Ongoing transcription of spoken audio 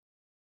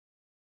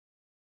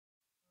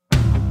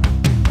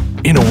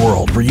In a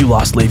world where you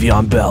lost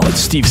Le'Veon Bell and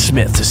Steve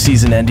Smith to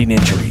season-ending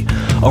injury,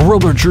 a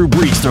world where Drew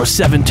Brees throws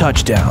 7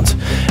 touchdowns,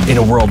 in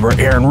a world where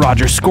Aaron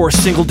Rodgers scores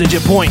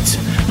single-digit points,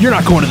 you're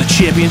not going to the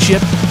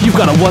championship. You've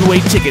got a one-way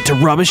ticket to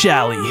Rubbish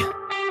Alley.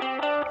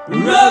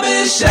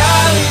 Rubbish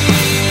Alley,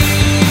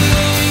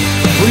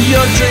 where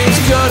your dreams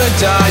gonna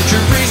die.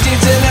 Drew Brees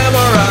needs an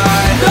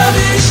MRI.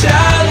 Rubbish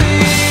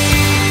Alley,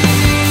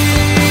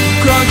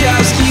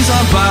 Gronkowski's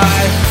on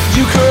bye.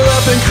 You curl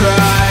up and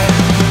cry.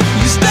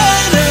 You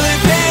spend early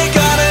pink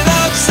on an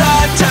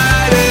upside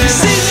tight end. Your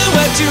season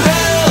went to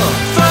hell.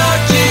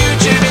 Fuck you,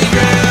 Jimmy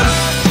Graham.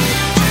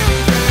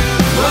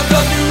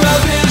 Welcome to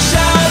Rubbish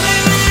Alley.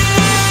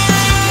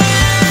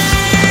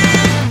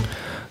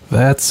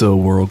 That's a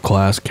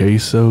world-class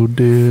queso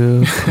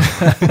dip.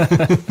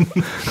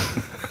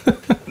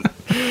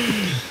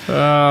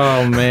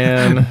 Oh,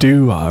 man.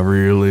 Do I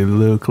really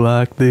look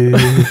like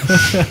this?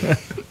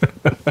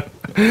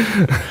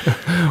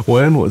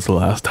 When was the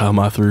last time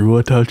I threw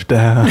a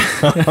touchdown?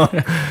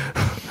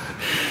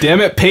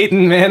 Damn it,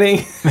 Peyton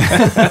Manning.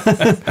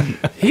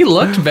 He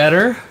looked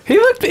better. He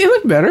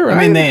looked better, right? I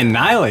mean, they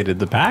annihilated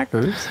the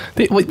Packers.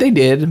 They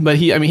did, but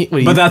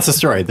But that's the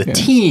story. The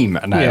team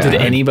annihilated.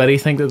 Did anybody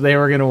think that they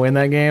were going to win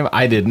that game?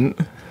 I didn't.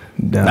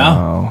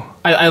 No.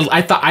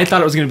 I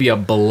thought it was going to be a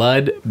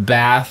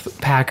bloodbath.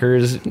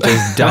 Packers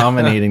just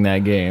dominating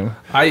that game.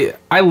 I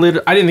didn't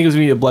think it was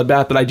going to be a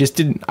bloodbath, but I just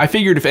didn't. I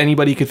figured if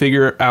anybody could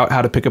figure out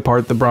how to pick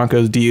apart the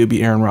Broncos, it would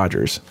be Aaron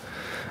Rodgers.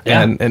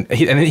 Yeah. And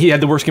he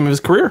had the worst game of his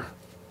career.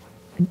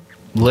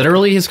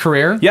 Literally his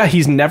career? Yeah,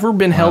 he's never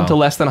been held to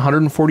less than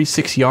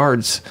 146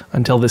 yards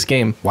until this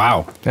game.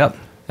 Wow. Yep.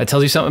 That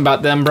tells you something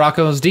about them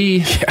Broncos D.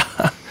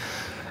 Yeah.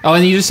 Oh,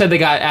 and you just said they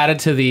got added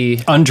to the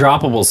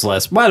Undroppables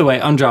list. By the way,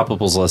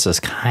 Undroppables list is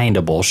kind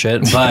of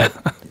bullshit, but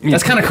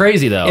That's kind of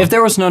crazy, though. if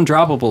there was an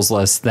Undroppables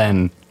list,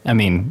 then, I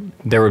mean,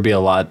 there would be a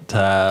lot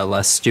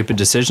less stupid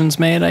decisions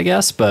made, I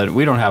guess, but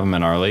we don't have them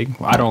in our league.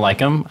 I don't like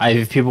them.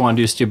 If people want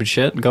to do stupid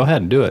shit, go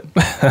ahead and do it.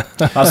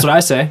 That's what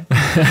I say.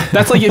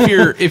 That's like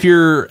if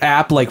your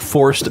app like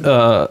forced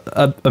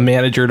a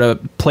manager to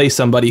play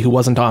somebody who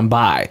wasn't on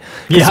bye.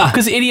 Yeah.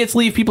 Because idiots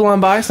leave people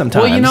on bye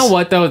sometimes. Well, you know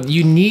what, though?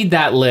 You need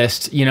that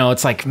list. You know,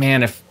 it's like,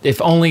 man, if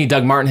only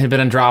Doug Martin had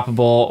been undroppable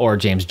or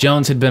James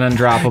Jones had been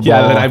undroppable.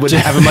 Yeah, then I would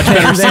have a much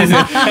better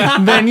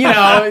season. Then, you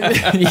know,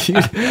 you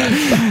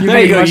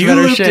There you go. much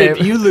better shape.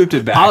 You looped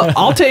it back.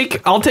 I'll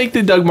take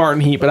the Doug Martin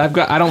heat, but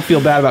I don't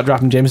feel bad about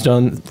dropping James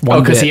Jones.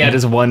 Because he had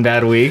his one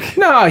bad week.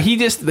 No,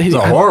 he's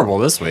horrible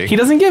this week. He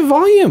doesn't get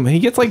volume. He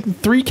gets like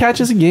 3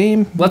 catches a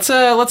game. Let's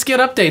get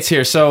updates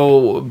here.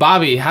 So,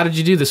 Bobby, how did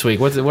you do this week?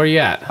 Where are you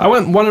at? I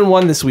went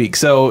 1-1 this week.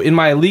 So in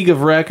my league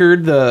of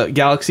record, the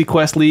Galaxy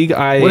Quest League,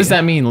 What does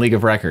that mean, League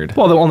of Record?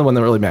 Well, the only one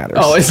that really matters.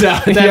 Oh, is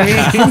that what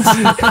that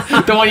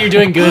means? The one you're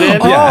doing good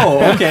in?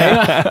 Oh, okay.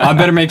 I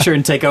better make sure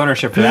and take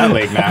ownership for that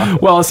league now.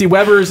 Well, see,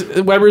 Weber's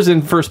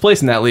in first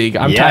place in that league.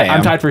 I'm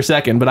tied for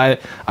second,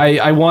 but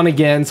I won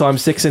again, so I'm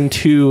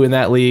 6-2 in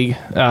that league.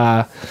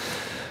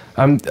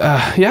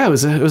 It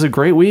was a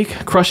great week,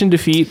 crushing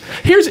defeat.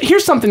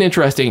 Here's something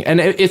interesting, and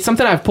it's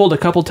something I've pulled a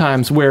couple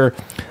times where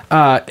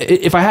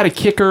if I had a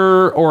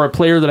kicker or a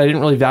player that I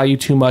didn't really value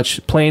too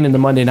much playing in the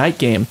Monday night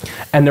game,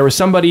 and there was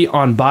somebody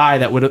on bye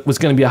that was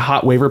going to be a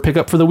hot waiver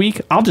pickup for the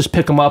week, I'll just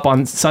pick them up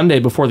on Monday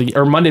before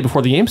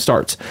the game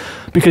starts,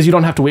 because you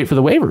don't have to wait for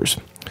the waivers.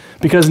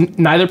 Because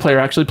neither player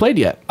actually played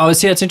yet. Oh,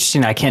 see, that's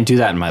interesting. I can't do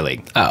that in my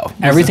league. Oh.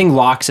 Everything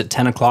locks at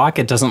 10 o'clock.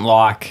 It doesn't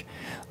lock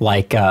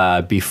like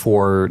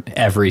before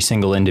every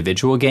single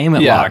individual game.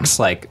 It locks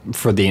like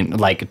for the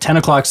 10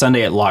 o'clock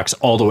Sunday. It locks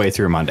all the way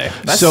through Monday.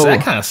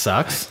 That kind of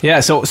sucks.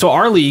 Yeah, so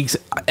our leagues,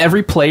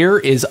 every player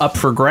is up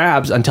for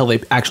grabs until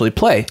they actually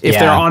play. If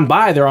they're on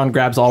bye, they're on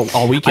grabs all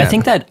weekend. I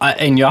think that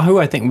in Yahoo,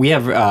 I think we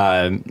have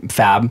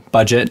Fab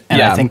budget,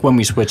 and I think when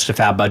we switched to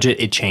Fab budget,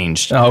 it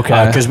changed. Oh,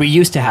 okay. Because we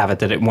used to have it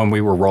that when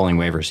we were rolling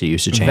waivers, it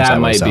used to change. That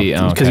might way,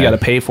 be because you got to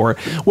pay for it.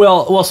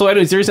 Well. So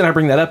anyways, the reason I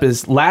bring that up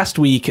is last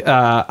week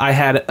I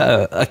had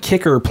a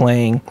kicker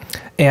playing,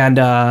 and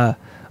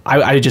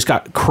I just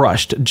got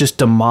crushed, just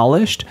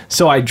demolished.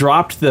 So I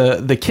dropped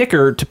the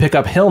kicker to pick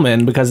up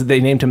Hillman because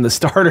they named him the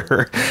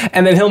starter,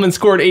 and then Hillman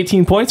scored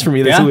 18 points for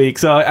me this week.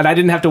 So, and I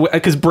didn't have to,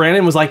 because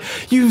Brandon was like,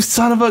 "You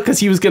son of a," because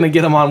he was going to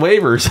get him on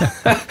waivers.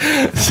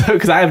 So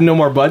because I have no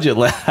more budget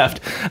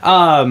left.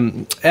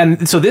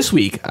 And so this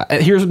week,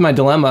 here's my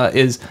dilemma: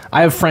 is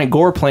I have Frank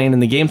Gore playing in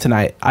the game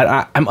tonight.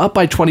 I'm up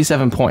by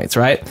 27 points,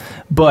 right?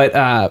 But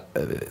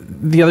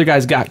the other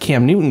guy's got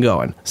Cam Newton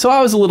going, so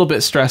I was a little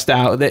bit stressed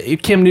out that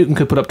Cam Newton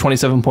could put up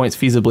 27 points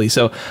feasibly.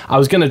 So I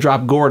was going to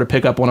drop Gore to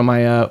pick up one of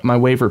my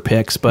waiver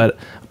picks, but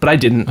I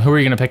didn't. Who are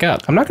you going to pick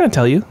up? I'm not going to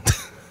tell you.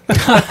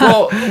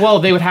 well,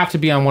 they would have to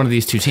be on one of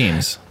these two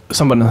teams.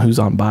 Someone who's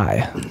on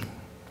bye.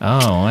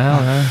 Oh,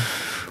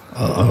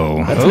 well.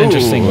 That's an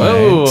interesting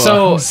Whoa. way.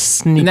 So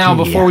Sneaky. now,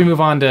 before we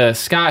move on to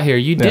Scott here,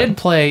 you did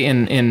play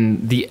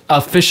in the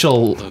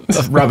official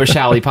Rubbish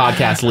Alley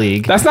podcast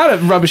league, That's not a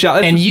rubbish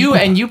out. and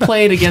you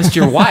played against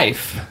your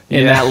wife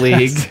in Yeah. that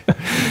league.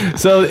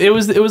 So it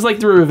was like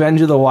the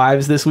revenge of the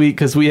wives this week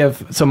because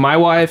my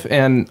wife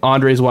and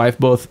Andre's wife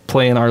both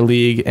play in our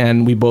league,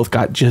 and we both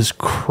got just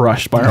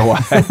crushed by our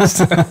wives.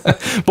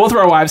 Both of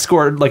our wives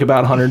scored like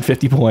about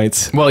 150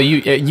 points. Well,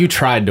 you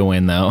tried to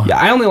win though. Yeah,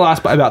 I only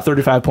lost by about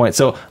 35 points.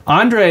 So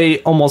Andre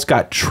almost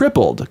got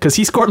tripled because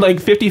he scored like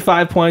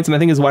 55 points, and I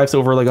think his wife's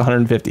over like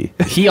 150.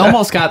 He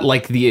almost got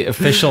like the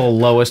official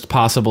lowest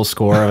possible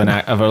score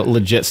of a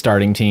legit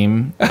starting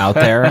team out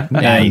there.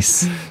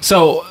 Nice. And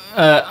so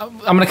I'm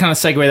going to kind of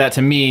segue that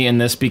to me in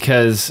this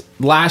because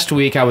last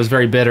week I was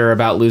very bitter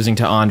about losing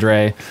to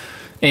Andre,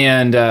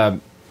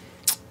 and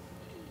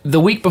the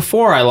week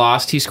before I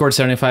lost, he scored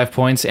 75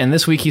 points, and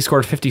this week he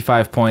scored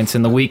 55 points,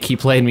 and the week he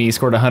played me, he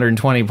scored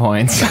 120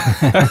 points.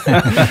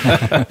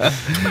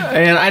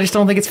 And I just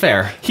don't think it's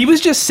fair. He was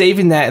just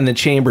saving that in the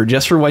chamber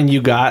just for when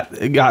you got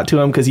to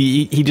him because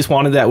he just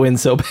wanted that win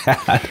so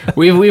bad.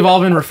 We've all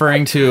been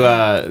referring to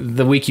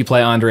the week you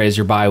play Andre as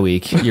your bye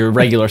week, your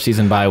regular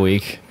season bye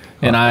week,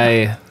 and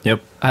I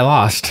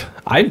lost.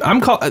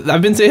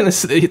 I've been saying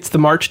this. It's the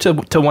march to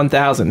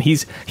 1,000.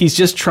 He's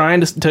just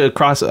trying to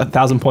cross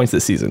 1,000 points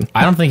this season.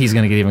 I don't think he's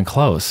going to get even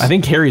close. I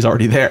think Harry's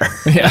already there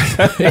yeah.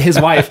 his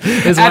wife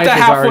is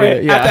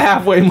already at the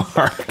halfway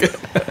mark.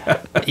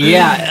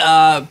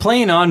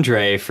 Playing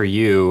Andre for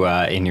you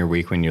in your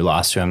week when you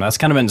lost to him, that's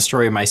kind of been the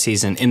story of my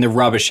season in the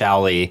Rubbish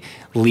Alley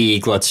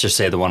league. Let's just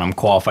say the one I'm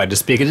qualified to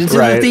speak. It's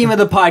Right. the theme of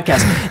the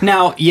podcast.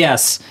 Now,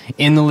 yes,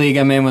 in the league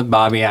I'm in with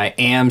Bobby, I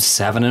am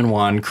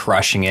 7-1,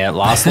 crushing it.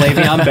 Lost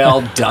Le'Veon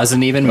Bell,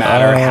 doesn't even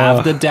matter.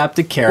 Have the depth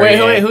to carry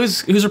it. Wait,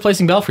 who's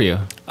replacing Bell for you?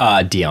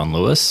 Deion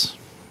Lewis.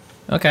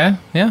 Okay,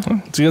 yeah.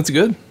 That's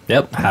good.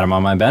 Yep, had him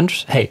on my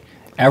bench. Hey,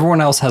 everyone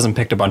else hasn't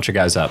picked a bunch of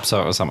guys up,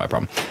 so it's not my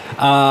problem.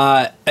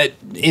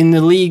 In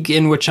the league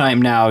in which I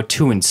am now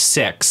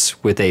 2-6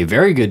 with a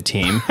very good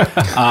team,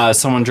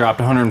 someone dropped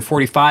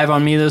 145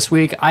 on me this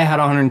week. I had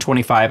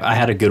 125. I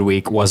had a good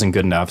week. Wasn't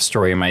good enough.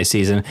 Story of my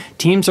season.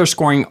 Teams are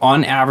scoring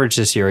on average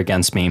this year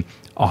against me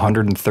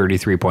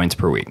 133 points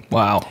per week.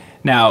 Wow.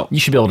 Now, You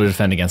should be able to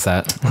defend against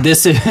that.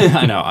 this is,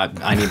 I know,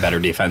 I need better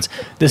defense.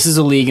 This is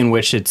a league in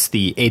which it's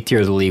the 8th year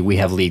of the league. We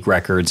have league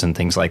records and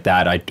things like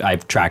that.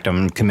 I've tracked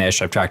them,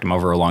 commish, I've tracked them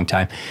over a long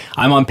time.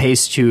 I'm on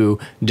pace to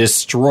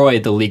destroy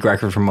the league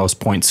record for most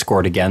points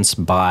scored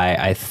against by,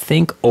 I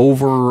think,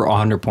 over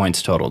 100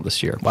 points total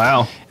this year.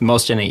 Wow.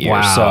 Most in 8 years.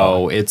 Wow.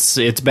 So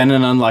it's been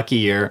an unlucky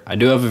year. I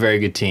do have a very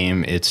good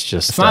team. It's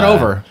just... It's not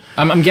over.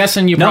 I'm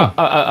guessing you No.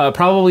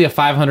 probably a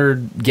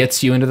 500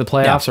 gets you into the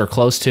playoffs or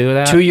close to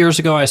that. 2 years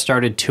ago, I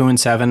started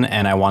 2-7,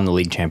 and I won the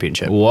league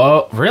championship.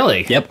 Whoa,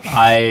 really? Yep,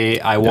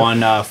 I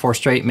won 4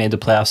 straight, made the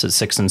playoffs at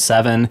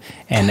 6-7,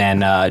 and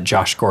then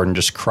Josh Gordon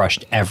just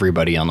crushed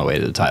everybody on the way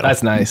to the title.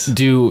 That's nice.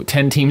 Do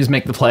 10 teams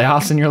make the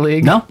playoffs in your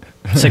league? No,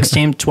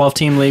 12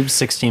 team league,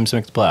 6 teams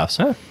make the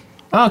playoffs.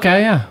 Oh,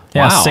 okay, yeah.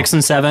 Yeah, Wow.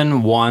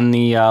 6-7 won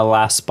the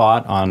last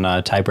spot on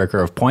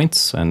tiebreaker of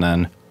points, and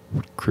then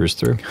cruise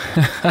through.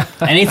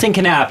 Anything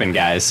can happen,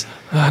 guys.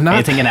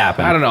 Anything can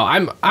happen. I don't know.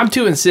 I'm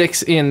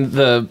 2-6 in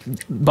the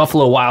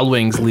Buffalo Wild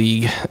Wings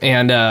league,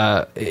 and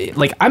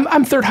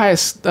I'm third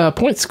highest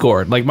points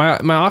scored. Like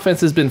my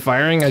offense has been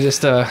firing. I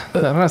just that's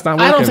not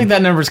working. I don't think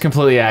that number's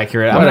completely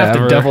accurate. I'm gonna have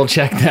to Whatever. double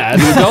check that.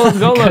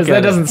 Go look Because at that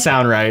it. doesn't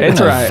sound right.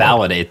 It's I'm gonna right.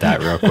 validate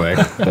that real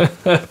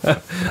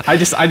quick. I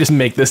just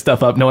make this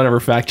stuff up. No one ever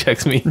fact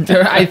checks me.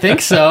 I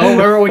think so.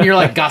 Remember when you're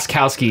like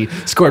Goskowski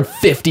scored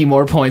 50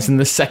 more points than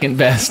the second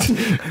best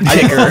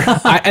kicker?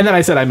 And then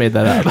I said I made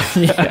that up.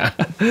 Yeah.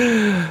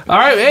 All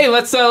right, hey,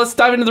 let's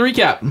dive into the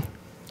recap.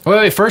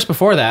 Wait, first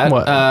before that,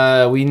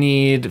 What? we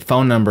need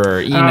phone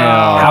number, email,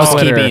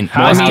 Housekeeping. Twitter.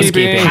 More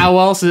Housekeeping. How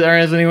else is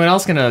anyone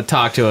else going to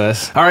talk to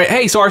us? All right,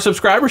 hey, so our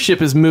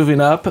subscribership is moving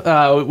up.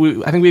 I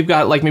think we've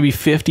got like maybe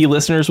 50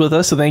 listeners with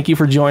us, so thank you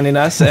for joining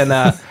us. And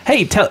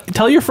hey,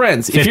 tell your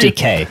friends. If you're-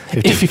 50K.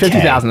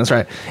 50,000, that's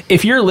right.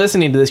 If you're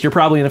listening to this, you're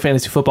probably in a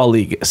fantasy football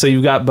league, so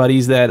you've got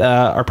buddies that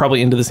are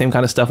probably into the same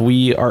kind of stuff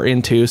we are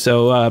into.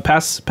 So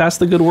pass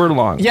the good word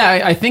along.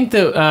 Yeah, I think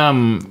that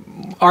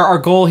our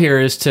goal here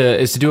is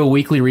to do a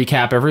weekly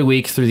recap every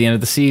week through the end of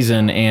the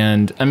season.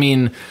 And I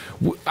mean,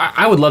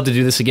 I would love to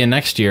do this again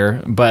next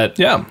year, but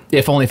Yeah.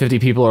 if only 50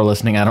 people are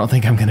listening, I don't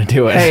think I'm going to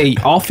do it. Hey,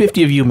 all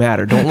 50 of you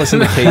matter. Don't listen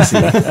to Casey.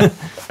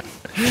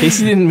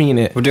 Casey didn't mean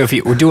it. We'll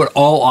do it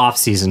all off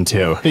season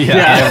too.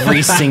 Yeah.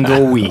 Every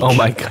single week. Oh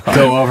my God.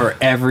 Go over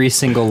every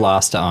single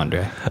loss to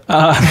Andre.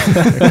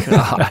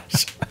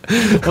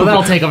 Well,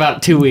 that'll take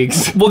about 2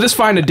 weeks. We'll just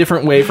find a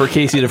different way for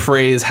Casey to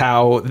phrase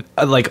how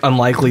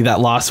unlikely that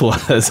loss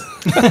was.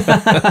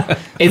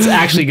 It's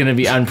actually going to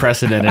be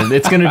unprecedented.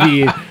 It's going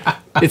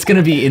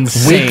to be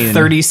insane. Week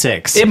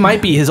 36. It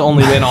might be his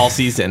only win all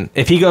season.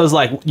 If he goes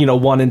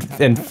 1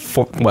 and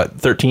 4,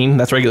 13,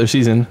 that's regular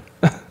season.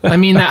 I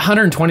mean, that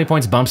 120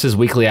 points bumps his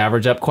weekly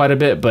average up quite a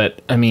bit,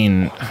 but I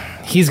mean,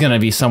 he's going to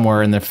be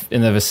somewhere in the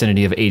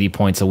vicinity of 80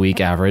 points a week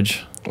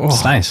average.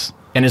 It's nice.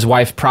 And his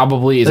wife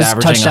probably is It's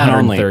averaging touchdown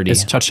 130. only.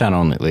 It's touchdown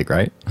only league,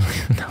 right?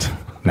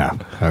 No.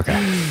 Okay.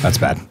 That's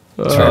bad.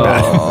 That's very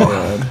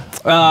bad.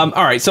 All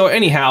right. So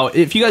anyhow,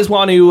 if you guys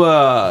want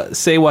to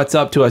say what's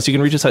up to us, you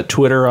can reach us at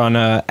Twitter on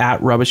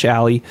at Rubbish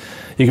Alley.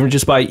 You can reach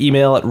us by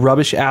email at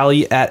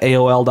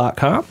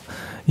rubbishalley@aol.com.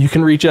 You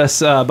can reach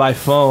us by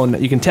phone.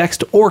 You can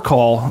text or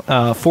call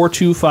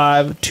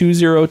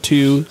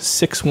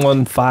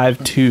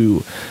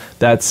 425-202-6152.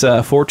 That's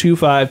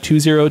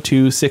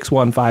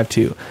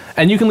 425-202-6152.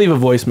 And you can leave a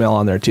voicemail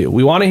on there too.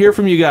 We want to hear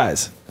from you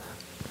guys.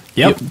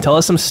 Yep. Tell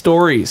us some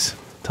stories.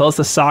 Tell us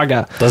the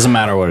saga. Doesn't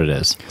matter what it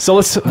is. So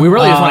let's. We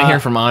really just want to hear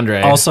from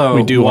Andre. Also,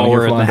 We do while wanna hear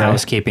we're in from the Andre.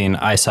 housekeeping,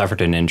 I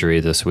suffered an injury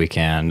this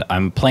weekend.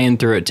 I'm playing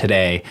through it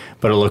today,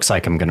 but it looks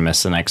like I'm going to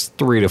miss the next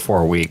 3 to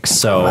 4 weeks.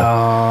 So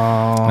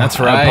that's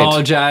I right.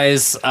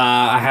 apologize.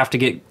 I have to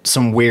get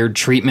some weird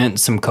treatment,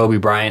 some Kobe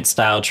Bryant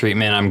style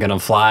treatment. I'm going to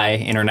fly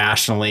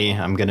internationally.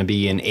 I'm going to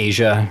be in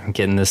Asia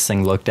getting this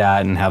thing looked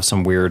at and have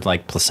some weird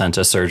like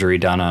placenta surgery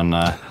done on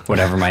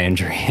whatever my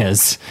injury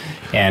is.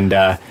 And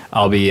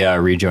I'll be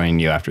rejoining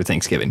you after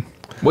Thanksgiving.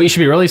 What you should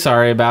be really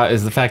sorry about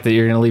is the fact that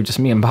you're going to leave just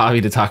me and Bobby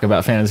to talk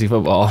about fantasy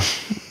football.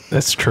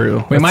 That's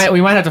true. We might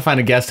have to find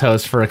a guest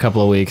host for a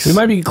couple of weeks. We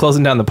might be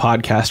closing down the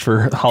podcast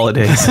for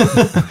holidays.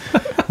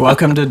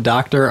 Welcome to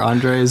Dr.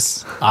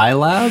 Andre's Eye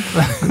Lab.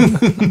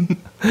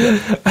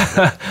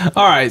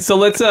 All right, so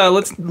let's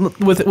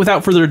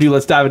without further ado,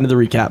 let's dive into the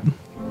recap.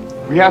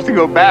 We have to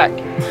go back.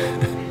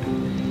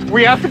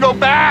 We have to go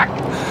back.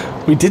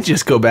 We did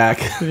just go back.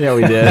 Yeah,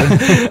 we did.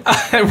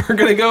 And we're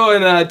gonna go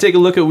and take a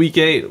look at Week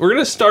 8. We're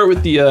gonna start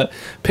with the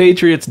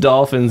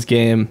Patriots-Dolphins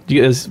game. Do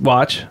you guys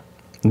watch?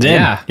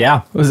 Yeah.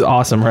 Yeah. It was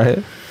awesome,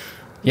 right?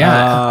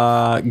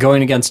 Yeah.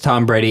 Going against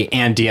Tom Brady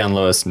and Deion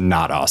Lewis,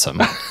 not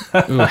awesome.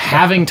 Ooh,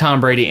 having Tom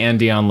Brady and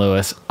Deion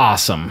Lewis,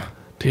 awesome.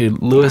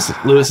 Dude, Lewis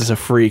is a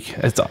freak.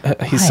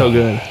 He's so I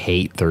good.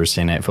 hate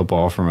Thursday Night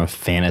Football from a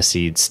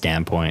fantasy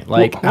standpoint.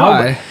 Like,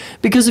 why?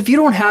 Because if you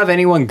don't have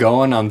anyone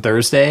going on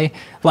Thursday,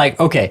 like,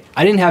 okay,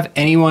 I didn't have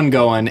anyone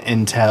going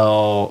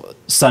until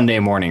Sunday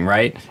morning,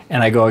 right?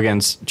 And I go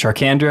against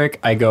Charkandrick,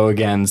 I go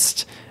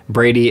against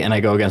Brady, and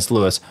I go against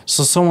Lewis.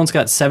 So someone's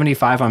got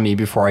 75 on me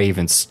before I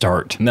even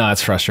start. No,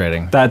 it's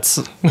frustrating. That's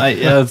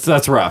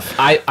rough.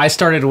 I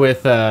started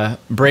with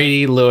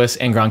Brady, Lewis,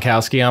 and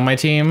Gronkowski on my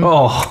team.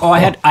 Oh, I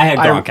had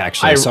Gronk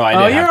actually, so I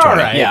did you're have 20. all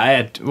right. Yeah, I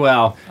had.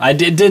 Well, I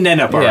didn't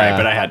end up all right,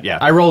 but I had. Yeah,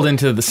 I rolled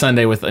into the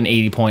Sunday with an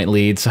 80-point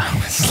lead, so I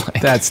was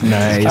like, that's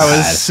nice. I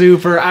was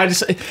super. And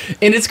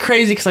it's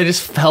crazy because I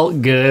just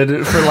felt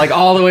good for like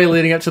all the way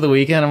leading up to the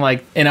weekend. I'm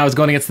like, and I was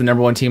going against the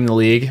number 1 team in the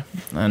league,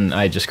 and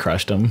I just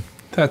crushed them.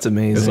 That's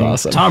amazing. It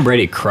was awesome. Tom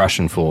Brady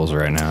crushing fools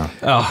right now.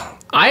 Oh,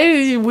 We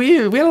had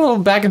a little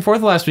back and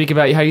forth last week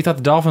about how you thought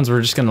the Dolphins were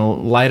just going to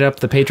light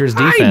up the Patriots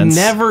defense.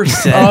 I never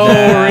said Oh,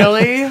 that.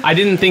 really? I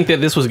didn't think that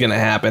this was going to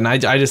happen. I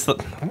just thought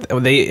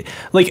they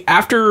like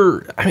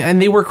after. I mean, and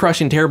they were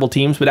crushing terrible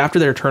teams, but after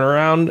their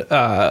turnaround,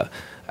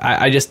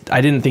 I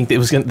didn't think they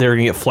were going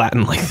to get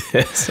flattened like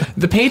this.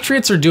 The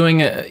Patriots are doing,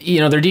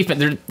 their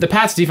defense. The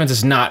Pats' defense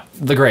is not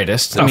the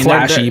greatest. Not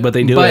flashy, but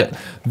they do it. But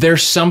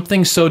there's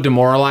something so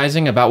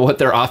demoralizing about what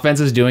their offense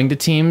is doing to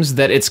teams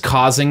that it's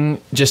causing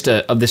just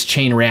this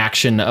chain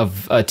reaction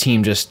of a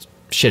team just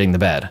shitting the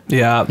bed.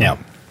 Yeah, Yeah.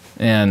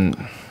 And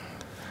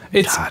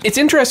it's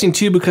interesting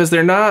too because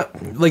they're not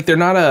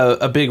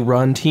a big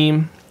run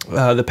team.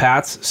 The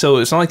Pats, so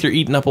it's not like they're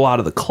eating up a lot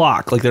of the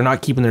clock. Like they're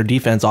not keeping their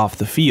defense off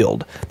the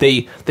field.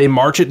 They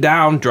march it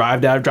down,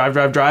 drive,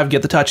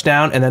 get the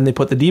touchdown, and then they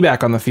put the D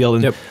back on the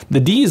field. And the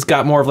D's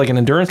got more of like an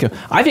endurance game.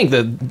 I think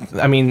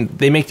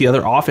they make the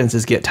other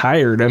offenses get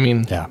tired. I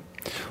mean, Yeah.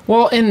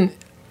 well, and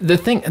the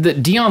thing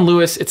that Deion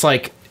Lewis, it's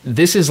like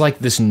this is like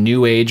this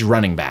new age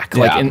running back.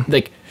 Like,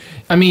 Yeah.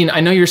 I mean, I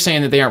know you're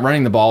saying that they aren't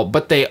running the ball,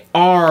 but they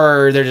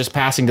are. They're just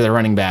passing to the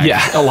running back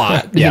a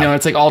lot. Yeah. You know,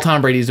 it's like all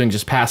Tom Brady's doing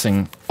just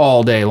passing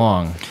all day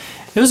long.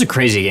 It was a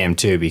crazy game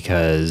too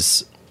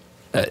because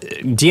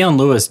Deion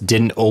Lewis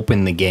didn't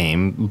open the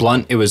game.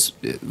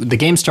 The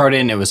game started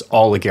and it was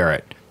all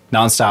LeGarrette.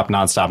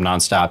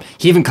 Nonstop.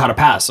 He even caught a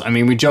pass. I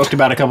mean, we joked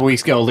about a couple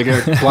weeks ago.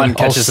 LeGarrette Blunt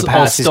catches a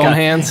pass. All stone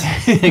hands.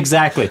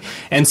 Exactly.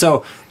 And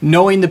so,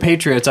 knowing the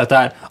Patriots, I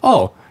thought,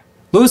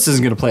 Lewis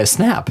isn't going to play a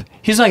snap.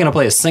 He's not going to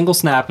play a single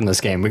snap in this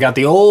game. We got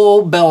the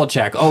old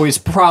Belichick. Oh, he's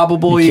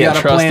probable. You can't got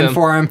to trust plan him.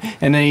 for him.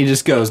 And then he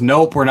just goes,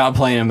 nope, we're not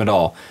playing him at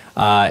all.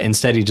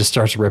 Instead, he just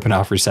starts ripping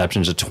off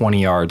receptions at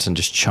 20 yards and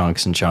just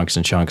chunks and chunks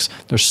and chunks.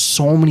 There's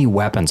so many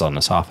weapons on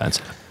this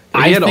offense.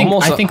 I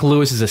think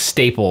Lewis is a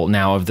staple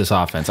now of this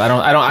offense. I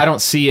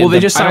don't see it. Well,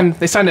 they signed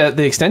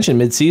the extension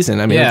mid-season.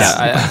 I mean,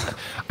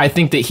 I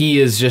think that he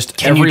is just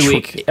Can every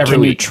you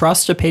week.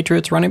 trust a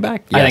Patriots running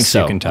back? I think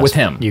so. You can trust, With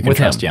him. You can With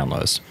trust him. Deion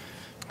Lewis.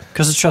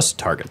 Because it's trusted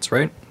targets,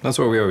 right? That's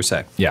what we always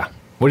say. Yeah.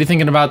 What are you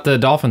thinking about the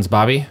Dolphins,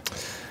 Bobby?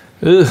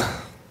 ugh.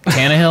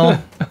 Tannehill,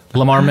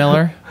 Lamar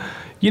Miller.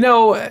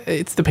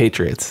 It's the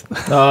Patriots.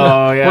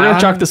 Oh yeah. We're gonna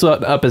chalk this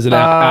one up as an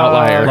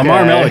outlier.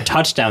 Lamar Miller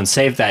touchdown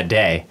saved that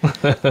day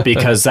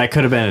because that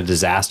could have been a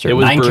disaster. It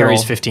was 9 brutal.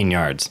 carries, 15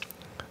 yards.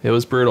 It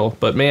was brutal,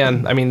 but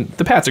man, I mean,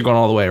 the Pats are going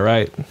all the way,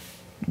 right?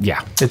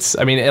 Yeah.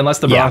 Unless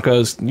the Yeah.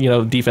 Broncos,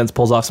 defense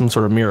pulls off some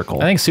sort of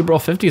miracle. I think Super Bowl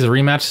 50 is a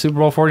rematch of Super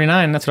Bowl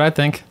 49. That's what I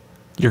think.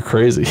 You're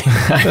crazy.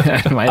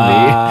 It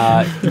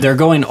might be. They're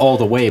going all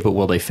the way, but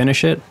will they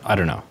finish it? I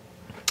don't know.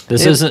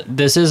 This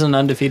is an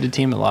undefeated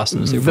team that lost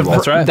in the Super Bowl.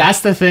 That's right.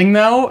 That's the thing,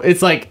 though.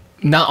 It's like,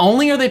 not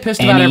only are they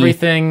pissed about Any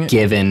everything,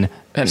 given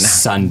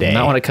Sunday.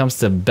 not when it comes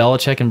to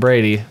Belichick and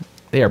Brady,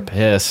 they are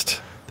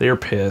pissed. They are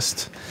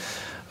pissed.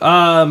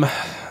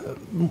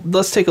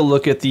 Let's take a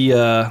look at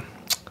the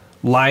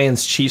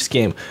Lions-Chiefs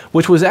game,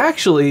 which was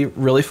actually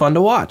really fun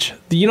to watch.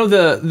 The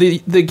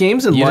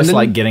games in You London. just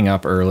like getting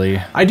up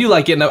early. I do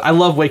like it. I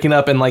love waking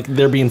up and like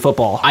there being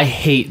football. I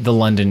hate the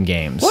London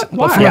games. What? But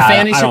Why? From Yeah, a I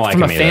fantasy, don't like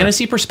from a them either.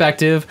 fantasy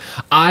perspective,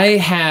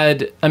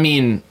 I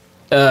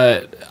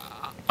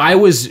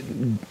was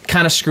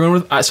kind of screwing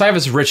with. So I have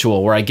this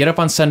ritual where I get up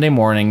on Sunday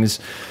mornings,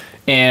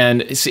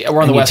 and see,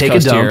 we're on the you West take a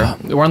Coast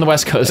dump. here. We're on the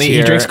West Coast he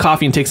here. drinks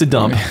coffee and takes a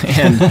dump,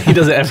 and he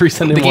does it every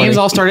Sunday The morning. games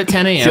all start at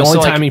 10 a.m. It's the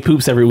only so, time he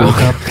poops every week.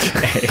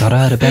 Got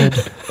out of bed,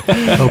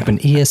 open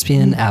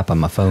ESPN app on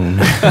my phone.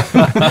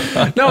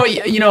 No,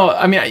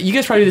 I mean, you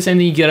guys probably do the same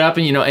thing. You get up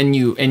and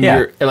Yeah.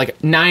 you're like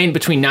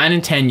between 9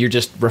 and 10, you're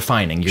just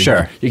refining.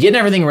 Sure. You're getting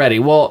everything ready.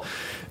 Well,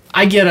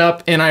 I get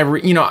up and I've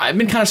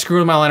been kind of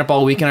screwing my lineup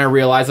all week, and I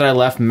realized that I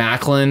left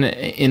Macklin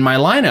in my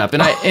lineup,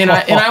 and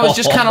I was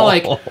just kind of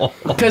like,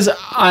 because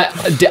I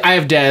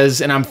have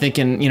Dez, and I'm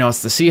thinking,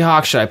 it's the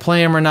Seahawks, should I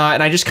play him or not?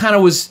 And I just kind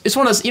of was. It's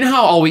one of those,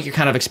 how all week you're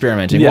kind of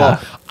experimenting. Yeah.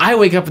 Well, I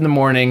wake up in the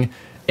morning.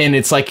 And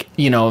it's like,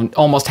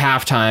 almost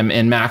halftime,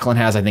 and Macklin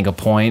has, I think, a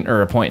point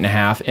or a point and a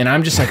half. And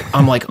I'm just like,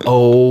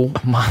 oh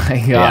my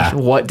gosh, Yeah.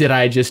 what did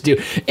I just do?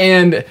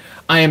 And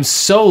I am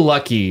so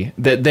lucky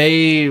that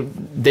they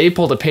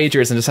pulled the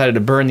Patriots and decided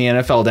to burn the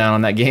NFL down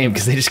on that game,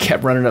 because they just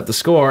kept running up the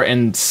score.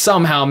 And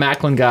somehow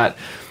Macklin got,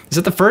 is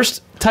it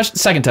the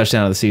second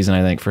touchdown of the season,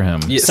 I think, for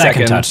him? Yeah,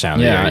 Second touchdown.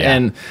 Yeah, there,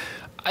 and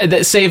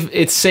that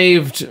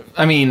saved.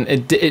 I mean,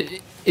 it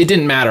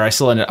didn't matter. I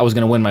was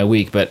going to win my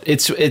week, but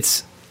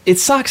it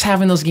sucks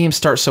having those games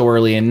start so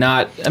early and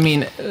not. I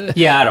mean,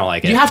 yeah, I don't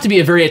like it. you have to be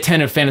a very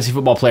attentive fantasy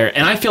football player,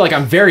 and I feel like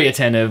I'm very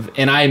attentive,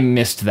 and I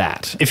missed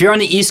that. If you're on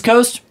the East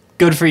Coast,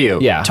 good for you.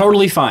 Yeah.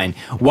 Totally fine.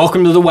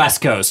 Welcome to the West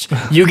Coast.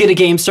 You get a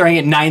game starting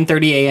at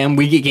 9:30 a.m.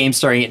 We get games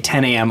starting at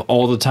 10 a.m.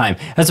 all the time.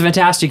 That's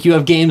fantastic. You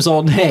have games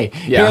all day.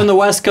 Yeah. Here on the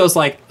West Coast,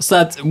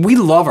 we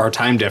love our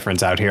time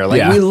difference out here.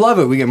 Yeah. We love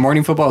it. We get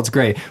morning football. It's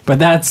great. But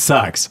that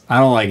sucks. I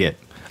don't like it.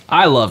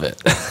 I love it.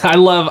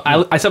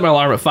 I set my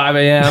alarm at 5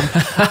 a.m.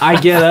 I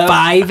get up.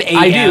 5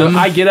 I do. a.m.?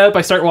 I get up.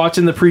 I start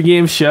watching the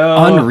pregame show.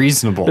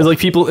 Unreasonable. There's like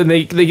people, and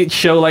they get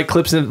show like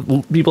clips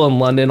of people in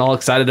London all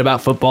excited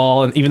about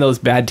football, and even those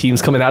bad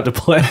teams coming out to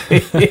play.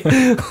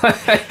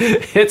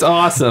 It's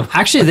awesome.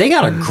 Actually, they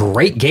got a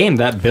great game.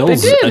 That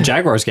Bills did.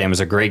 Jaguars game was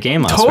a great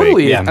game last Totally.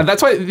 week. Yeah. And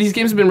that's why these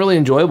games have been really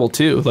enjoyable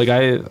too. Like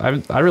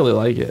I really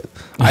like it.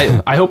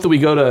 I hope that we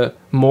go to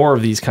more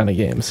of these kind of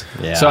games.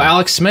 Yeah. So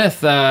Alex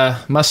Smith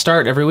must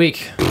start every week.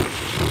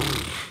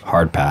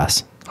 Hard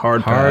pass.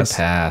 Hard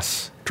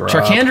pass.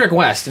 Charkandrick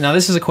West. Now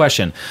this is a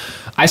question.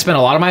 I spent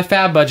a lot of my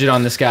fab budget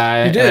on this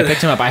guy. You did. And I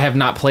picked him up. I have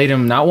not played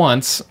him not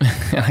once.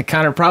 I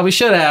kind of probably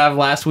should have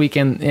last week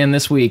and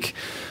this week.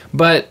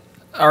 But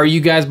are you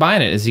guys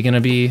buying it? Is he going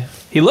to be?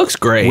 He looks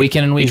great. Week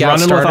in and week he's out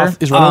running starter?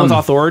 He's running with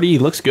authority. He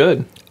looks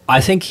good.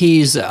 I think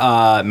he's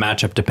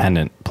matchup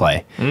dependent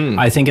play.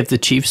 I think if the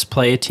Chiefs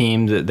play a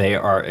team that they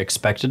are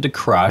expected to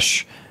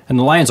crush, and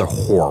the Lions are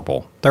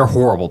horrible. They're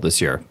horrible this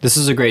year. This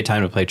is a great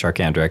time to play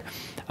Charkandrick.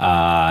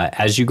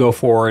 As you go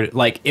forward,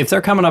 like if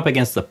they're coming up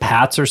against the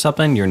Pats or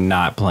something, you're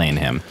not playing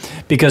him.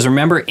 Because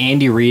remember,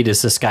 Andy Reid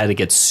is this guy that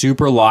gets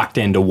super locked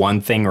into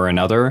one thing or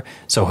another.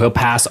 So he'll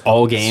pass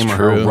all game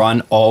or he'll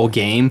run all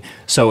game.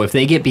 So if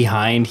they get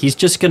behind, he's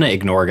just going to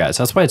ignore guys.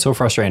 That's why it's so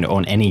frustrating to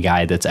own any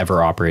guy that's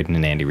ever operated in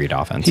an Andy Reid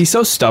offense. He's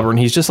so stubborn.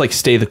 He's just like,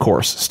 stay the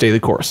course, stay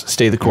the course,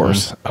 stay the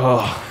course.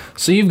 Oh,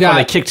 So you've God, got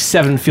they kicked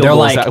 7 field They're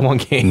goals like, that one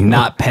game.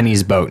 not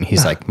Penny's boat. And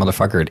he's like,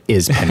 motherfucker, it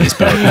is Penny's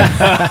boat.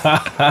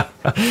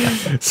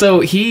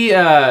 So he,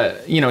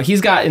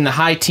 he's got in the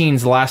high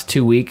teens the last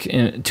 2 weeks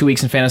in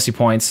fantasy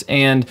points,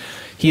 and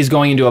he's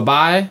going into a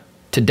bye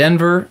to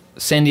Denver,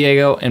 San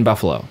Diego, and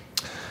Buffalo.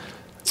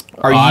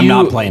 I'm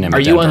not playing him Are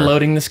at you Denver.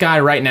 unloading this guy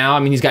right now? I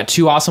mean, he's got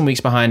 2 awesome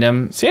weeks behind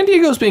him. San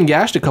Diego's been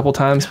gashed a couple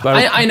times,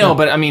 but I know,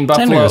 but I mean,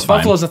 Diego's fine.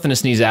 Buffalo's nothing to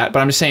sneeze at. But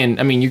I'm just saying,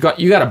 I mean, you got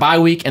a bye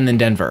week and then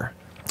Denver.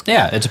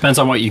 Yeah, it depends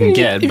on what you can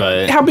get,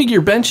 but how big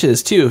your bench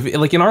is too.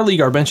 Like in our league,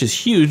 our bench is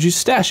huge. You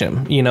stash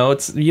him. You know,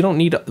 you don't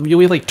need.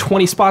 We have like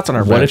 20 spots on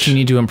our What bench. if you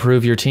need to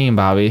improve your team,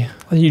 Bobby?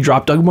 You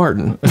drop Doug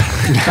Martin.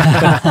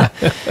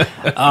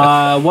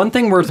 one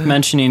thing worth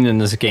mentioning in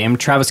this game,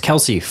 Travis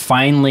Kelce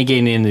finally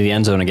getting into the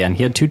end zone again.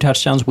 He had 2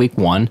 touchdowns week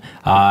 1.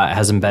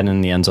 Hasn't been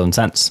in the end zone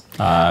since.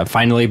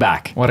 Finally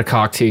back. What a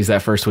cock tease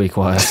that first week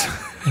was.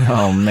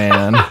 Oh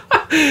man.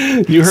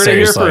 You heard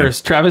Seriously. it here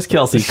first. Travis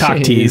Kelce, cock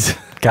tease.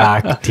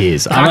 Cock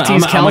tease. I'm a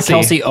Kelsey.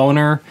 Kelsey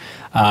owner.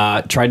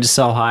 Tried to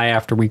sell high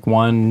after week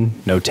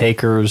 1. No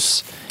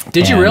takers.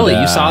 Did you And, really?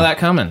 You saw that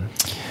coming.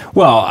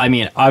 Well, I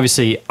mean,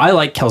 obviously, I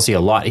like Kelsey a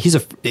lot. He's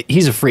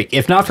a freak.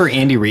 If not for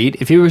Andy Reid,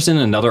 if he was in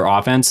another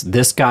offense,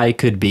 this guy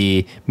could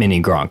be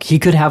mini Gronk. He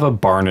could have a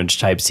Barnage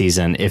type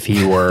season if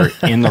he were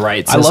in the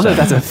right I system. love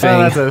that that's a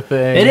thing.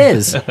 thing. It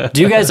is.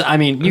 Do you guys? I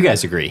mean, you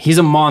guys agree? He's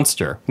a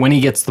monster when he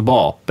gets the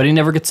ball, but he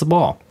never gets the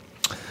ball.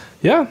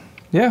 Yeah.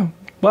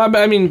 Well,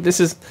 I mean, this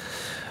is.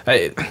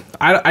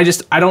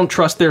 I don't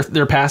trust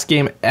their pass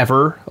game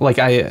ever. Like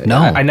I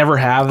never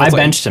have. I That's like-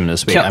 benched him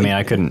this week. I mean,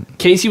 I couldn't.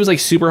 Casey was like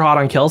super hot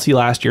on Kelsey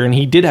last year, and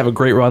he did have a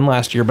great run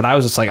last year. But I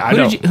was just like,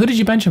 Who did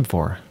you bench him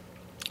for?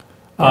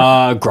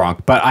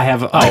 Gronk, but I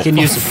have. I can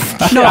use.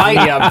 No,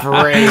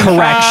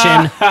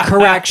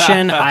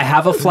 correction. I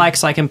have a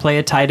flex. I can play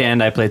a tight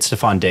end. I played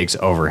Stephon Diggs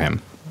over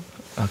him.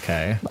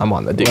 Okay. I'm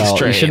on the Diggs Well, you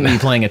train. shouldn't be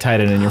playing a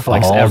tight end in your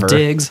flex All ever.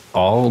 Diggs,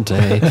 all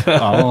day,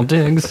 all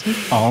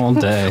Diggs, all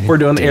day. We're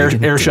doing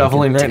air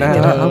shuffling right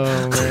now.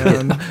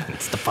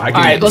 All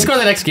right, let's go to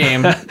the next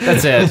game.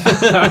 That's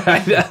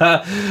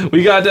it.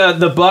 We got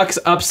the Bucks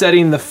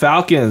upsetting the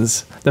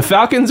Falcons. The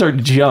Falcons are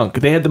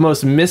junk. They had the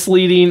most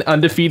misleading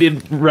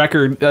undefeated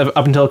record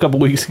up until a couple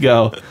weeks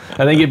ago.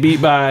 And they get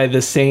beat by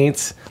the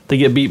Saints. They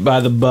get beat by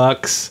the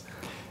Bucks.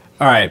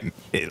 All right,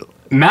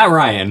 Matt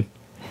Ryan,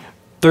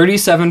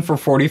 37 for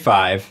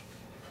 45,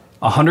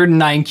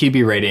 109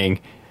 QB rating,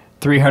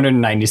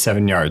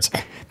 397 yards.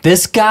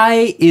 This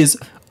guy is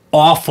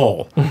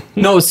awful.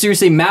 No,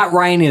 seriously, Matt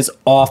Ryan is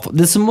awful.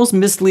 This is the most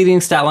misleading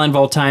stat line of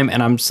all time,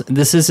 and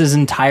this is his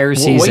entire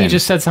season. What you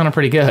just said sounded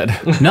pretty good.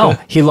 No,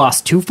 he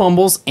lost 2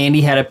 fumbles and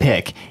he had a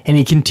pick, and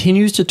he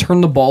continues to turn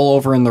the ball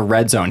over in the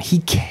red zone. He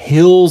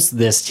kills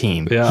this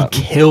team. Yeah. He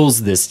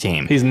kills this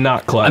team. He's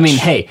not clutch. I mean,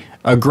 hey,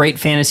 a great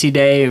fantasy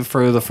day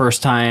for the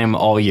first time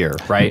all year,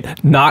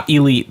 right? not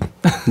elite.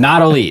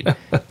 Not elite.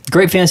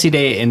 Great fantasy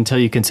day until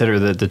you consider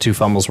that the 2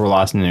 fumbles were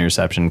lost in an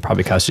interception.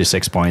 Probably cost you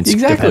 6 points.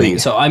 Exactly. depending.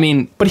 So, I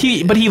mean, But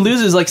he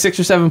loses like 6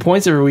 or 7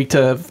 points every week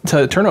to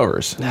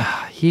turnovers.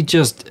 he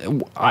just,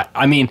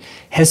 I mean,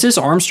 has his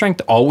arm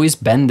strength always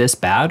been this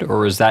bad,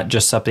 or is that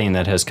just something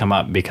that has come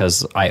up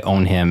because I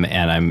own him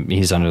and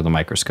he's under the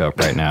microscope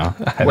right now?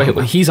 Wait,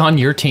 he's on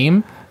your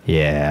team?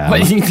 Yeah.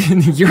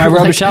 You're My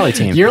Rubbish Alley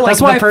team. You're like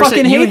That's why the I person,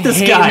 fucking you hate this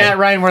guy. Matt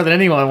Ryan more than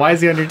anyone. Why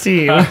is he on your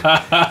team?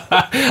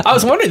 I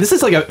was wondering, this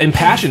is like an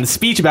impassioned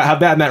speech about how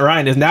bad Matt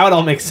Ryan is. Now it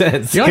all makes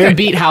sense. You're like a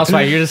beat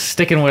housewife. You're just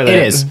sticking with it.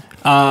 It is.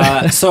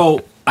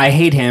 So I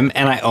hate him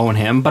and I own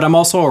him, but I'm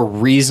also a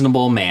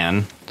reasonable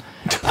man.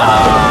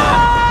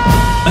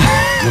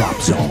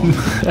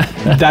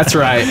 That's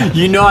right.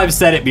 You know I've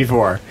said it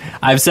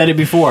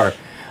before.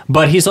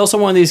 But he's also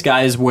one of these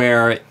guys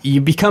where you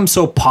become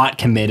so pot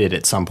committed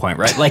at some point,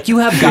 right? Like you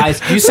have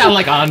guys. You sound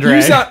like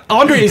Andre.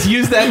 Andre has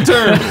used that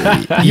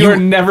term. You are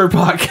never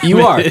pot committed.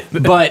 You are.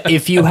 But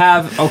if you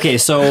have. Okay,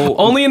 so.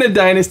 Only in a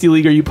dynasty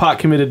league are you pot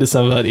committed to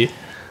somebody.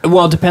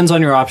 Well, it depends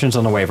on your options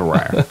on the waiver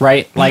wire,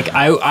 right? Like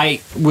I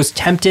was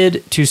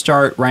tempted to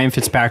start Ryan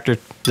Fitzpatrick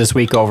this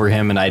week over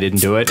him, and I didn't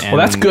do it. And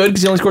Well, that's good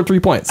because he only scored 3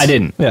 points. I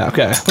didn't. Yeah,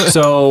 okay.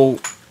 So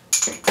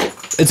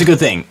it's a good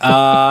thing.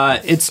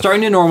 It's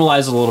starting to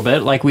normalize a little bit.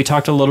 Like we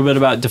talked a little bit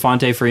about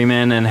Devontae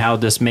Freeman and how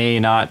this may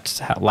not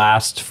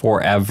last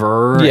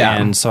forever. Yeah.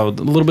 And so a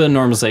little bit of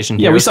normalization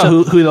here. Yeah, we saw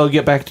Still- Julio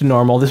get back to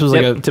normal. This was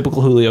like Yep. a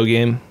typical Julio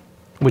game,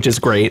 which is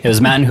great. It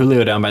was Matt and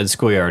Julio down by the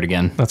schoolyard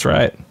again. That's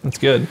right. That's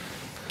good.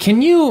 Can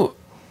you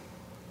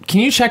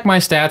check my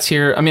stats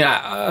here? I mean,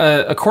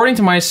 according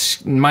to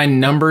my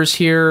numbers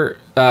here,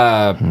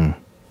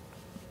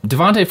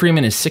 Devontae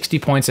Freeman is 60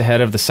 points ahead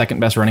of the second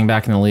best running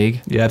back in the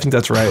league. Yeah, I think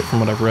that's right from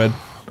what I've read.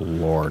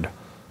 Lord.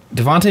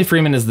 Devontae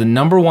Freeman is the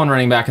number 1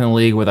 running back in the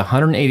league with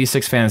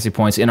 186 fantasy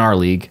points in our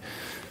league,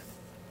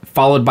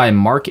 followed by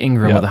Mark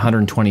Ingram Yep. with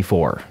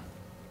 124.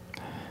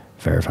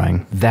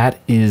 Verifying. That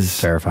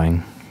is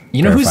Verifying.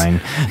 You know who's- Verifying.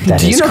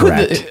 That do you is know who the-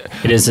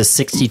 correct. It is a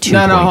 62 no,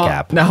 point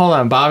gap. Now hold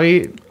on,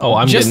 Bobby. Oh,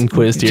 I'm getting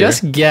quizzed here.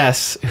 Just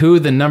guess who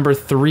the number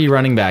 3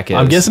 running back is.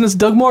 I'm guessing it's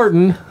Doug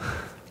Martin.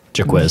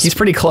 Jaquiz. He's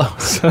pretty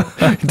close.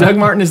 Doug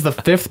Martin is the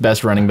 5th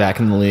best running back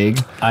in the league.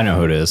 I know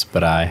who it is,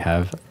 but I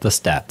have the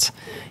stats.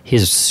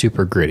 He's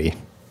super gritty.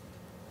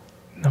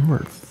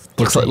 Number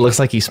Looks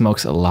like he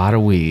smokes a lot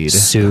of weed.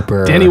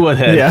 Super Danny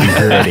Woodhead.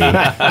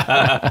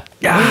 gritty.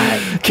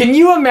 Can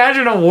you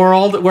imagine a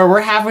world where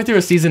we're halfway through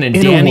a season and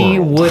In a Danny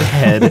world.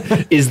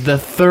 Woodhead is the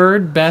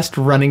 3rd best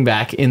running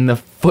back in the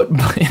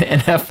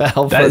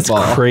NFL That is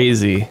football?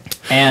 crazy.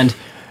 And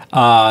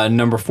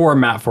number 4,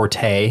 Matt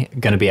Forte,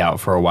 going to be out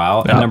for a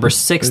while. And number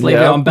 6, Yep.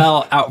 Le'Veon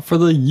Bell, out for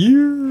the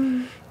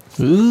year.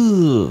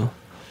 Ooh.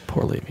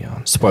 Poor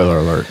Le'Veon. Spoiler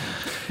alert.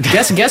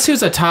 Guess who's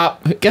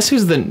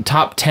the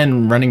top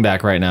 10 running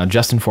back right now?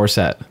 Justin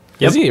Forsett.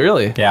 Is he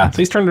really? Yeah. So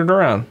he's turned it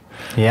around.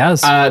 He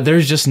has.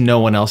 There's just no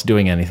one else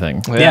doing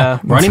anything. yeah.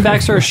 Running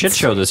backs are a shit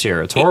show this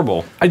year. It's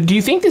horrible. Do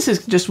you think this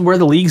is just where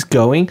the league's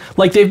going?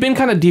 Like they've been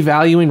kind of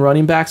devaluing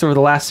running backs over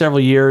the last several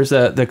years.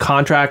 The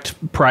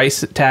contract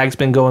price tag's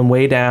been going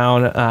way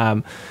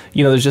down.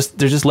 There's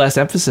just less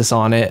emphasis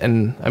on it,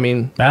 and I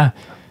mean,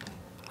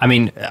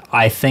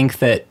 I think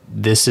that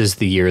this is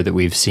the year that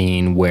we've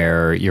seen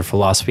where your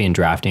philosophy in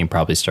drafting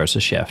probably starts to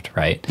shift,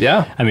 right?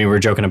 Yeah. I mean, we were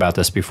joking about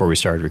this before we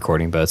started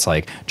recording, but it's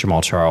like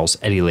Jamal Charles,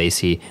 Eddie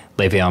Lacy,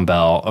 Le'Veon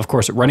Bell. Of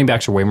course, running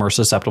backs are way more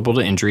susceptible to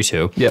injury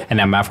too. Yep. And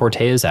now Matt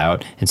Forte is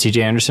out, and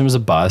CJ Anderson was a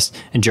bust,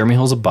 and Jeremy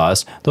Hill's a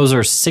bust. Those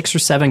are 6 or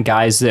 7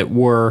 guys that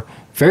were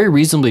very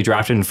reasonably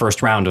drafted in the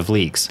first round of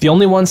leagues. the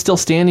only one still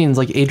standing is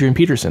like Adrian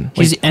Peterson.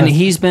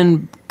 He's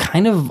been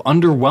kind of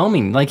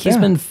underwhelming. Like he's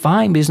been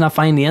fine, but he's not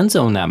finding the end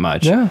zone that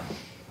much. Yeah.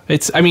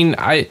 If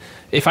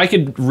I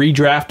could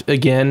redraft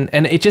again,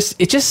 and it just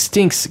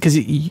stinks because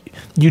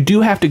you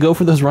do have to go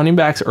for those running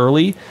backs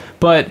early,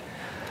 but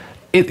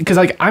because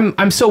like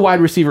I'm so wide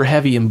receiver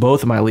heavy in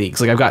both of my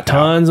leagues. Like I've got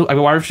I've got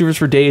wide receivers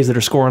for days that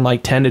are scoring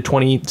like 10 to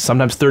 20,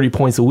 sometimes 30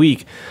 points a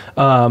week.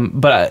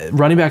 But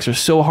running backs are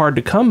so hard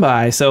to come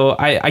by, so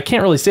I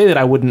can't really say that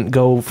I wouldn't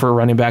go for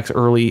running backs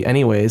early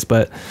anyways.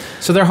 But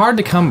So they're hard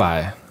to come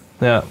by.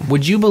 yeah,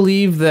 Would you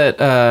believe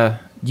that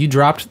you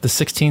dropped the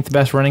 16th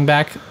best running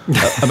back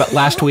about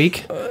last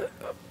week?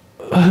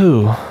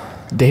 who?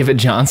 David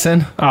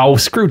Johnson. Oh,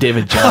 screw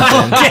David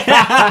Johnson.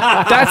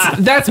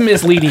 That's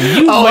misleading.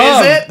 You Oh,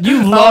 love, is it?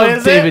 You Oh, love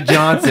is it? David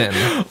Johnson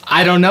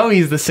I don't know.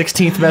 He's the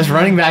 16th best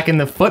running back in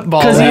the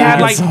football. because he league.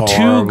 had like That's 2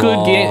 horrible.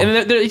 good games.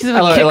 And he's I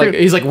love it.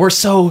 He's like,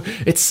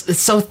 it's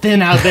so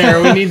thin out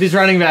there. We need these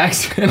running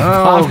backs.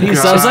 Oh, He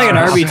sounds like an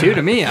RB2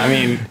 to me. I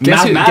mean,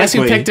 Guess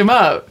who picked him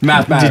up?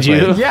 Mathematically.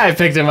 Did you? Yeah, I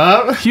picked him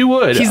up. you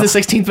would. He's the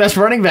 16th best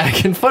running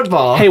back in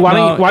football. Hey, why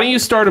don't you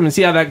start him and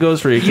see how that goes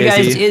for you, You guys,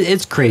 Casey?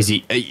 it's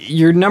crazy.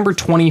 Your number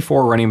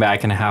 24 running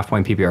back in a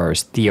half-point PPR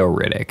is Theo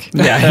Riddick.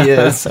 Yeah, he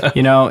is.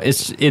 You know,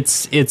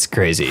 it's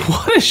crazy.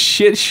 What a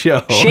shit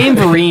show. Shane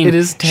Vereen, It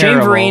is Shane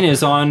terrible. Vereen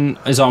is on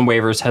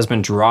waivers, has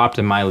been dropped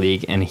in my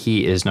league, and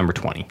he is number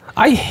 20.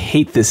 I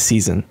hate this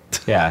season.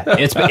 Yeah,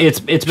 it's been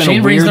Shane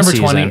a Vereen's weird number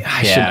season. 20.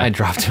 I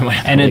dropped him.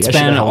 And it's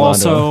been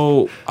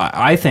also,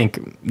 I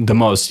think, the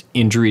most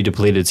injury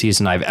depleted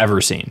season I've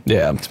ever seen.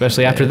 Yeah.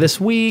 especially after this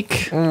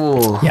week.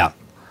 Yeah.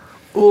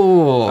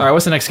 All right,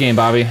 what's the next game,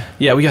 Bobby?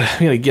 Yeah, we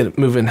gotta get it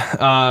moving.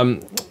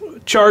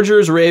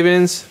 Chargers,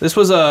 Ravens. This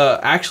was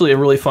actually a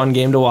really fun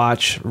game to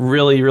watch.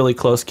 Really, really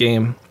close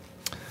game.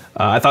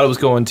 I thought it was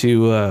going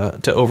to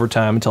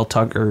overtime until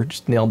Tucker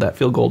just nailed that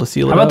field goal to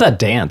seal it How about up. that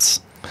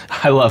dance?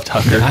 I love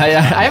Tucker. I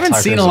haven't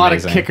Tucker's seen a lot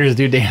amazing. of kickers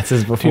do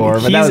dances before,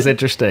 but that He's- was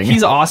interesting.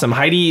 He's awesome.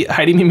 Heidi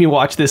made me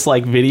watch this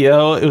like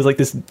video. It was like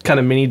this kind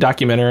of mini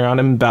documentary on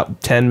him, about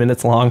 10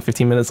 minutes long,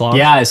 15 minutes long.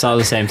 Yeah, I saw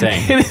the same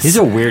thing. is- He's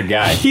a weird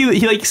guy.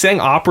 He like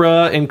sang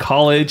opera in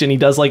college, and he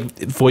does like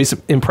voice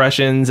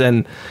impressions,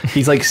 and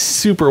he's like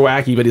super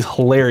wacky, but he's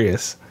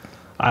hilarious.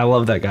 I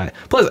love that guy.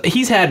 Plus,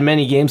 he's had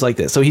many games like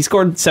this. So he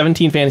scored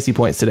 17 fantasy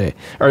points today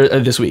or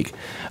this week.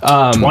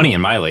 20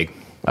 in my league.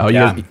 Oh,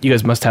 Yeah. you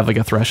guys must have like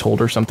a threshold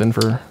or something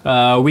for.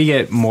 We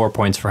get more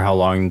points for how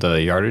long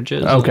the yardage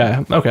is.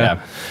 Okay. Yeah.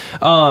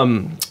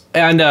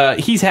 And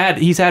he's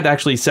had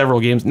actually several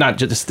games, not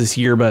just this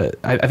year, but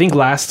I think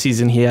last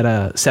season he had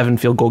a 7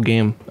 field goal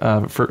game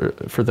for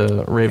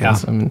the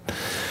Ravens. Yeah. I mean,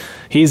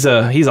 he's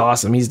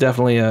awesome. He's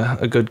definitely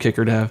a good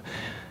kicker to have.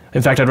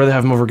 In fact, I'd rather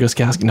have him over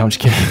Gostkowski. No, I'm just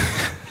kidding.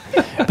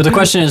 But the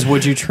question is,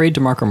 would you trade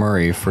DeMarco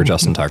Murray for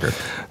Justin Tucker?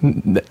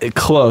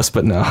 Close,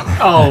 but no.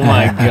 oh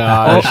my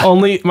god! I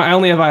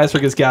only have eyes for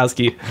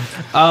Gostkowski.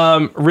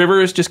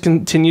 Rivers just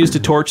continues to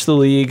torch the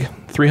league.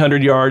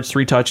 300 yards,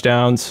 3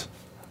 touchdowns.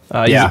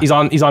 Yeah. He's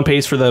on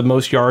pace for the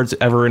most yards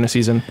ever in a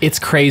season. It's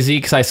crazy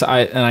because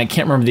I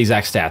can't remember the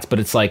exact stats, but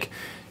it's like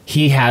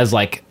he has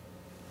like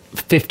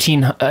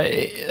 15.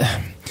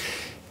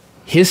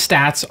 His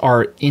stats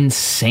are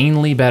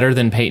insanely better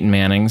than Peyton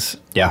Manning's.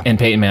 Yeah. and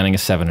Peyton Manning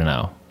is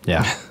 7-0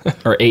 Yeah.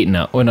 or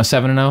 8-0. Oh no,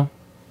 7-0.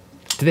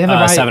 Do they have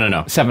that right?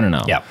 7-0.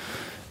 7-0. Yeah.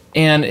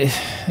 And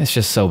it's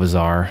just so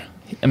bizarre.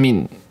 I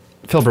mean,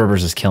 Phil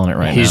Rivers is killing it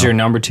right now. He's your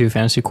number 2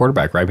 fantasy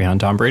quarterback right behind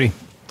Tom Brady.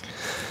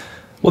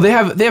 Well, they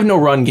have no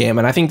run game,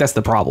 and I think that's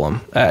the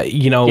problem.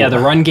 Yeah, the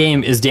run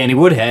game is Danny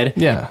Woodhead.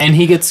 Yeah. And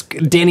it gets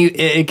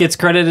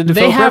credited to They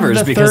Phil have Rivers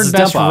the because third it's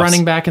best dump-offs.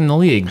 running back in the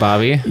league,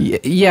 Bobby.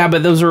 Yeah,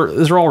 but those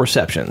are all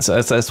receptions.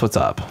 That's what's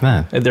up.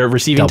 Man. They're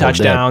receiving Double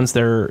dip. touchdowns.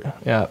 They're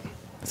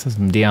This is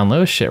some Deion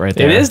Lewis shit right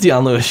there. It is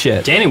Deion Lewis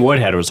shit. Danny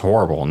Woodhead was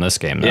horrible in this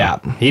game, though. Yeah.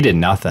 He did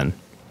nothing.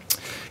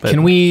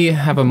 Can we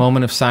have a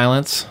moment of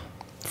silence?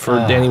 For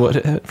Danny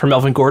Wood, for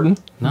Melvin Gordon.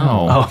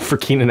 No. Oh, for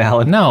Keenan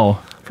Allen. No.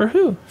 For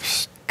who?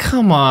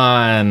 Come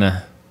on.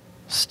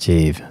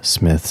 Steve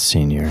Smith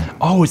Sr.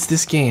 Oh, it's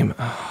this game.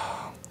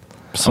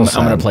 I'm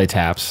going to play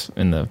taps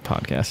in the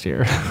podcast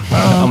here.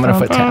 I'm going to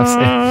put taps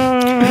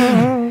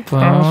in.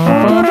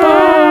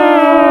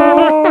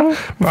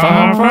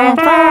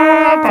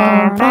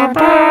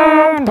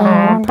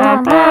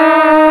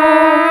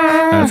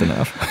 That's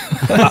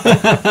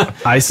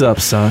enough. Ice up,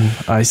 son.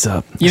 Ice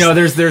up. You know,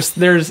 there's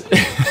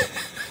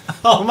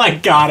Oh my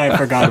God, I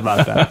forgot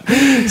about that.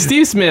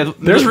 Steve Smith.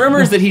 there's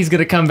rumors that he's going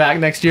to come back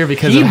next year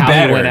because He of how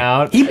better. he went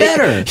out. He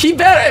better. He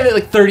better. I mean,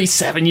 like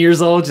 37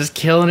 years old, just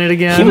killing it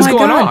again. He was my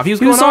going God. off. He was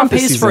He going was on off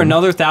this pace for season.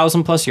 another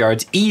 1,000+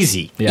 yards.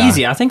 Easy. Yeah.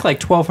 Easy. I think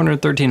like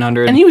 1,200,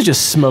 1,300. And he was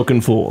just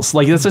smoking fools.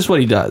 Like, that's just what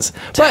he does.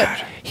 But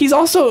he's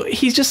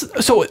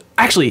just, so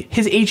actually,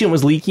 his agent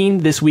was leaking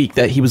this week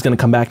that he was going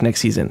to come back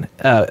next season.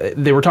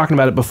 They were talking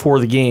about it before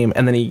the game,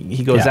 and then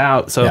he goes Yeah.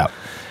 out. So, Yeah.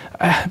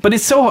 but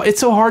it's so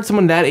hard,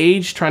 someone that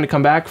age trying to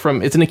come back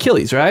from, it's an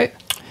Achilles, right?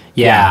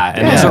 Yeah,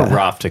 and those Yeah. are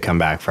rough to come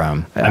back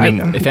from. I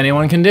mean, If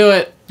anyone can do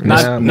it, Yeah.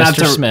 not Mr.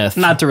 to, Smith.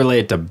 Not to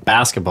relate to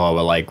basketball,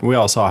 but like we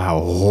all saw how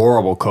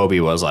horrible Kobe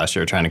was last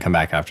year trying to come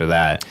back after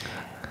that.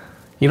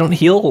 You don't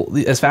heal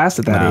as fast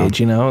at that No.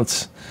 age, you know?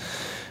 It's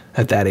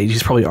at that age.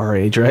 He's probably our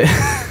age, right?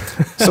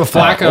 So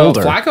Flacco,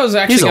 older. Flacco's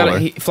actually He's got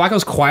older.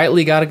 Flacco's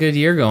quietly got a good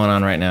year going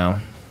on right now,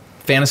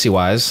 fantasy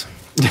wise.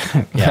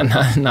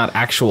 Yeah, not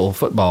actual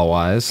football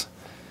wise.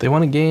 They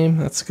won a game.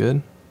 That's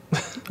good.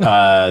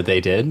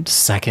 They did.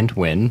 Second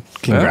win.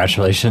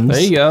 Congratulations.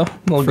 There you go.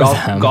 Little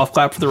them. golf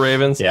clap for the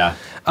Ravens. Yeah.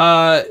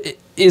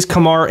 Is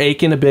Kamar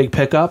Aiken a big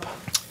pickup?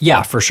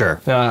 Yeah, for sure.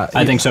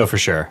 I think so for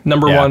sure.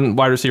 Number Yeah. one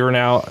wide receiver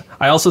now.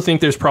 I also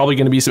think there's probably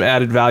going to be some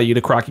added value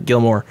to Crockett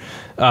Gilmore.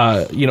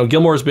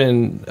 Gilmore's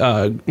been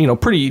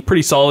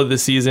pretty solid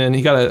this season.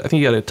 I think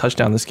he got a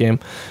touchdown this game.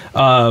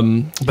 But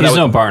He's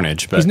no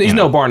Barnage, but he's you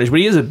no know. Barnage, but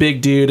he is a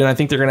big dude, and I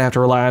think they're going to have to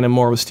rely on him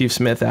more with Steve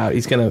Smith out.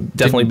 He's going to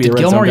definitely be a Did red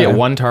Gilmore zone get guy.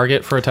 one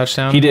target for a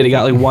touchdown? He did. He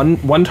got like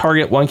one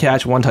target, one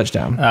catch, one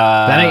touchdown.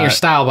 That ain't your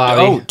style,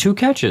 Bobby. Oh, 2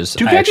 catches.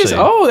 Two catches.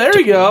 actually. Oh, there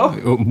we go.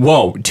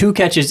 Whoa, 2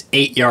 catches,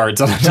 8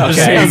 yards on a touchdown.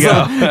 there you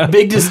So,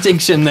 big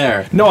distinction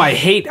there. No, I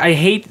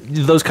hate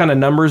those kind of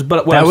numbers,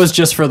 but what That I'm, was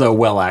just for the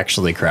well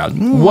actually crowd.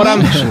 what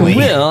I'm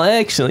well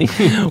actually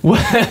what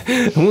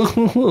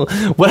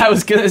I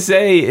was gonna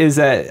say is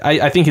that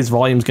I think his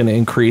volume's going to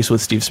increase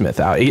with Steve Smith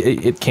out.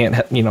 It can't,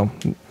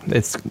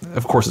 it's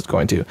of course it's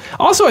going to.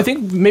 Also, I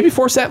think maybe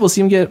Forsett will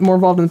see him get more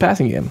involved in the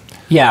passing game.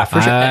 Yeah,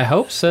 for sure. I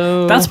hope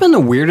so. That's been the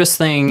weirdest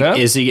thing Yeah.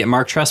 is you get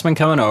Mark Trestman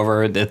coming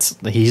over.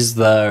 He's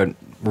the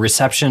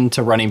reception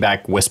to running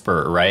back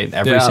whisperer, right?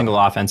 Every Yeah. single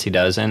offense he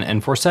does.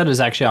 And Forsett is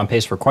actually on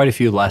pace for quite a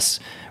few less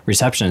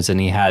receptions than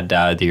he had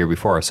the year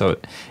before. So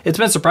it's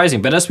been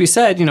surprising. But as we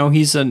said,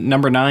 he's a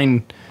number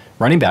 9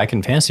 running back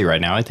in fantasy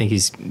right now. I think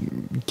he's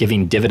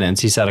giving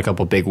dividends. He's had a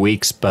couple big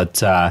weeks,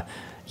 but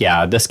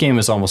yeah, this game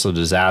was almost a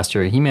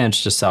disaster. He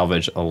managed to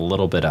salvage a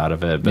little bit out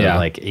of it, but Yeah.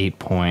 like 8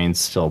 points,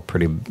 still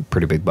pretty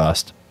big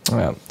bust.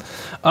 Yeah.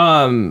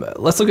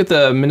 Let's look at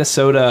the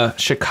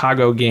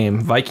Minnesota-Chicago game.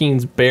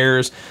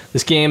 Vikings-Bears.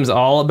 This game's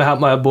all about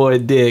my boy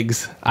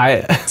Diggs.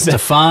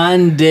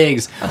 Stephon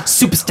Diggs,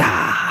 superstar.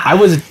 I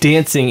was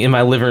dancing in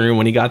my living room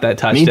when he got that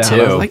touchdown. Me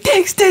too. I was like,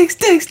 Diggs, Diggs,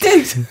 Diggs,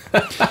 Diggs.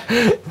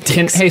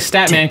 Hey,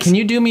 Statman, can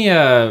you do me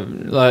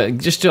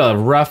just a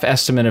rough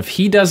estimate if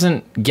he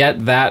doesn't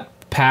get that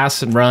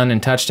pass and run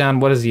and touchdown?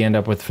 What does he end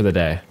up with for the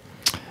day?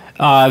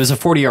 It was a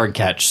 40-yard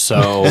catch,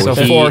 so, So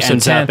he 4, so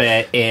ends 10. up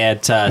at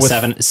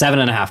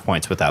 7.5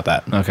 points without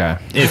that. Okay.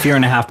 If you're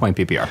in a half-point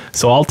PPR.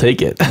 So I'll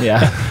take it. Yeah.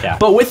 Yeah.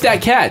 But with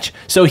that catch,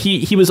 so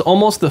he was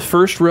almost the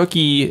first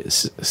rookie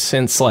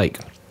since like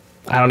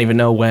I don't even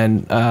know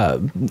when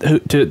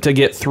to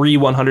get 3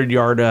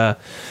 100-yard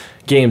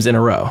games in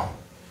a row.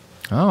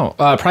 Oh,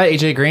 probably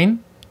AJ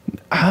Green.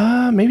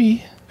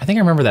 Maybe. I think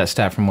I remember that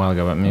stat from a while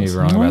ago, but maybe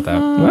wrong about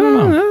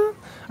that.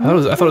 I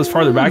thought it was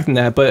farther back than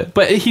that,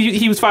 but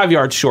he was 5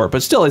 yards short.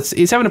 But still,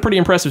 he's having a pretty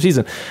impressive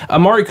season.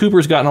 Amari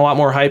Cooper's gotten a lot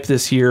more hype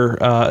this year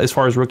as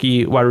far as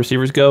rookie wide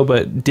receivers go,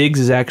 but Diggs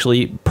is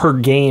actually per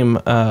game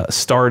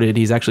started.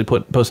 He's actually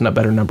posting up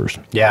better numbers.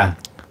 Yeah.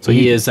 So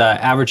he is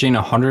averaging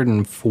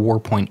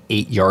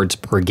 104.8 yards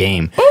per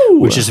game,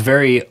 which is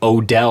very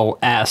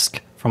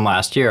Odell-esque from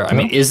last year. I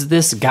mean, is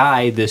this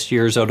guy this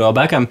year's Odell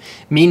Beckham?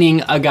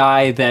 Meaning a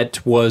guy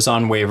that was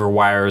on waiver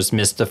wires,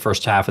 missed the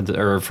first half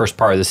of first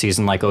part of the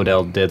season like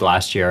Odell did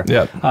last year.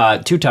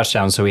 Yep. 2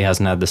 touchdowns, so he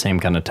hasn't had the same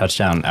kind of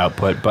touchdown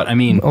output. But I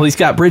mean, Well, he's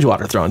got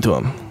Bridgewater thrown to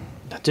him.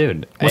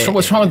 dude,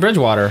 What's wrong with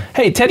Bridgewater?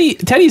 Hey,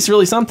 Teddy's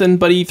really something,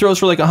 but he throws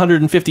for like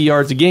 150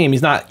 yards a game.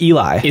 He's not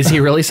Eli. Is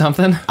he really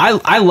something?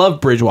 I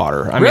love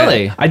Bridgewater. I mean,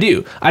 Really? I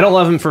do. I don't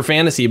love him for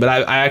fantasy, but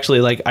I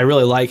actually I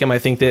really like him. I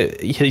think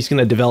that he's going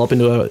to develop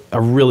into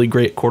a really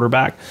great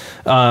quarterback.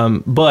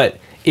 But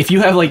if you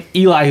have like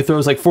Eli who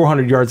throws like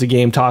 400 yards a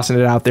game, tossing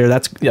it out there,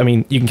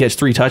 you can catch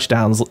 3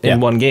 touchdowns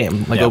in one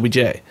game, like Yeah. OBJ.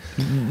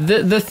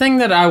 The thing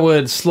that I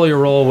would slow your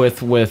roll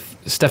with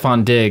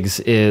Stephon Diggs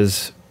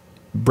is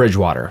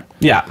Bridgewater.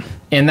 Yeah.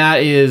 And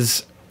that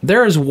is,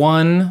 there is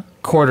one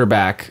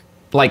quarterback,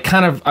 like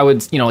kind of, I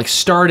would, like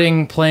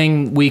starting,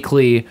 playing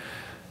weekly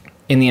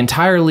in the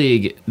entire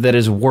league that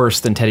is worse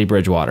than Teddy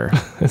Bridgewater.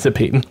 Is it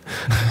Peyton?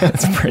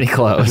 It's pretty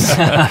close.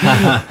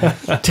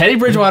 Teddy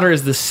Bridgewater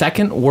is the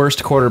second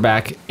worst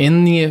quarterback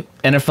in the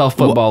NFL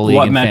football league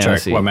what in metric?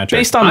 fantasy. What metric?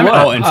 Based on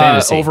what? in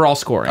fantasy. Overall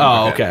scoring.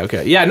 Oh,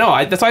 okay. Yeah,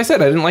 no, that's why I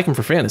said I didn't like him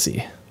for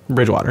fantasy.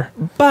 Bridgewater.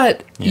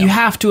 But you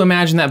have to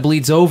imagine that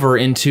bleeds over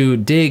into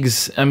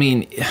Diggs. I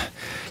mean,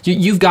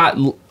 you've got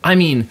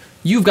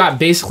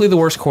basically the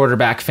worst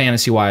quarterback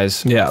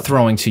fantasy-wise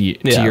throwing to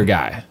your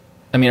guy.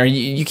 I mean,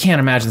 you can't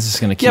imagine this is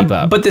going to keep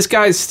up. But this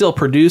guy's still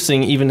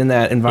producing even in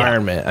that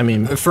environment. I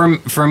mean,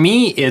 for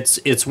me,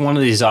 it's one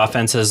of these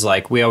offenses,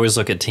 like we always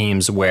look at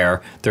teams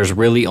where there's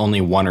really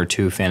only one or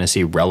two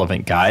fantasy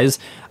relevant guys.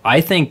 I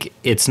think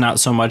it's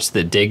not so much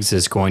that Diggs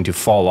is going to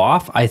fall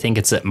off. I think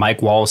it's that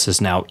Mike Wallace is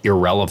now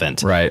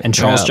irrelevant. Right. And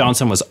Charles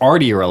Johnson was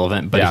already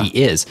irrelevant, but he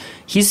is.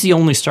 He's the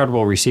only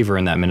startable receiver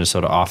in that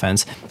Minnesota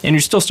offense. And you're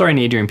still starting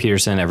Adrian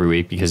Peterson every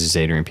week because he's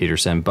Adrian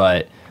Peterson,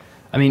 but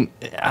I mean,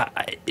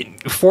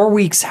 4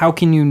 weeks, how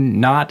can you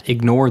not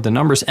ignore the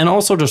numbers? And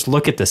also just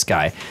look at this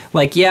guy.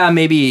 Like, yeah,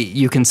 maybe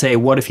you can say,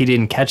 what if he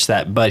didn't catch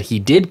that? But he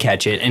did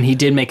catch it, and he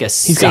did make a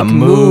sick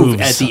move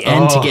at the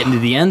end to get into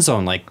the end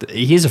zone. Like,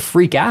 he's a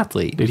freak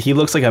athlete. Dude, he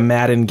looks like a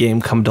Madden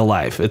game come to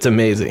life. It's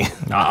amazing.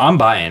 I'm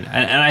buying.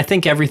 And I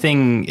think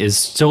everything is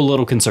still a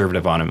little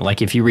conservative on him.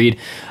 Like, if you read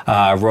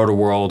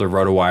Roto-World or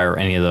Roto-Wire or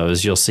any of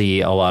those, you'll see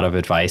a lot of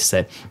advice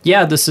that,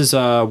 yeah, this is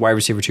a wide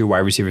receiver 2, wide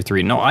receiver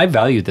 3. No, I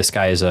value this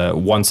guy as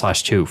a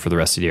 1/2 for the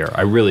rest of the year.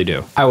 I really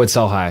do. I would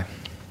sell high.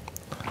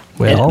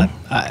 Well,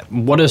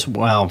 that's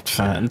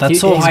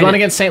so He's high. going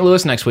against St.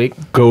 Louis next week.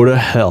 go to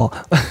hell.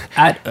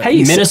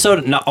 Hey,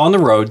 Minnesota on the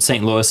road,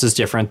 St. Louis is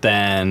different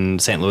than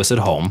St. Louis at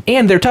home.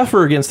 And they're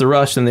tougher against the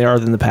rush than they are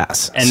than the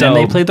pass. And then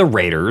they play the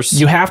Raiders.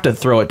 You have to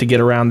throw it to get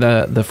around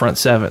the front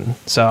seven.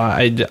 So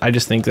I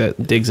just think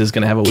that Diggs is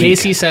going to have a week.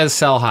 Casey says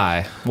sell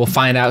high. We'll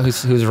find out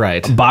who's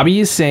right.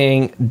 Bobby is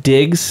saying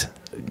Diggs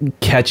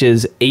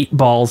catches 8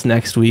 balls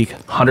next week,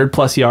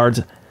 100+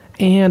 yards,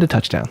 and a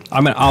touchdown.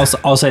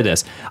 I'll say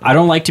this. I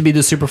don't like to be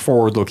the super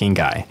forward-looking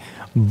guy,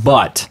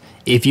 but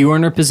if you are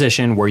in a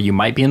position where you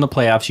might be in the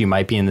playoffs, you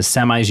might be in the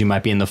semis, you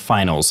might be in the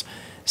finals,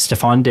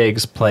 Stephon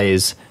Diggs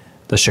plays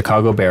the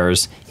Chicago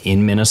Bears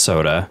in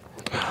Minnesota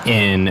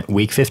in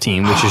Week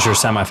 15, which is your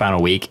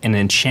semifinal week, and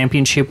in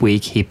Championship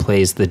Week, he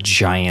plays the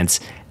Giants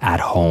at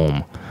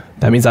home.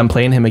 That means I'm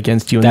playing him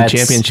against you in the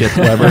championship,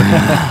 Weber.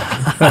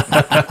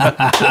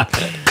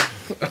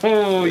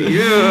 Oh,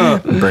 yeah.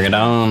 Bring it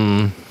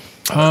on.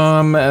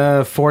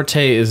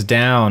 Forte is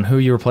down. Who are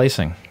you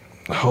replacing?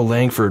 Oh,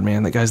 Langford,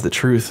 man. That guy's the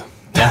truth.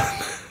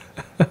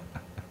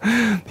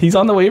 He's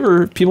on the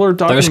waiver. People are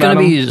talking There's about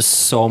going to him. be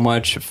so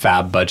much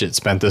fab budget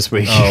spent this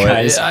week,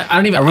 guys. I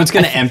don't even. Everyone's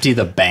going to empty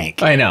the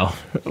bank. I know.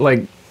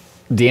 Like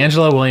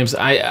D'Angelo Williams.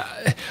 I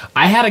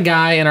had a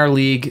guy in our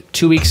league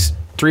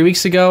 3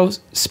 weeks ago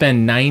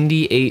spend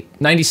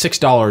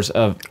 $96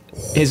 of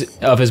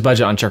his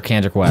budget on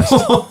Charkandrick West.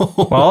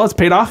 Well, it's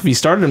paid off if he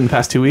started in the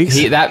past 2 weeks.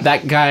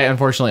 That guy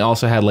unfortunately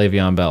also had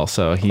Le'Veon Bell,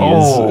 so he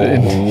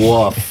is.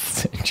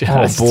 Woof.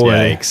 Just, boy.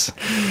 Yikes.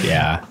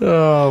 Yeah.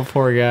 Oh,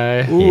 poor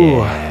guy.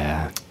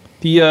 Yeah.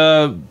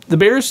 The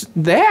Bears,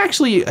 they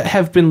actually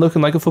have been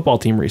looking like a football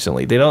team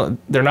recently. They're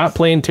not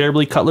playing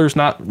terribly. Cutler's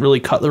not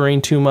really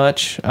cutlering too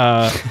much.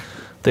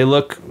 They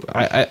look.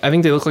 I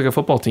think they look like a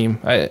football team.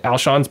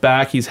 Alshon's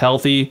back. He's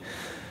healthy.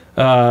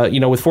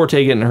 With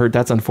Forte getting hurt,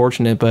 that's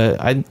unfortunate. But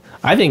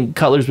I think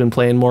Cutler's been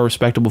playing more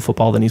respectable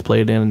football than he's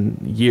played in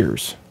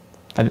years.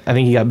 I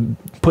think he got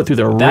put through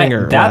the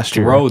ringer last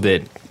year.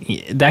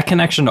 That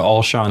connection to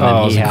Alshon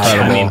that he had.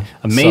 incredible. I mean,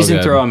 amazing So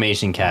good. throw,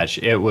 amazing catch.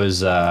 It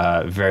was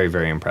very,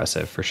 very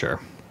impressive for sure.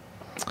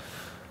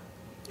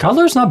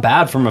 Cutler's not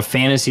bad from a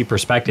fantasy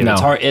perspective. No.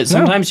 It's hard.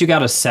 Sometimes you got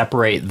to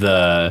separate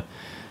the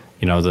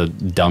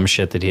dumb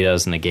shit that he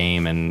does in the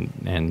game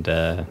and.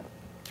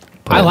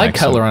 I like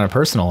Cutler on a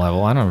personal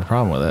level. I don't have a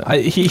problem with it.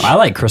 I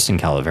like Kristen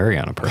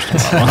Calaveri on a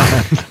personal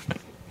level.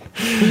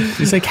 Did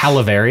you say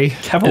Calaveri?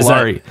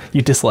 Cavallari,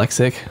 you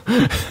dyslexic.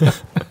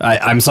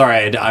 I'm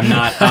sorry, I'm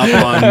not up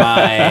on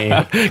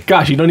my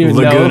Gosh, you don't even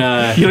Laguna.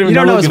 know. You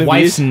don't know his Laguna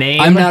wife's Beach? name?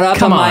 I'm not up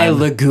Come on my on.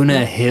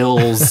 Laguna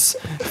Hills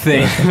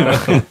thing.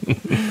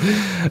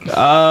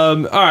 All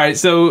right,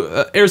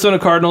 so Arizona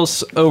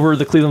Cardinals over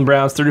the Cleveland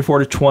Browns,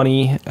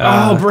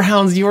 34-20.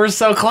 Browns, you were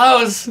so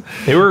close.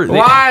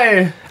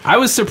 Why? I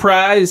was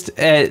surprised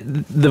at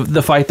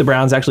the fight the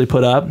Browns actually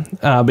put up,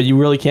 but you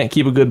really can't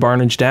keep a good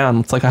Barnage down.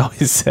 It's like I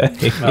always say.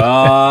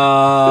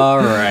 All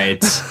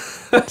right.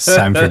 It's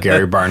time for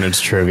Gary Barnard's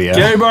trivia.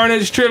 Gary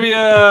Barnage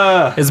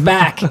trivia. is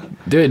back.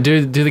 Do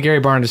the Gary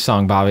Barnage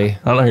song, Bobby. I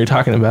don't know what you're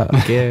talking about.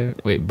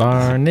 Wait,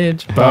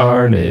 Barnage.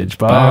 Barnage,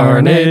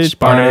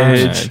 Barnage,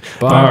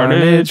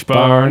 Barnage, Barnage,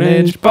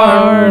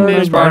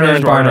 Barnage, Barnage,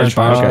 Barnage,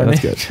 Barnage. Okay,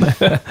 that's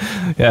good.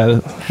 Yeah,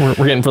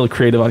 we're getting really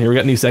creative on here. We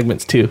got new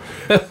segments too.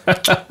 We've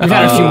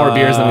had a few more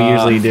beers than we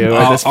usually do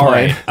at this point. All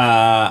right.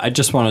 I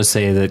just want to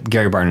say that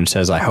Gary Barnard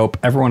says, I hope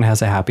everyone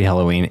has a happy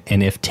Halloween.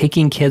 And if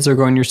taking kids or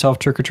going yourself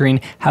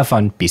trick-or-treating, have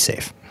fun, be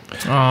safe.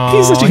 Oh,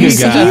 He's such a good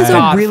guy. He's a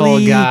thoughtful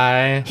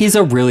guy. He's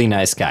a really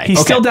nice guy. He's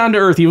still down to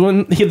earth.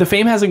 Even the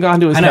fame hasn't gone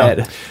to his I know.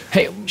 head.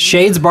 Hey,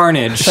 Shades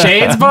Barnage.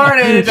 Shades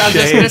Barnage. I was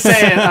just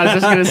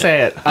gonna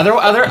say it.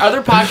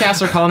 Other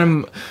podcasts are calling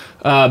him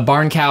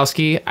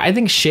Barnkowski. I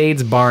think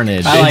Shades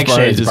Barnage. I like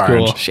Barnage Shades is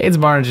Barnage. cool. Shades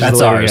Barnage is That's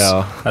the way ours. to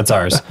go. That's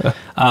ours.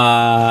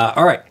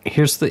 All right.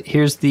 Here's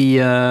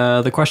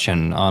the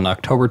question on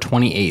October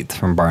 28th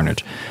from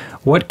Barnage.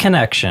 What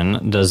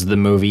connection does the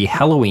movie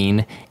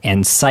Halloween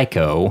and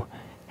Psycho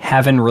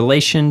have in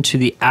relation to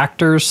the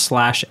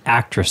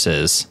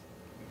actors/actresses?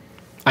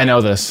 I know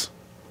this.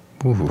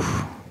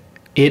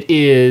 It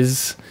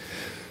is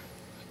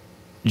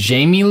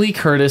Jamie Lee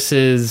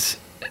Curtis's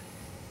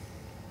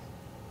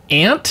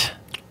aunt.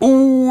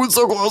 Ooh,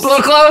 so close.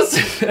 So close.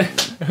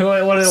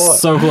 what?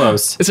 So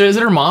close. Is it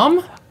her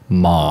mom?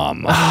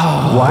 Mom.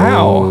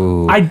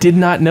 Wow. I did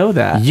not know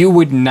that. You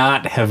would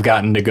not have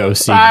gotten to go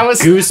see I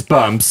was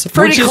Goosebumps,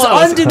 pretty which is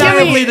close.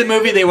 undeniably the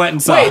movie they went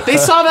and saw. Wait, they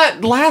saw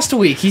that last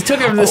week. He took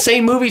her to the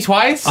same movie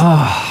twice.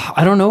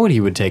 I don't know what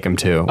he would take him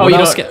to. Oh, What you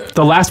else don't- ca-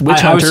 The Last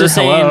Witch Hunter. I was just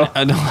hello.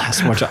 saying the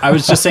last one. I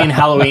was just saying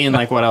Halloween.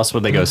 Like, what else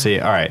would they go see?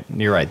 All right,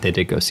 you're right. They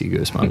did go see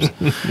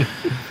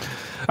Goosebumps.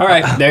 All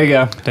right, there you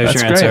go. There's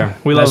That's your great. answer.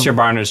 We That's love- your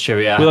Barnage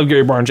trivia. We love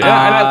Gary Barnage, and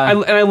I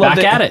love back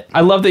that. at it.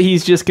 I love that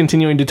he's just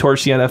continuing to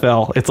torch the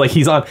NFL. It's like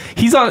he's on.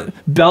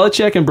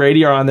 Belichick and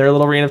Brady are on their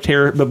little reign of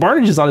terror, but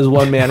Barnage is on his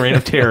one man reign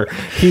of terror.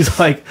 He's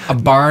like, A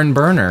barn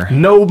burner.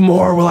 no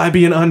more will I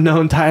be an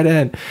unknown tight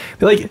end.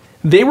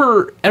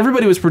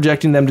 Everybody was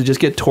projecting them to just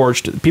get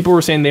torched. People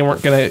were saying they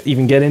weren't going to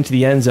even get into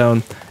the end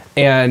zone,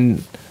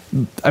 and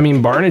I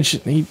mean Barnage,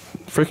 he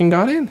freaking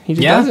got in. He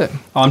just does it.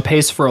 On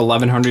pace for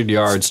 1,100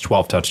 yards,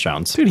 12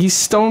 touchdowns. Dude, he's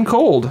stone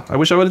cold. I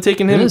wish I would have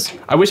taken him. It is.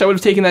 I wish I would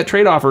have taken that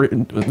trade offer.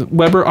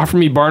 Weber offered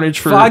me Barnage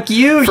for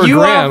You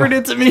Graham. offered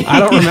it to me. I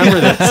don't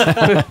remember this.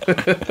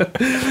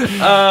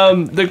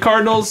 The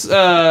Cardinals,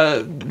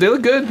 they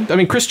look good. I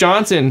mean, Chris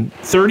Johnson,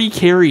 30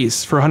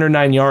 carries for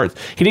 109 yards.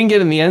 He didn't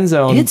get in the end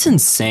zone, It's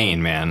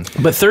insane, man.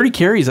 but 30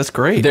 carries, that's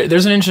great.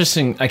 There's an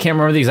interesting. I can't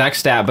remember the exact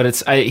stat, but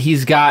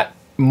he's got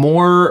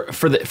more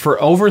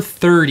for over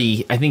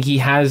 30. I think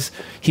he's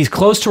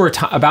close to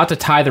about to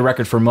tie the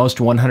record for most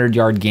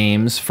 100-yard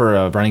games for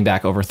a running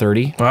back over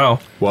 30 Wow.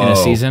 in a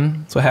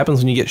season. That's what happens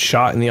when you get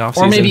shot in the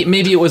offseason. Or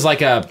maybe it was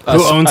like a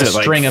Who owns a it,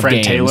 like string of Fred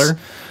games. Taylor?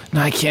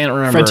 No, I can't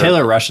remember. Fred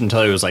Taylor rushed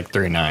until he was like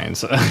 3'9".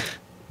 So.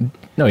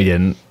 No, he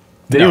didn't.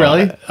 Did he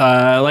really?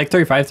 Like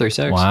 35,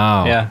 36.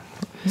 Wow. Yeah.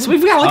 So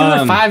we've got like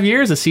another 5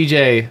 years of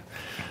CJ.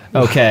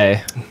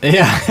 Okay,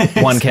 Yeah.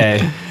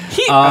 1K.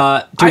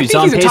 I think he's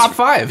on he's a pace- top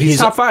five. He's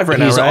top five right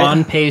now, He's right?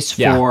 on pace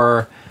Yeah.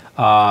 for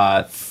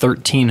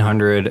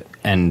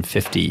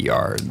 1,350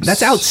 yards.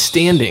 That's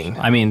outstanding.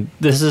 I mean,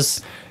 this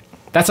is...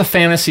 That's a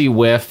fantasy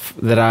whiff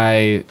that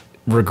I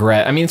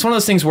regret. I mean, it's one of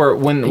those things where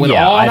when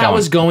Yeah, all I that don't-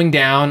 was going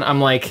down,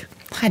 I'm like,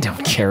 I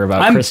don't care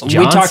about Chris Johnson.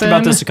 We talked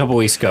about this a couple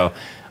weeks ago.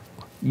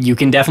 You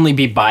can definitely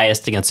be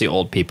biased against the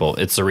old people.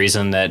 It's the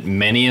reason that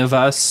many of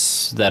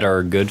us that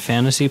are good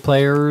fantasy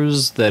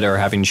players that are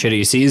having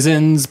shitty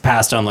seasons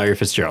passed on Larry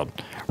Fitzgerald.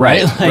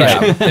 Right? Like,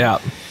 Right. Yeah.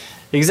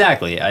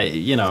 Exactly.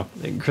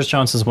 Chris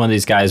Johnson's one of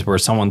these guys where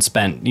someone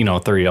spent,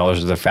 $30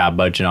 of their fab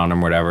budget on him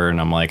or whatever, and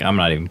I'm like, I'm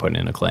not even putting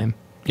in a claim.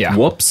 Yeah.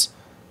 Whoops.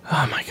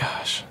 Oh my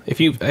gosh!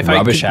 If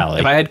Rubbish alley.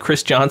 if I had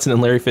Chris Johnson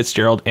and Larry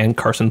Fitzgerald and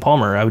Carson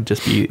Palmer, I would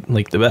just be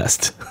like the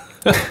best.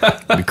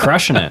 Be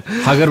crushing it.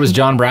 How good was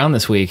John Brown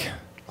this week?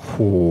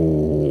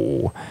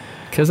 Ooh.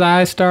 Because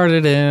I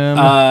started him.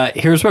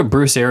 Here's what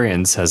Bruce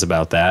Arians says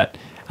about that.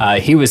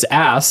 He was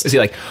asked Is he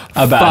like,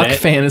 about fuck it.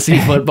 fantasy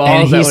football?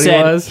 and Is that what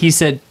he was? he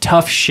said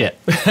tough shit.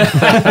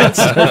 That's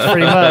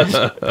pretty much.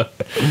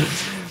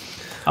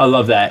 I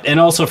love that. And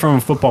also from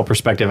a football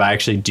perspective, I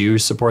actually do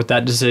support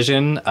that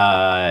decision,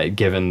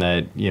 given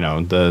that,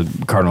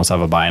 the Cardinals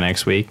have a bye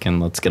next week and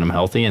let's get them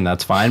healthy, and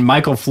that's fine.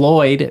 Michael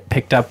Floyd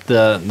picked up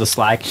the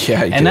slack.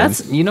 Yeah, he and did.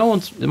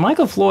 that's,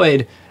 Michael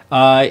Floyd,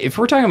 if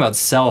we're talking about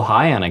sell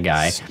high on a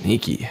guy,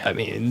 Sneaky. I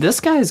mean, this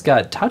guy's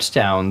got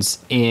touchdowns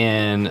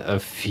in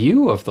a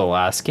few of the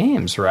last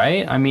games,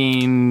 right? I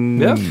mean,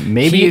 Yeah.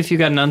 maybe if you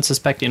got an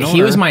unsuspecting owner.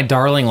 He was my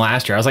darling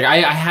last year. I was like, I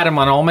had him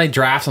on all my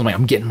drafts. I'm like,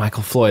 I'm getting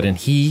Michael Floyd, and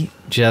he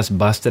just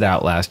busted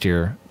out last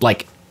year,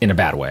 like in a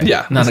bad way.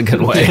 Yeah. not a good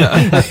way.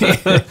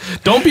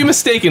 Don't be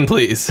mistaken,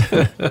 please.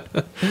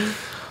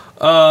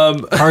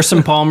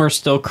 Carson Palmer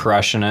still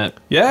crushing it.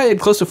 Yeah, he had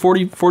close to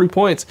 40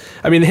 points.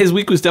 I mean, his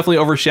week was definitely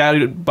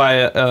overshadowed by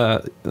a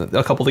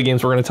couple of the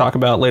games we're going to talk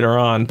about later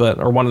on,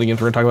 or one of the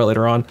games we're going to talk about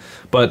later on.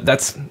 But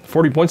that's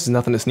 40 points is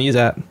nothing to sneeze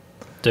at.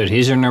 Dude,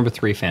 he's your number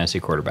 3 fantasy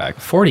quarterback.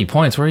 40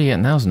 points. Where are you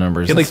getting those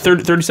numbers? He had like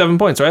 37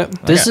 points, right?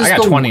 This I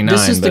got 29,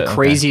 This is the but okay.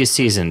 craziest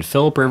season.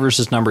 Phillip Rivers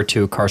is number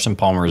 2. Carson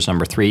Palmer is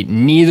number 3.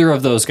 Neither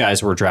of those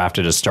guys were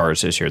drafted as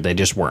stars this year. They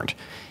just weren't.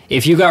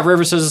 If you got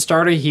Rivers as a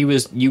starter, you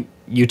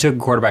took a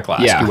quarterback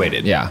last. yeah, You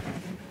waited. Yeah.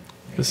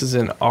 This is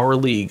in our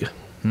league.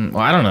 Well,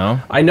 I don't know.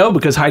 I know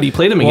because Heidi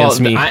played him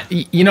against me.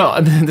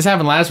 This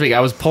happened last week.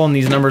 I was pulling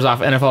these numbers off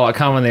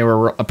NFL.com and they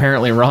were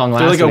apparently wrong last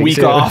They're like a week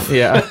too. off.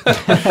 Yeah.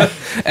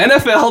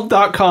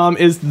 NFL.com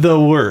is the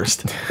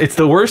worst. It's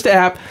the worst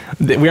app.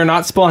 We are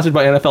not sponsored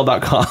by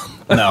NFL.com.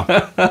 No.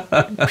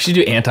 We should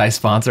do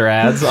anti-sponsor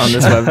ads on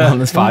this on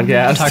this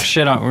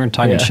podcast. We're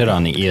talking shit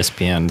on the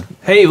ESPN.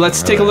 Hey,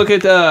 let's take a look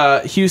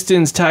at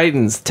Houston's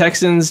Titans.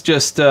 Texans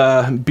just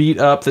beat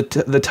up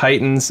the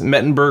Titans.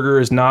 Mettenberger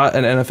is not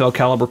an NFL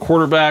caliber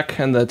quarterback,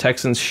 and the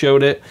Texans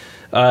showed it.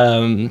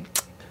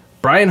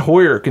 Brian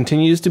Hoyer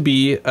continues to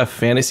be a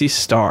fantasy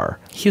star.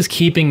 He's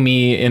keeping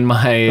me in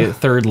my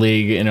third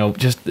league,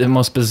 just the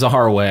most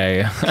bizarre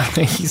way.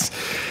 he's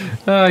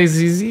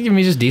giving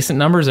me just decent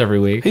numbers every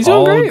week. He's doing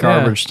All great.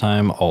 garbage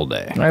time all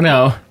day. I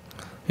know.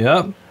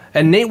 Yep.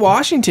 And Nate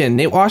Washington,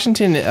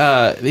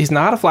 he's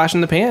not a flash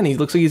in the pan. He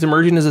looks like he's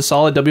emerging as a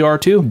solid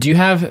WR2. Do you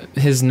have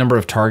his number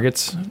of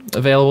targets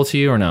available to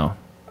you or no?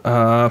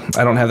 I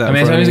don't have that. I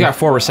mean, he's got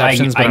 4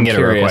 receptions, but I'm get it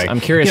real curious. quick. I'm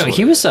curious.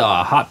 He was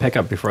a hot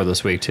pickup before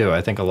this week too.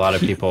 I think a lot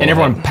of people and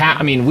everyone,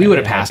 we would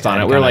have passed on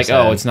it. We were like,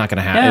 oh, it's not going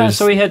to happen. Yeah,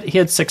 so he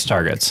had 6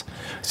 targets.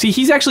 See,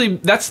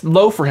 that's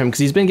low for him because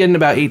he's been getting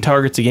about 8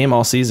 targets a game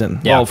all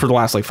season. Yeah. Well, for the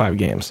last 5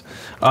 games.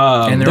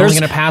 And they're only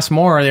going to pass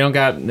more. They don't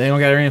got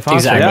Arian Foster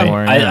Exactly.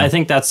 anymore. I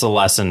think that's the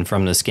lesson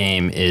from this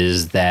game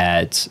is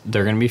that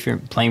they're going to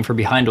be playing for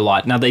behind a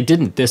lot. Now, they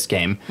didn't this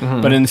game,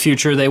 but in the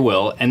future they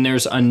will. And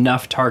there's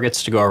enough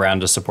targets to go around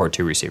to support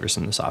 2 receivers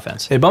in this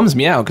offense. It bums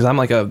me out because I'm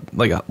like a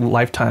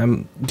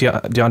lifetime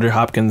DeAndre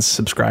Hopkins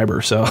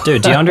subscriber. So,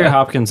 Dude, DeAndre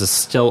Hopkins is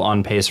still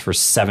on pace for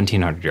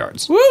 1,700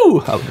 yards.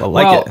 woo! I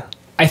like it.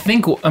 I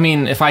think,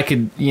 if I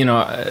could,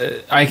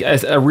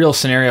 a real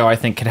scenario I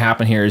think could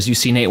happen here is you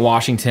see Nate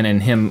Washington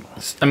and him.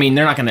 I mean,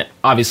 they're not going to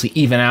obviously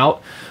even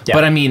out,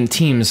 but I mean,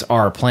 teams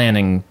are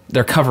planning,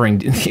 they're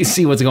covering. You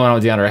see what's going on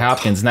with DeAndre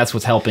Hopkins, and that's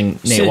what's helping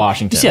Nate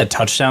Washington. You see that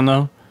touchdown,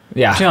 though?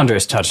 Yeah.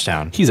 DeAndre's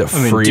touchdown. He's a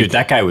freak. Dude,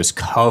 that guy was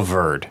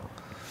covered.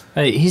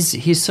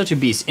 He's such a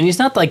beast. And he's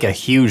not like a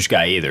huge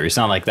guy either. He's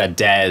not like that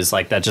Dez,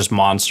 like that just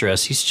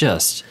monstrous. He's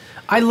so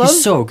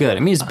good. I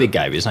mean, he's a big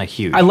guy, but he's not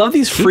huge. I love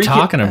these Keep freaking.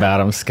 talking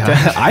about him, Scott.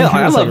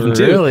 I love him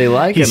too. Really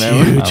liking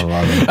him. I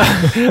love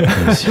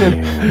him. He's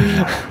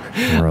huge.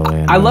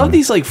 Really I love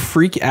these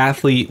freak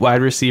athlete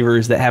wide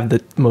receivers that have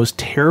the most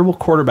terrible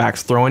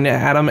quarterbacks throwing it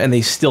at them and they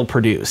still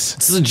produce.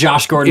 This is a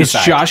Josh Gordon It's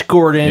effect. Josh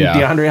Gordon, Yeah.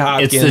 DeAndre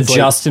Hopkins. It's the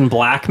Justin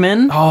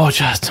Blackman. Oh,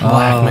 Justin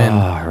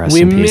Blackman. rest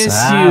We in peace. miss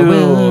I you.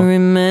 will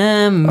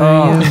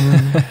remember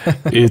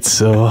you. It's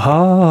so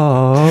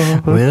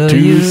hard Will to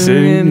you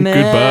say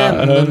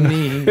remember goodbye.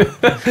 me?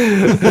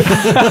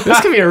 This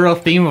could be a real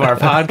theme of our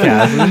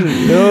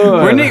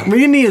podcast.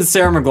 We need a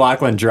Sarah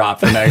McLachlan drop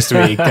for next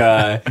week.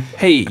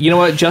 Hey, you know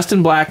what?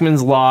 Justin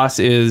Blackman's loss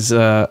is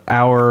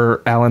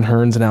our Alan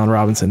Hearns and Allen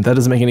Robinson. That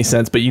doesn't make any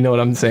sense, but you know what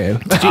I'm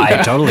saying.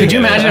 I totally. Could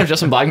you get it. imagine if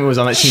Justin Blackman was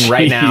on that team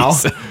right now?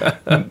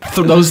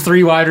 Those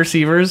 3 wide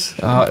receivers?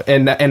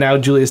 And now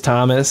Julius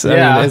Thomas.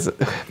 Yeah. I mean,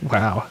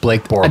 wow.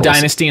 Blake Bortles? A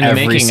dynasty in the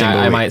every making, single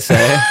I week. might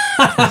say.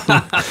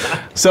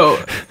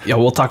 So, yeah,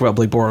 we'll talk about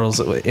Blake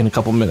Bortles in a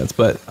couple minutes.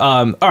 But,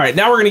 all right,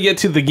 now we're going to get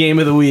to the game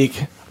of the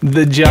week.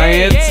 The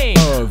Giants.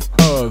 Of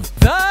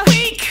the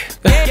week.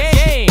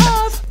 Game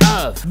of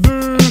the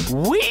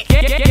week.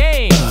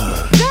 Game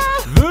of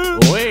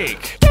the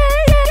week.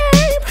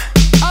 Game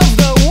of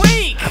the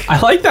week. I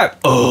like that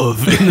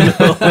of in the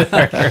middle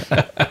there.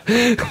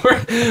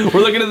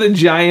 We're looking at the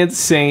Giants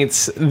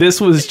Saints. This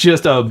was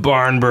just a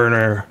barn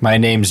burner. My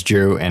name's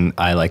Drew, and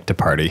I like to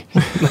party.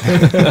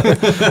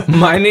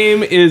 My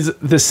name is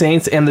the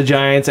Saints and the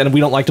Giants, and we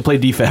don't like to play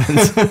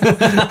defense.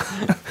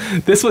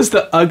 This was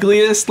the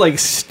ugliest,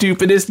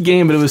 stupidest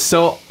game, but it was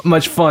so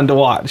much fun to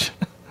watch.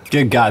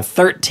 Good God,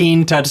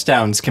 13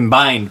 touchdowns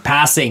combined,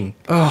 passing.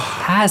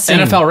 Passing.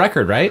 NFL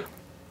record, right?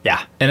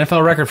 Yeah.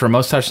 NFL record for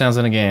most touchdowns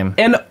in a game.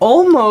 And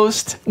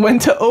almost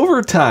went to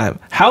overtime.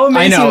 How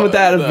amazing know. would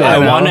that have been? I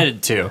wanted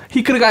it to.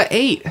 He could have got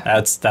 8.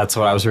 That's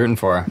what I was rooting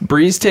for.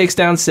 Breeze takes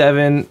down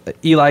 7.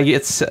 Eli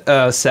gets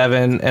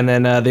 7. And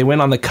then they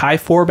win on the Kai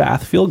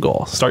Forbath field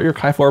goal. Start your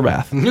Kai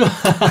Forbath.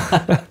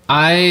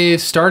 I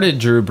started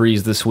Drew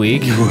Brees this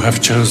week. You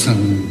have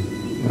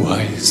chosen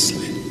wisely.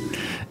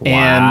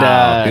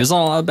 And He was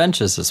on a lot of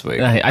benches this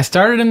week. I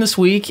started him this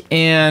week,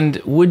 and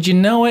would you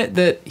know it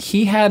that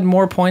he had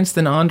more points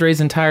than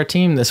Andre's entire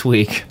team this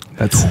week?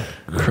 That's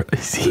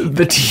crazy.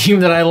 The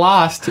team that I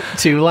lost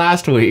to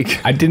last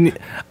week. I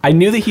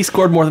knew that he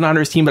scored more than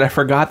Andre's team, but I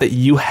forgot that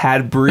you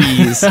had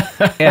Breeze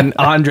and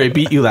Andre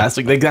beat you last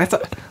week.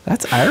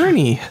 That's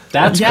irony.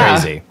 That's Yeah.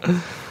 crazy.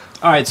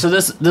 All right, so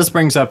this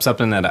brings up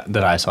something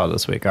that I saw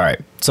this week. All right,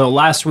 so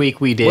last week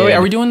we did. Wait,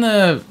 are we doing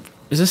the?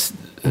 Is this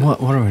What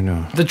are we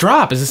doing? the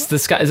drop? Is this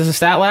is this a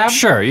stat lab?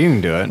 Sure, you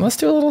can do it. Let's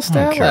do a little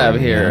stat Okay, lab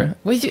yeah. here.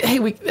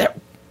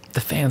 The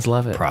fans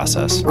love it.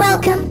 Process.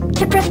 Welcome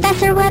to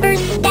Professor Weber's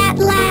Stat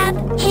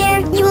Lab. Here,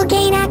 you will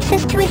gain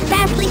access to his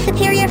vastly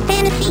superior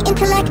fantasy,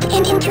 intellect,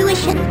 and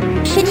intuition.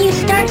 Should you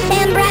start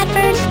Sam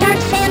Bradford, start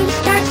Sam,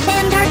 start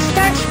Sam, start.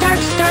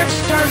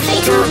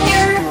 Fatal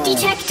error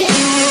detected.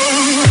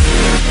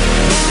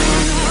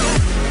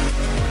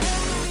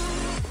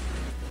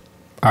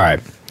 All right.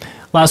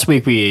 Last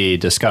week we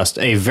discussed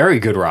a very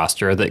good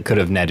roster that could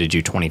have netted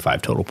you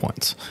 25 total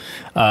points.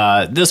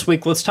 This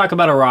week, let's talk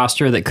about a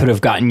roster that could have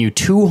gotten you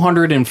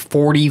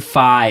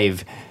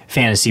 245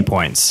 fantasy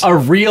points. A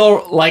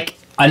real, like,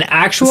 An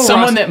actual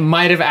someone roster, that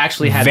might have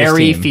actually had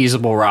very this team.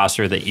 feasible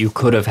roster that you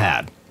could have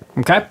had.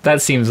 Okay?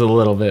 That seems a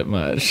little bit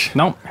much.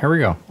 No, here we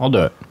go. I'll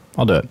do it.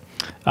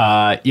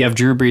 You have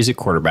Drew Brees at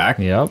quarterback.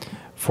 Yep.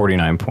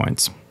 49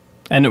 points.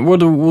 And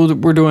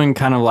we're doing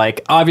kind of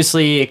like,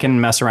 obviously it can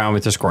mess around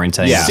with the scoring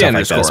settings and stuff Standard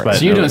like this. scoring. But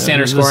So you're doing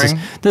standard scoring?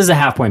 This is a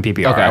half-point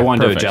PPR. Okay, I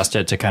wanted perfect. to adjust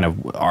it to kind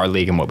of our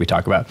league and what we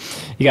talk about.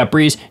 You got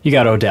Breeze, you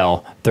got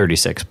Odell,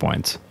 36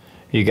 points.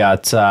 You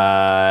got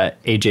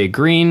AJ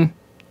Green,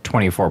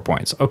 24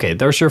 points. Okay,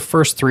 there's your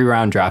first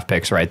 3-round draft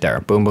picks right there.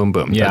 Boom, boom,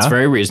 boom. Yeah. That's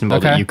very reasonable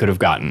that Okay. you could have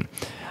gotten.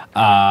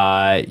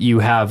 You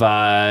have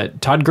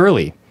Todd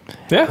Gurley,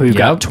 Yeah. who Yep.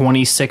 got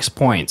 26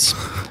 points.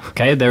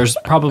 Okay, there's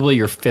probably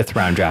your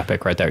 5th-round draft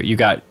pick right there. You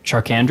got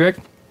Charkandrick,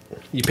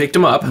 You picked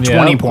him up.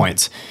 20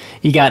 points.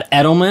 You got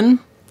Edelman,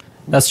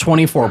 that's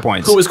 24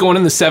 points. Who was going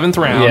in the 7th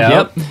round. Yeah.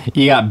 Yep.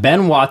 You got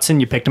Ben Watson.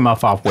 You picked him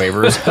up off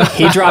waivers.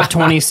 He dropped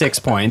 26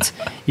 points.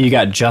 You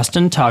got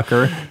Justin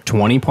Tucker,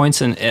 20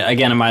 points. And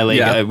again, in my league,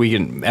 Yeah. we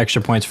get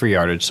extra points for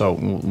yardage, so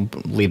we'll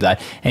leave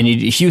that. And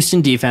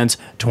Houston defense,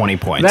 20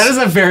 points. That is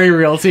a very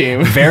real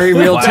team. very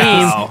real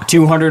Wow. team,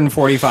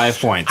 245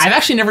 points. I've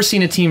actually never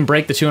seen a team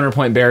break the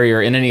 200-point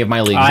barrier in any of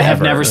my leagues. I have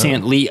ever. never seen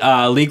it.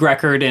 League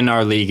record in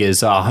our league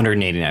is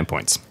 189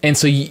 points. And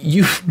so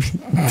you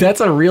that's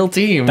a real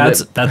team.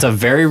 That's a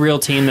very real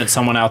team that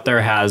someone out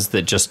there has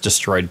that just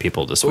destroyed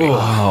people this week.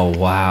 Oh,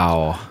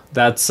 wow.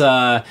 That's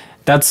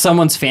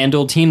someone's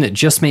FanDuel team that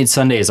just made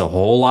Sundays a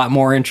whole lot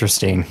more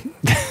interesting.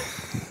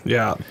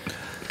 Yeah.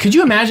 Could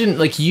you imagine,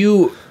 like,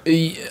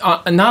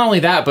 not only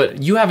that,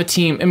 but you have a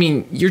team, I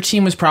mean, your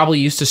team was probably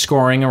used to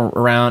scoring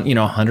around,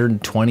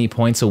 120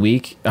 points a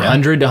week,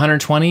 100 to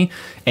 120,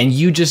 and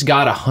you just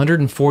got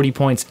 140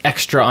 points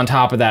extra on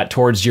top of that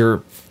towards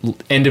your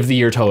end of the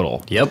year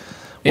total. Yep.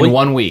 In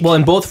 1 week. Well,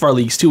 in both of our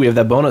leagues too, we have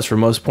that bonus for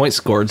most points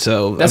scored.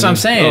 So That's what I'm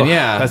saying,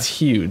 yeah. that's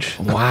huge.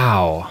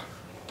 Wow.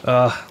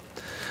 Well,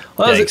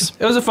 Yikes.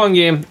 it was a fun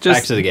game. Just,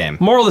 Back to the game.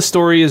 Moral of the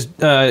story is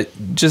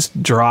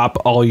just drop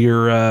all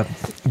your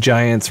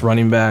Giants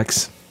running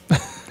backs.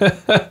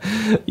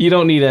 You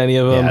don't need any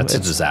of them. Yeah, it's a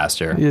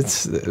disaster.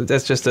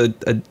 That's just a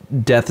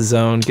death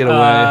zone. Get away.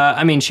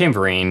 I mean, Shane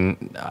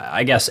Vereen,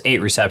 I guess 8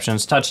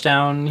 receptions,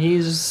 touchdown.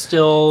 He's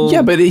still.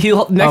 Yeah, but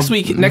he'll next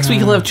week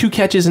he'll have 2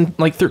 catches and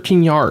like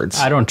 13 yards.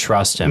 I don't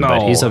trust him, but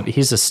No.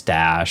 he's a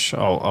stash.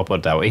 I'll put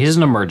it that way. He's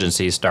an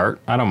emergency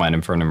start. I don't mind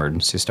him for an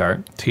emergency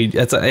start.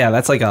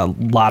 That's like a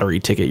lottery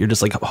ticket. You're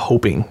just like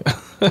hoping.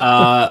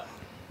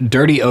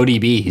 Dirty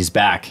ODB, he's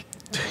back.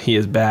 He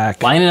is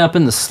back. Lining up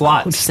in the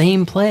slot,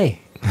 same play.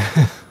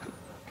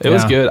 It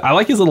was good. I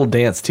like his little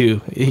dance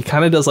too. He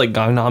kind of does like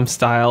Gangnam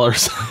Style or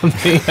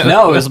something.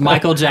 No, it was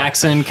Michael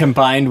Jackson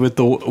combined with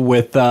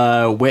Whip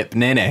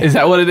Nene. Is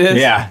that what it is?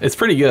 Yeah. It's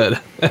pretty good.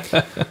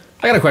 I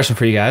got a question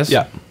for you guys.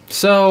 Yeah.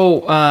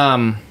 So,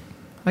 I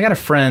got a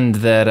friend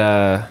that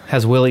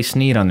has Willie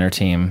Snead on their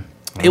team.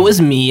 It was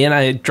me and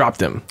I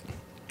dropped him.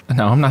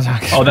 No, I'm not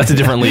talking. Oh, that's a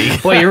different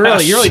league. Well, you're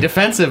really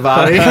defensive,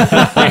 Bobby.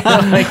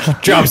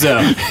 Drop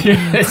zone.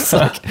 It's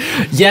like,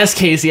 yes,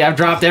 Casey, I've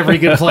dropped every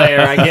good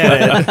player. I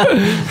get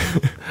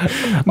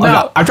it.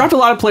 No, I dropped a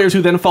lot of players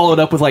who then followed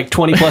up with like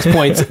 20 plus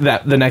points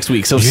the next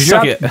week. So Did you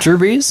suck drop it. Drew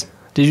Brees?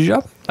 Did you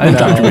drop? I didn't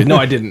drop Drew Brees. No,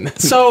 I didn't.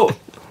 So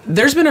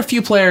there's been a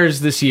few players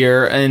this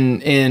year,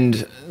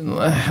 and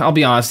I'll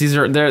be honest, these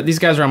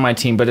guys are on my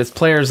team, but it's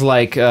players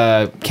like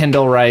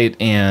Kendall Wright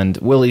and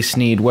Willie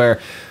Snead,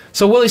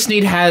 So Willie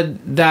Snead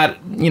had that,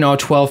 a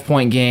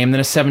 12-point game,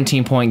 then a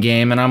 17-point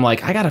game, and I'm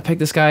like, I got to pick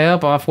this guy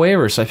up off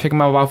waivers. So I pick him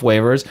up off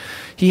waivers.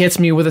 He hits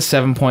me with a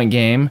 7-point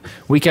game.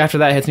 Week after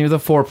that, hits me with a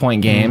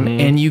 4-point game.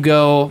 And you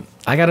go,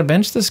 I got to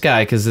bench this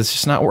guy because it's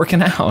just not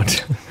working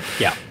out.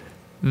 Yeah.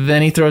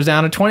 Then he throws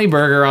down a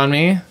 20-burger on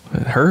me.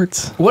 It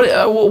hurts. What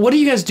do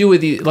you guys do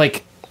with the,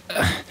 like,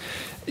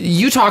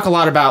 you talk a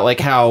lot about, like,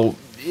 how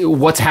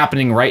what's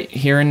happening right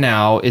here and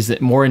now is that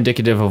more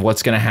indicative of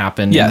what's going to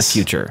happen in the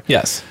future.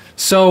 Yes.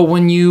 So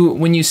when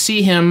you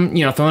see him,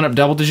 throwing up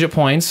double-digit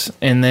points,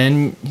 and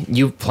then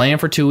you play him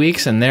for 2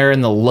 weeks, and they're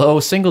in the low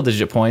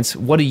single-digit points,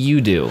 what do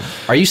you do?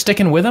 Are you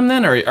sticking with him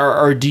then,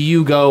 or do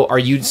you go? Are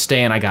you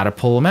staying? I got to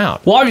pull him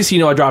out. Well,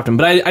 obviously, I dropped him,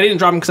 but I didn't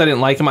drop him because I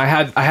didn't like him. I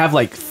have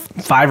like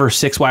 5 or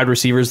 6 wide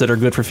receivers that are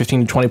good for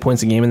 15 to 20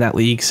 points a game in that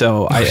league.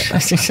 So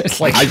it's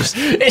like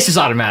it's just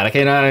automatic.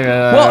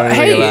 Well,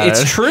 hey,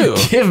 it's true.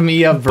 Give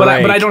me a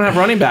break. But I don't have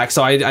running back,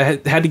 so I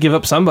had to give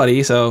up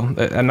somebody. So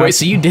wait,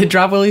 so you did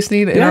drop Willie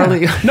Snead in our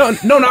league? No,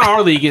 not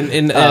our league.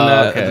 In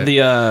okay.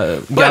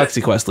 the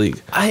Galaxy Quest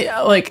league.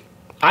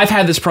 I've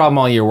had this problem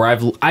all year where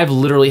I've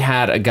literally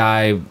had a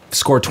guy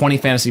score 20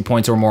 fantasy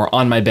points or more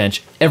on my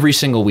bench every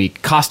single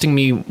week, costing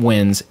me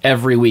wins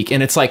every week.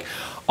 And it's like,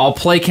 I'll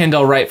play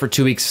Kendall Wright for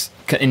 2 weeks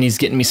and he's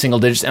getting me single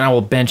digits, and I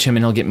will bench him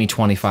and he'll get me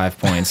 25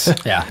 points.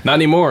 Yeah. Not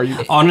anymore.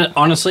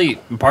 Honestly,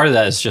 part of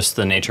that is just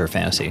the nature of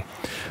fantasy.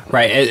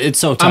 Right? It's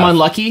so tough. I'm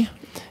unlucky.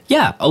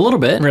 Yeah, a little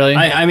bit. Really?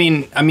 I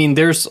mean,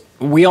 there's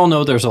we all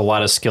know there's a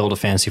lot of skill to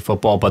fantasy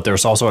football, but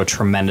there's also a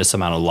tremendous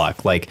amount of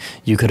luck. Like,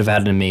 you could have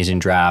had an amazing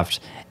draft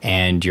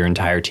and your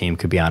entire team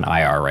could be on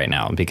IR right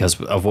now because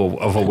of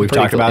what we've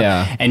talked about.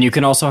 Yeah. And you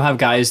can also have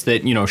guys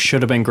that,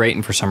 should have been great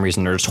and for some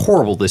reason they're just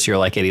horrible this year,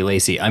 like Eddie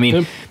Lacy. I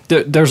mean,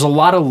 there's a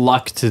lot of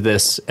luck to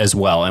this as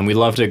well. And we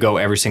love to go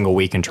every single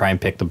week and try and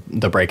pick the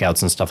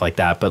breakouts and stuff like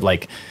that. But,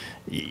 like,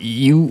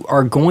 you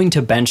are going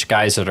to bench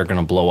guys that are going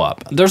to blow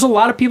up. There's a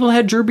lot of people that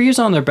had Drew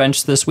Brees on their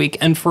bench this week,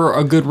 and for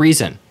a good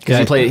reason. Because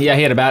he played. Yeah,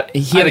 he had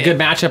a good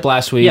matchup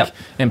last week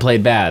and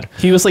played bad.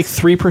 He was like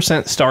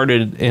 3%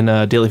 started in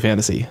daily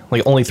fantasy.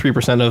 Like only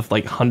 3% of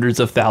like hundreds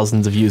of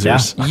thousands of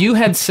users. Yeah. You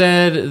had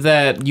said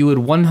that you would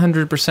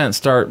 100%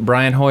 start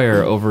Brian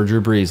Hoyer over Drew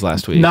Brees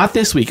last week. Not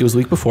this week. It was the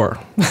week before.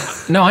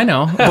 No, I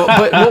know.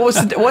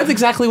 But what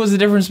exactly was the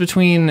difference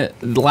between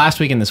last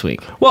week and this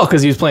week? Well,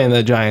 because he was playing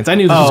the Giants. I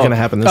knew this was going to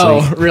happen this week.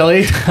 Oh,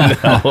 really?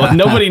 No,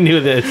 nobody knew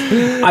this.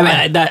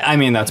 I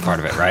mean that's part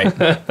of it, right?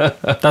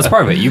 That's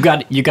part of it. You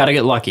got to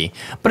get lucky.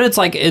 But it's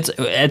like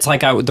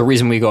the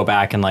reason we go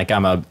back and like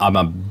I'm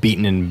a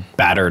beaten and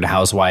battered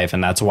housewife,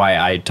 and that's why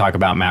I talk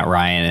about Matt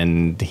Ryan,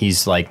 and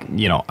he's like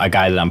a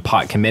guy that I'm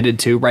pot committed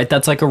to, right?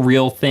 That's like a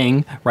real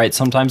thing, right?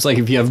 Sometimes like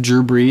if you have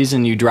Drew Brees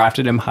and you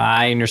drafted him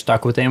high and you're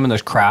stuck with him and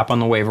there's crap on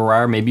the waiver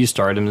wire, maybe you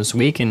started him this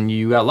week and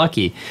you got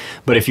lucky.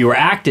 But if you were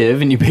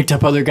active and you picked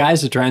up other guys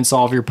to try and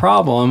solve your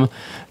problem,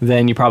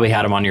 then you probably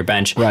had him on your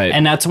bench, right?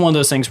 And that's one of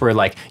those things where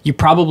like you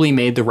probably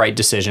made the right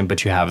decision,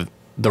 but you have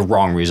the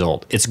wrong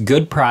result. It's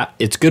good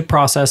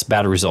process,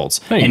 bad results.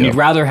 And you'd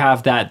rather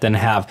have that than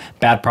have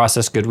bad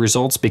process, good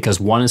results, because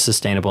one is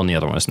sustainable and the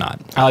other one is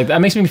not. I like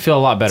that. Makes me feel a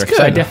lot better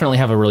because I definitely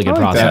have a really good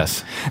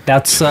process.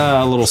 That's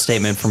a little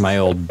statement from my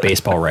old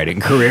baseball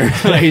writing career.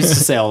 I used to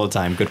say all the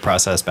time, good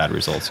process, bad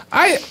results.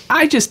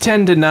 I just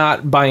tend to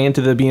not buy into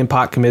the being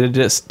pot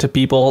committed to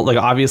people. Like,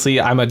 obviously,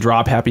 I'm a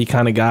drop happy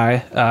kind of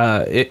guy.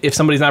 If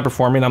somebody's not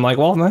performing, I'm like,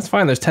 well, that's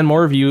fine. There's 10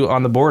 more of you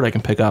on the board I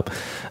can pick up.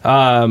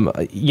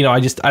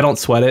 I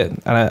don't sweat it,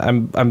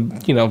 and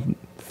I'm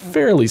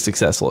fairly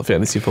successful at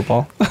fantasy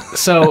football.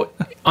 So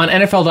on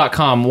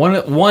NFL.com,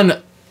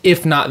 one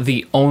if not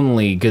the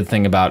only good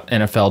thing about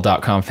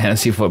NFL.com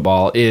fantasy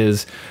football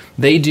is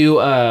they do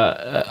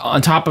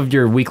on top of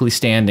your weekly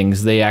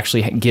standings, they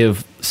actually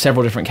give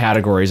several different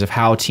categories of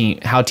how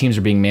teams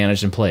are being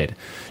managed and played.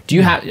 Do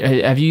you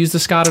have you used the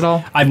Scott at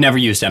all? I've never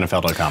used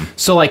NFL.com.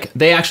 So like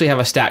they actually have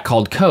a stat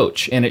called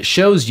Coach, and it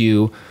shows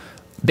you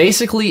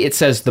basically it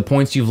says the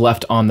points you've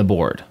left on the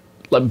board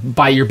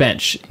by your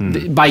bench,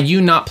 by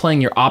you not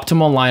playing your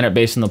optimal lineup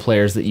based on the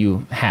players that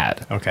you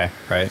had. Okay,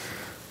 right.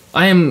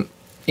 I am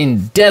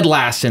in dead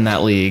last in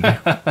that league.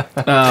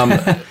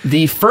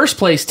 The first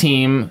place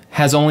team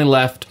has only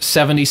left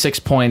 76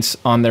 points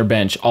on their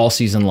bench all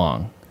season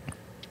long.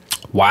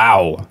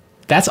 Wow.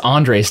 That's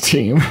Andre's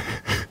team.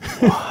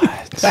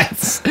 What?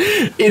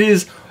 It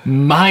is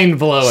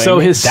mind-blowing. So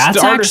his That's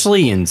starters,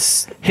 actually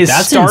his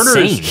that's starters,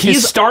 insane.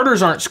 his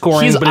starters aren't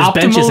scoring, but his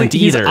bench isn't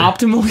he's either.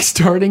 optimally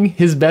starting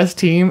his best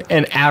team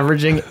and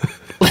averaging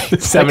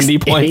 70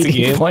 points a 80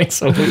 game.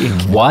 points a week.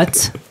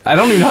 What? I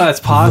don't even know how that's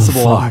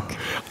possible. Fuck.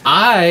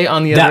 I,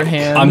 on the other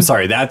hand, I'm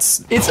sorry.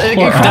 That's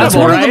incredible, that's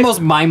one right? of the most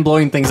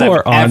mind-blowing things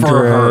Poor I've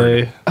ever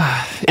Andre. heard.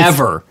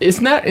 Ever.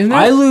 Isn't that?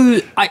 I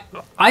lose.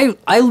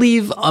 I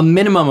leave a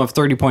minimum of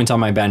 30 points on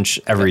my bench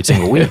every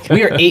single week.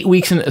 We are 8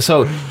 weeks in,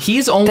 so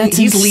he's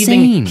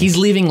insane.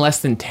 leaving less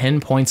than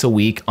 10 points a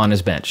week on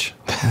his bench.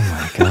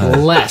 Oh my god,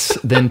 less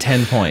than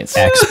 10 points.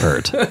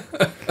 Expert.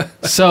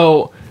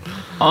 So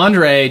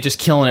Andre just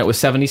killing it with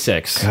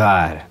 76.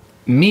 God.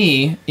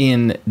 Me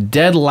in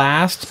dead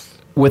last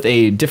with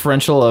a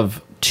differential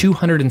of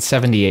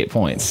 278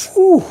 points.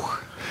 Ooh.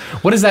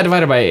 What is that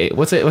divided by 8?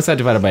 What's that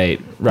divided by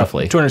 8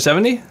 roughly?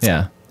 270?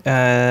 Yeah. Three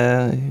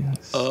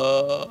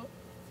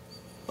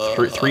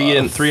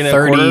and a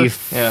quarter.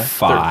 Yeah,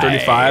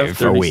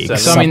 35 a week. 37.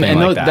 So I mean, Something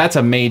like that. that's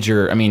a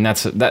major. I mean,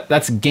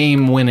 that's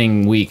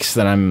game-winning weeks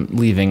that I'm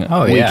leaving week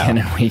in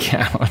and week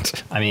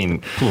out. I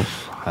mean,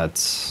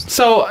 that's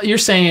So you're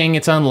saying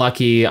it's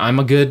unlucky. I'm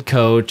a good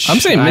coach. I'm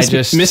saying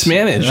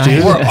mismanaged,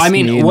 dude. I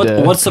mean,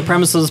 what's the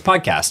premise of this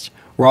podcast?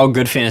 We're all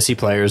good fantasy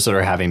players that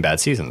are having bad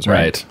seasons,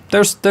 right?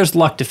 There's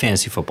luck to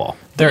fantasy football.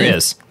 There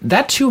is.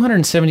 That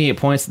 278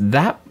 points,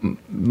 that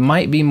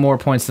might be more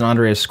points than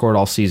Andre has scored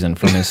all season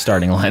from his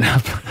starting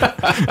lineup.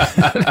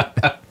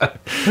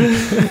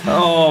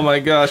 Oh my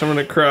gosh, I'm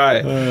gonna cry.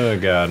 Oh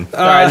god.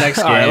 All right, next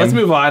game. All right, let's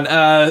move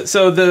on.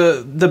 So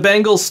the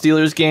Bengals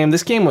Steelers game.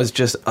 This game was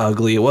just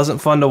ugly. It wasn't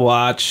fun to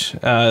watch.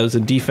 It was a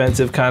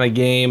defensive kind of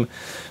game.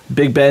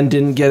 Big Ben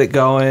didn't get it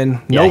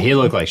going. Yeah, he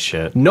looked like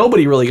shit.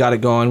 Nobody really got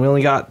it going. We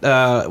only got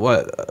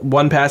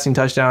one passing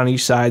touchdown on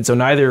each side, so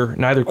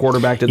neither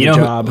quarterback did the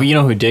job. You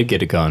know who did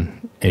get it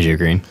going? AJ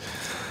Green.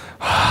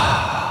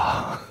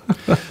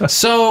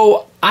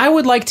 So I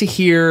would like to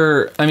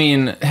hear. I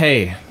mean,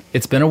 hey,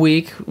 it's been a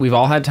week. We've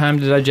all had time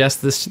to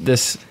digest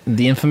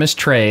the infamous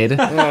trade.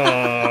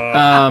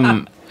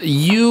 Let's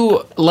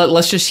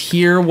just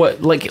hear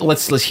what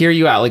let's hear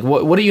you out. Like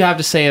what do you have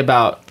to say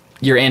about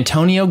your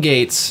Antonio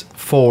Gates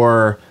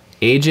for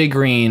AJ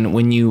Green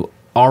when you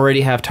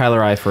already have Tyler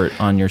Eifert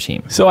on your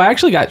team? So I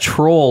actually got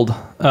trolled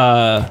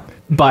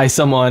by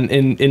someone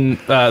in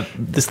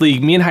this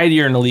league. Me and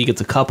Heidi are in a league.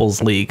 It's a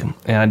couples league,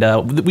 and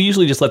we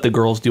usually just let the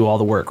girls do all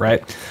the work,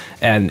 right?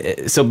 And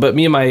so, but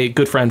me and my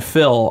good friend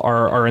Phil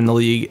are in the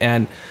league,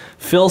 and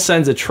Phil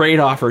sends a trade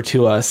offer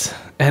to us,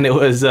 and it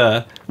was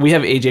we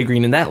have AJ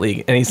Green in that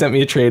league, and he sent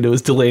me a trade. It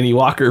was Delaney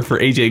Walker for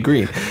AJ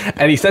Green,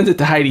 and he sends it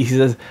to Heidi. He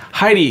says,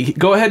 "Heidi,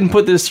 go ahead and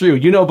put this through.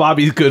 You know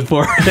Bobby's good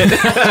for it."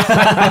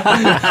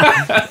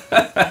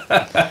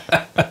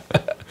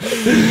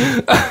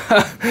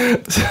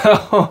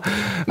 So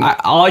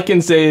all I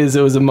can say is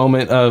it was a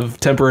moment of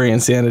temporary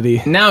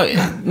insanity. Now,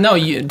 no,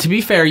 to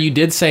be fair, you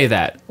did say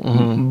that.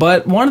 Mm-hmm.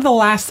 But one of the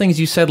last things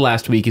you said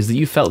last week is that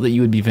you felt that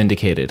you would be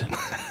vindicated.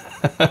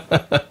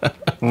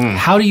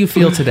 How do you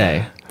feel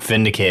today?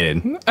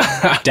 Vindicated.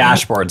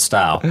 Dashboard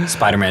style.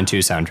 Spider-Man 2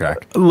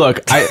 soundtrack. Look,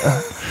 I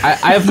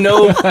have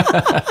no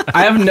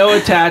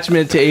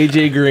attachment to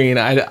AJ Green.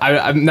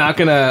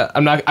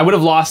 I would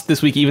have lost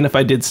this week even if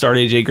I did start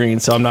AJ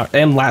Green, so I'm not,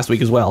 and last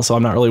week as well, so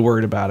I'm not really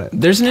worried about it.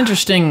 There's an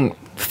interesting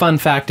fun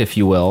fact, if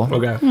you will.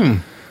 Okay.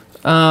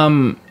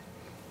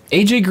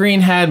 AJ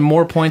Green had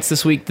more points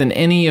this week than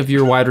any of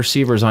your wide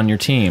receivers on your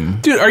team.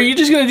 Dude, are you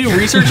just going to do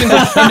research into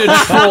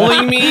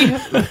trolling me?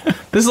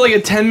 This is like a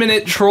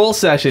 10-minute troll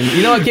session.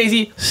 You know what,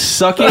 Casey?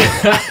 Suck it.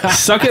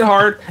 Suck it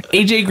hard.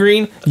 AJ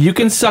Green, you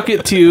can suck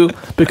it too,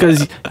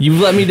 because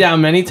you've let me down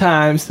many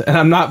times, and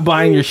I'm not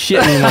buying your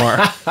shit anymore.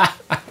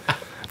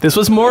 This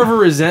was more of a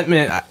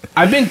resentment.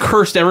 I've been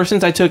cursed ever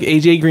since I took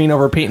AJ Green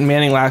over Peyton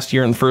Manning last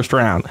year in the first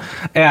round,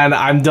 and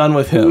I'm done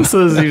with him.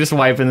 So you're just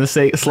wiping the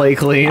slate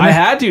clean? I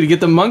had to get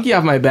the monkey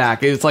off my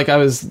back. It's like I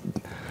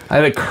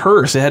had a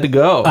curse. It had to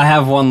go. I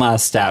have one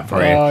last stat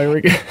for you. Oh, here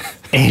we go.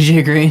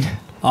 AJ Green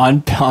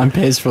on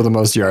pace for the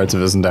most yards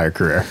of his entire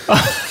career.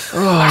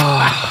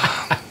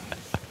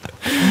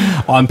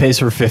 On pace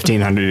for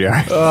 1,500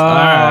 yards.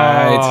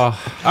 All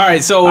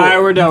right. So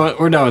we're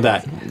done with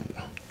that.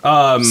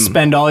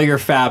 Spend all your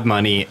fab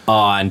money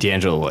on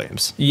D'Angelo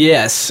Williams.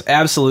 yes,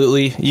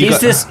 absolutely. He's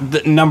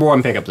the number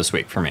one pickup this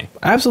week for me.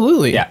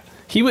 Absolutely. Yeah.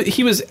 He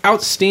was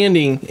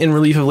outstanding in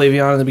relief of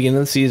Le'Veon at the beginning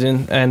of the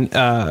season, and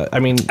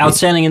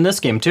Outstanding in this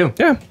game too.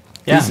 Yeah.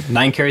 Yeah,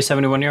 9 carries,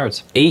 71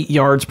 yards. 8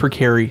 yards per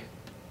carry.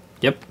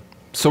 Yep.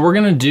 So we're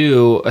going to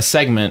do a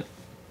segment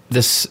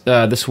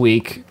this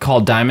week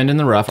called Diamond in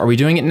the Rough. Are we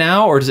doing it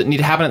now, or does it need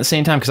to happen at the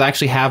same time? Because I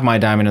actually have my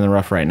Diamond in the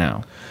Rough right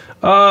now.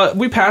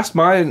 We passed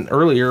mine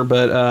earlier,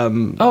 but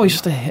Oh,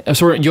 he's just a...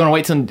 So you want to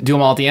wait till do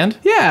them all at the end?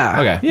 yeah.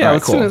 Okay. Yeah, All right,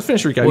 let's cool.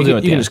 finish recap. We'll do it You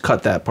at the can end. just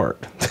cut that part.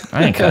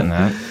 I ain't cutting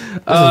that.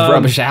 This is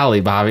Rubbish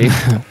Alley, Bobby.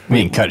 We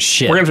ain't cut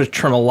shit. We're going to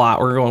trim a lot.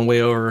 We're going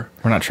way over.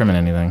 We're not trimming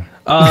anything.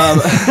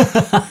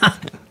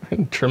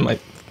 Trim my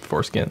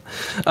foreskin.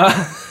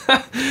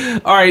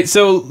 All right,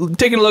 so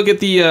taking a look at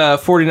the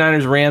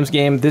 49ers-Rams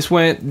game, this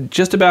went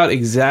just about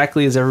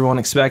exactly as everyone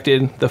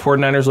expected. The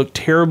 49ers looked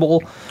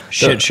terrible.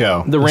 Shit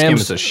show. The This game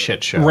Rams is a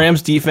shit show.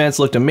 Rams defense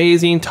looked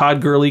amazing.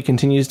 Todd Gurley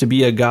continues to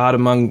be a god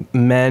among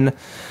men.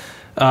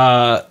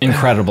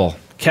 Incredible.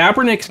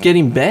 Kaepernick's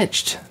getting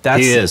benched.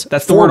 That's, He is.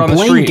 That's the For word on the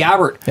Blaine street.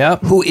 Gabbert,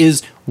 Yep. who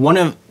is one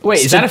of...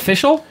 Wait, is that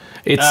official?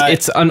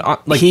 It's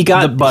like he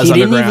got the buzz he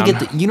didn't underground. even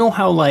get the, you know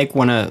how like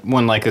when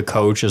a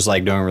coach is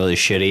like doing really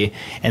shitty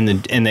and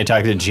they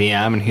talk to the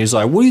GM and he's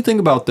like, what do you think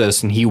about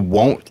this, and he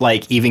won't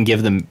like even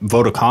give them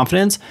vote of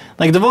confidence.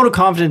 Like the vote of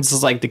confidence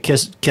is like the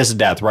kiss of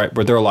death, right,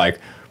 where they're like,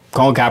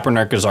 Colin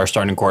Kaepernick is our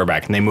starting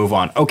quarterback, and they move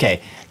on.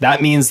 Okay,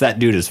 that means that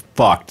dude is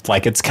fucked,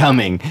 like it's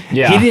coming.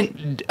 Yeah. He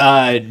didn't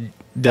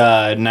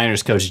the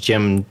Niners coach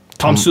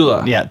Tom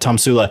Sula. Yeah, Tom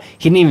Sula.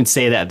 He didn't even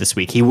say that this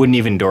week. He wouldn't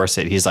even endorse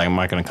it. He's like, I'm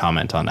not going to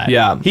comment on that.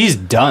 Yeah. He's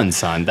done,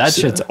 son. That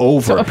shit's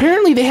over. So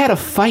apparently they had a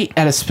fight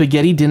at a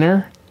spaghetti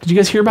dinner. Did you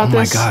guys hear about Oh my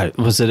this? God.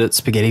 Was it at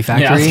Spaghetti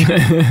Factory?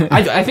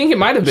 I think it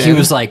might have been. He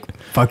was like,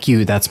 fuck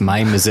you. That's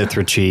my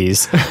Mizithra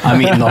cheese. I'm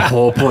eating the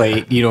whole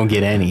plate. You don't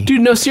get any.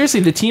 Dude, no,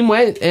 seriously, the team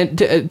went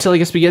to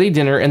like a spaghetti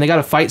dinner and they got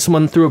to fight.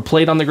 Someone threw a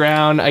plate on the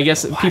ground. I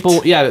guess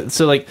people, yeah,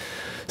 so like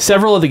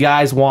several of the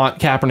guys want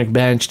Kaepernick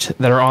benched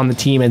that are on the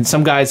team, and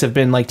some guys have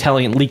been like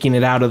leaking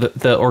it out of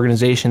the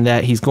organization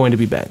that he's going to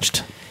be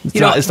benched.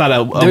 It's not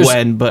a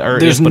when, but or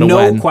there's if, but a no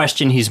when.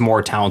 question he's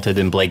more talented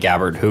than Blaine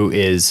Gabbert, who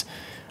is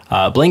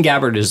Blaine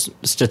Gabbert is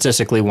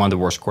statistically one of the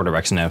worst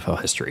quarterbacks in NFL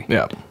history.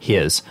 Yeah. He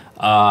is.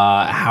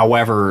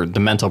 However, the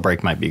mental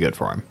break might be good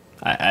for him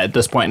at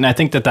this point, and I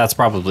think that's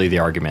probably the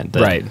argument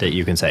that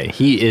you can say.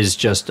 He is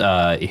just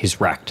he's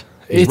wrecked.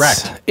 He's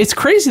wrecked. It's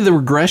crazy the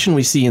regression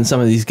we see in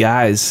some of these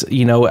guys.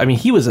 You know, I mean,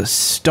 he was a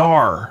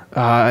star.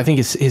 I think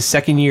his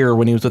second year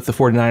when he was with the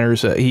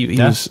 49ers,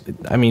 he was,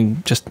 I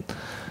mean, just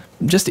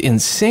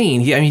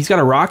insane. He's got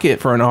a rocket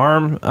for an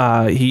arm.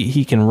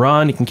 He can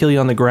run. He can kill you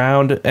on the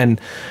ground,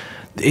 and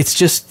it's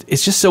just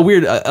so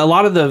weird. A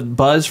lot of the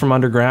buzz from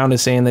underground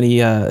is saying that he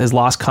has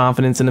lost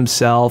confidence in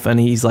himself, and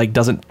he's like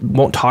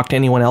won't talk to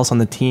anyone else on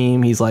the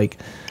team. He's like,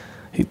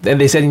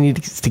 And they said he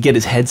needs to get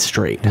his head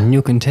straight. And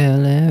you can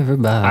tell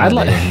everybody.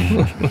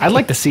 I'd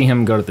like to see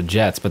him go to the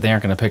Jets, but they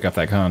aren't going to pick up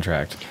that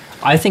contract.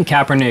 I think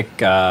Kaepernick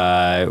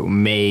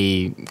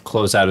may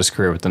close out his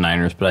career with the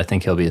Niners, but I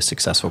think he'll be a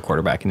successful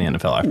quarterback in the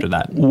NFL after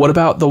that. What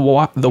about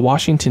the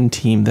Washington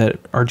team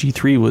that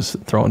RG3 was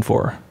throwing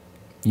for?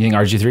 You think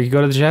RG3 could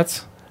go to the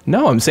Jets?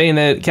 No, I'm saying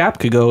that Cap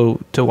could go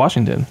to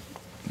Washington.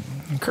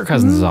 Kirk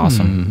Cousins is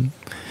awesome.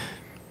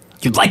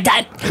 You'd like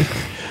that?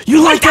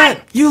 You like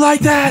that? You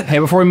like that? Hey,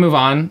 before we move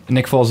on,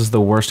 Nick Foles is the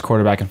worst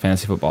quarterback in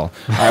fantasy football.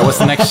 All right, what's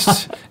the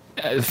next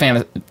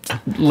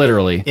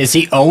literally. Is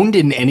he owned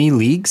in any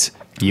leagues?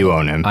 You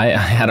own him. I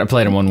had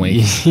played him 1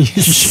 week.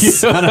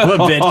 Son of a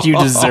bitch, you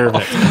deserve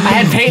it. I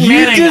had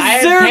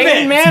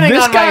Peyton Manning.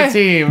 My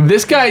team.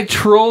 This guy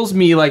trolls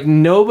me like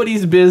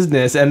nobody's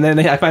business, and then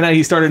I find out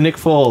he started Nick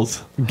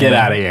Foles. Get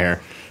out of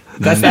here.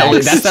 That's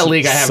that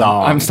league I have.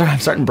 Song. I'm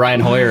starting Brian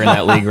Hoyer in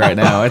that league right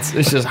now. It's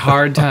just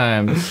hard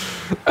times.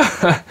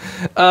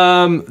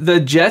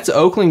 The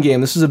Jets-Oakland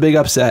game, this was a big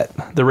upset.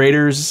 The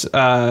Raiders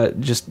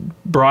just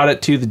brought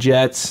it to the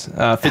Jets.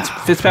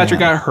 Fitzpatrick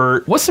got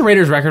hurt. What's the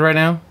Raiders' record right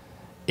now?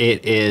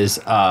 It is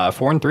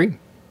 4-3.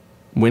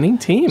 Winning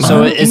team.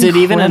 So is it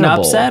even an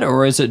Incredible. upset,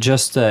 or is it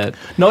just a...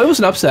 No, it was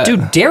an upset.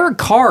 Dude, Derek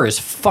Carr is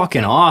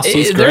fucking awesome.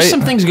 He's There's great.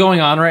 some things going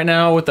on right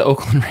now with the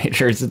Oakland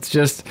Raiders. It's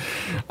just,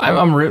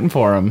 I'm rooting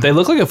for them. They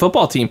look like a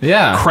football team.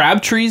 Yeah.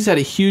 Crabtree's had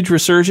a huge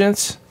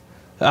resurgence.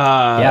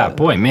 Yeah,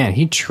 boy, man,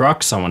 he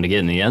trucked someone to get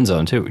in the end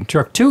zone, too. He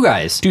trucked 2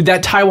 guys. Dude,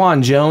 that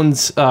Tywan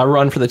Jones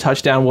run for the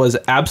touchdown was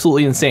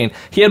absolutely insane.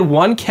 He had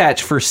 1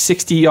 catch for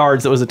 60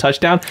 yards that was a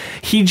touchdown.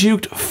 He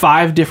juked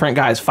 5 different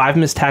guys, 5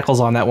 missed tackles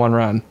on that one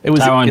run. It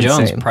was Tywan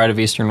insane. Jones, pride of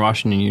Eastern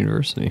Washington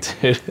University.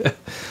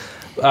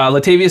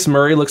 Latavius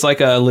Murray looks like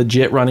a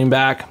legit running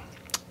back.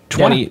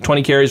 20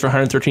 carries for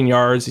 113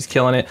 yards. He's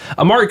killing it.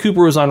 Amari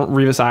Cooper was on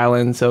Revis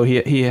Island, so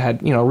he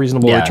had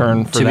reasonable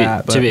return for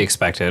that. To be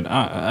expected.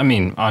 I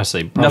mean,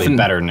 honestly, probably Nothing-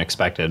 better than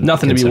expected.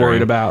 Nothing to be considering.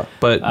 worried about.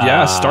 But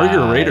yeah, start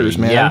your Raiders,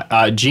 man.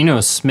 Yeah,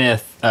 Geno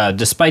Smith,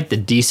 despite the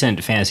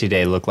decent fantasy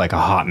day, looked like a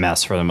hot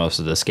mess for the most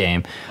of this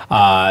game.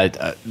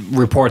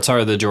 Reports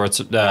are the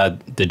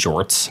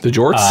jorts.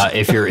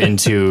 If you're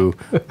into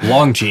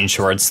long jean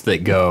shorts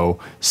that go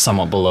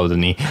somewhat below the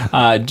knee,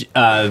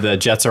 the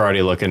Jets are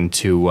already looking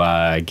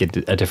to get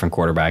a different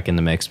quarterback in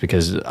the mix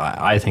because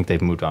I think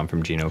they've moved on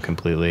from Geno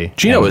completely.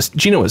 Geno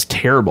was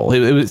terrible.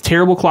 It was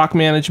terrible clock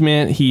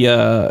management.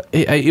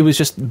 It was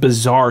just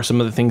bizarre, some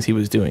of the things he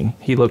was doing.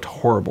 He looked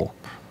horrible.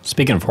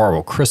 Speaking of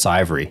horrible, Chris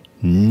Ivory,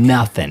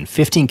 nothing.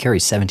 15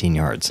 carries, 17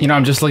 yards.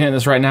 I'm just looking at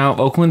this right now.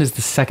 Oakland is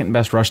the second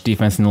best rush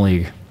defense in the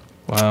league.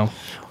 Wow.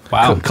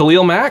 Wow.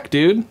 Khalil Mack,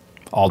 dude.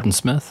 Alden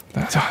Smith.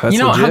 That's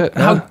Legit. legit.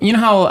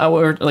 How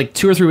we're like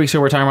 2 or 3 weeks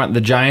ago we're talking about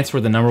the Giants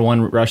were the number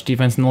 1 rush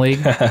defense in the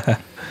league.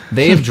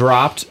 They have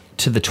dropped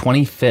to the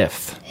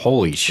 25th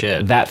Holy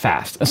shit. that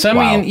fast. So I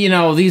Wow.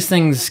 mean, these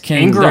things can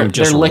Ingram they're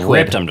just liquid.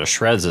 ripped them to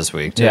shreds this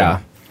week, too. Yeah.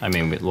 I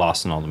mean, we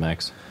lost in all the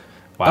mix.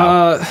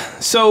 Wow.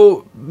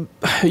 So,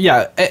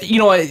 yeah,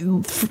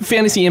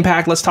 fantasy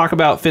impact. Let's talk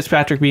about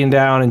Fitzpatrick being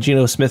down and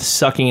Geno Smith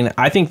sucking.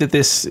 I think that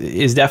this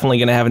is definitely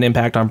going to have an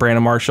impact on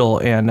Brandon Marshall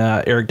and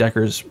Eric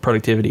Decker's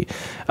productivity.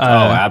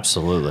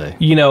 Absolutely.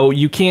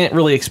 You can't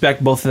really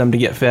expect both of them to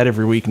get fed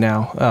every week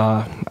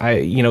now.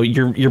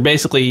 You're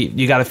basically,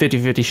 you got a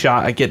 50-50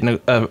 shot at getting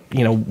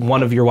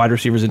one of your wide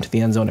receivers into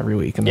the end zone every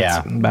week, and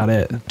that's about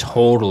it.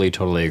 Totally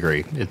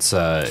agree. It's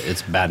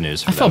bad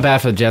news for I felt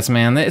bad for the Jets,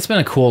 man. It's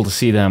been cool to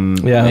see them.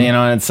 Yeah.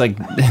 And it's like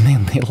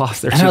they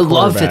lost their And two I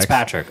love quarterbacks.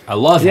 Fitzpatrick. I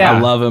love him. Yeah. I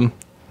love him.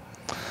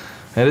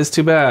 It is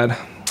too bad.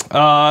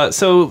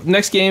 So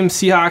next game,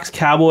 Seahawks,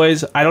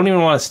 Cowboys. I don't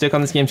even want to stick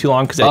on this game too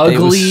long because it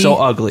was so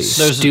ugly.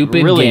 There's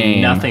Stupid really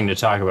game. nothing to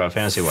talk about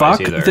fantasy-wise Fuck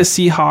either. the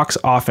Seahawks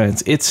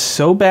offense. It's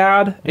so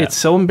bad. Yeah. It's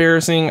so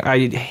embarrassing.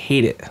 I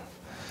hate it.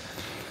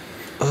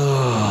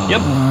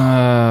 Yep.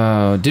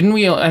 Didn't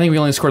we? I think we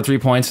only scored 3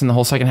 points in the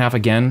whole second half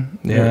again.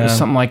 Yeah. Or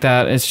something like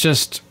that. It's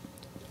just.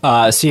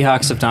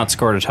 Seahawks have not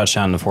scored a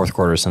touchdown in the fourth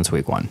quarter since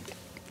week 1.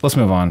 Let's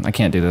move on. I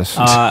can't do this.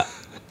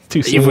 Too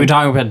If soon. we're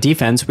talking about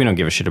defense, we don't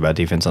give a shit about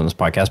defense on this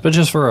podcast, but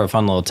just for a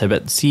fun little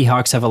tidbit,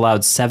 Seahawks have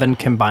allowed 7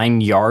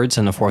 combined yards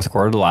in the fourth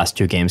quarter, the last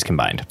 2 games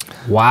combined.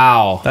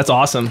 Wow. That's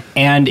awesome.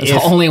 And That's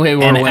the only way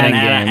we're winning games.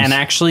 And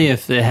actually,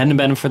 if it hadn't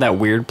been for that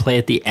weird play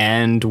at the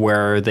end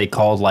where they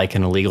called like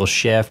an illegal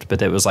shift,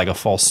 but it was like a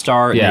false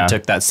start, Yeah. and they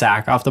took that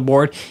sack off the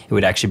board, it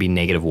would actually be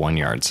 -1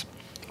 yards.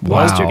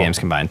 Last 2 games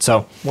combined.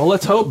 So Well,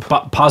 let's hope.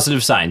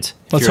 positive signs.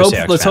 if Let's you're a hope.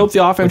 Seahawks Let's fan, hope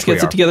the offense which we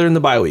gets are. it together in the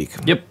bye week.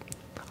 Yep.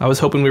 I was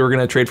hoping we were going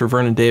to trade for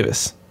Vernon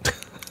Davis.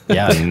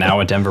 Yeah, and now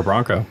a Denver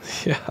Bronco.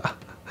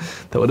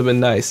 That would have been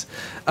nice.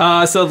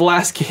 So the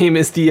last game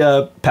is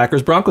the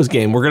Packers-Broncos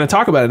game. We're going to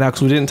talk about it now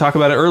because we didn't talk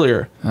about it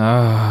earlier.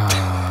 Man.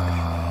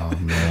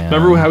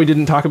 Remember how we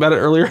didn't talk about it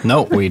earlier?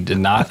 No, we did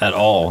not at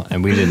all.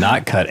 And we did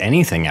not cut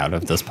anything out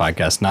of this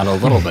podcast, not a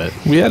little bit.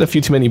 We had a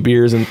few too many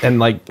beers and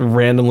like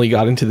randomly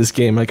got into this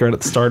game like right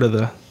at the start of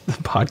the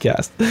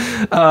podcast.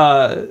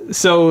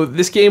 So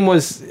this game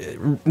was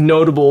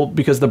notable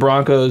because the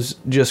Broncos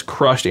just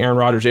crushed Aaron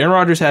Rodgers. Aaron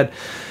Rodgers had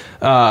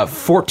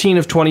 14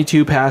 of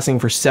 22 passing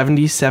for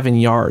 77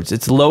 yards.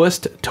 It's the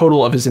lowest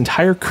total of his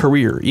entire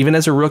career. Even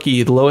as a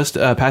rookie, the lowest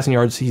passing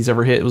yards he's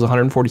ever hit was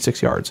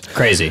 146 yards.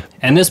 Crazy.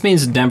 And this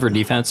means Denver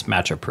defense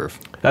matchup proof.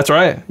 That's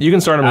right. You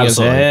can start him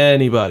Absolutely. against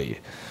anybody.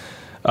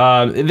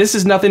 This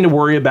is nothing to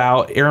worry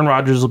about. Aaron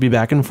Rodgers will be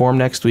back in form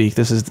next week.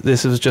 This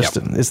is just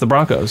it's the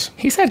Broncos.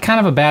 He's had kind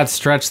of a bad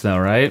stretch, though,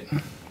 right?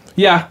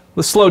 Yeah,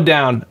 let's slow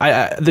down.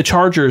 The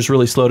Chargers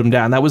really slowed him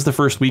down. That was the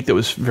first week that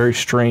was very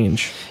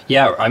strange.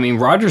 Yeah, I mean,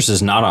 Rodgers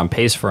is not on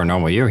pace for a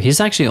normal year. He's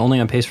actually only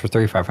on pace for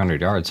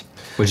 3,500 yards,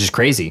 which is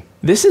crazy.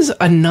 This is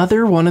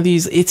another one of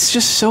these. It's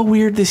just so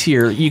weird this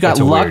year. You got It's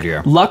a Luck. weird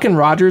year. Luck and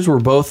Rodgers were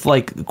both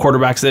like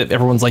quarterbacks that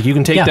everyone's like, you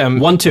can take Yeah, them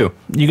 1-2.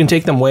 You can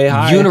take them way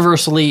high.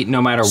 Universally,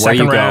 no matter where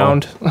Second you go,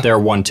 round. they're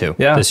 1-2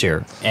 Yeah. this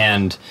year.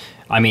 And,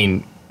 I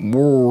mean,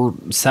 we're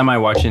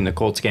semi-watching the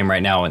Colts game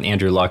right now, and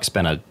Andrew Luck's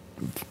been a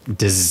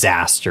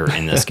disaster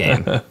in this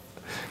game.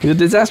 He's a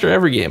disaster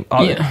every game.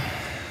 Yeah.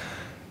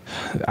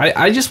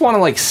 I just want to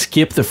like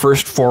skip the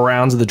first 4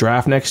 rounds of the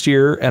draft next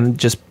year and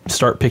just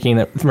start picking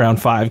at round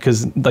 5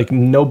 because like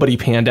nobody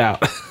panned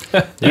out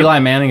Eli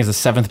Manning is the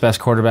 7th best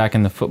quarterback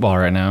in the football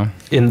right now.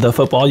 in the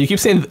football. You keep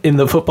saying in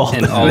the football.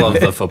 In all of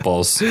the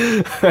footballs.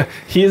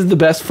 He is the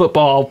best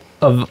football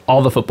of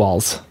all the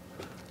footballs.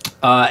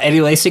 Eddie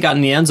Lacy got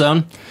in the end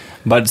zone,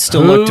 but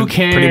still Who looked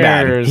pretty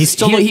bad. cares? He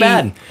still looked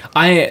bad.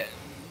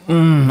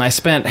 I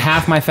spent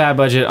half my fab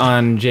budget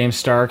on James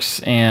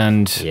Starks,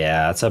 and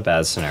Yeah, that's a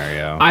bad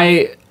scenario.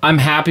 I'm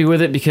happy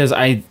with it because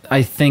I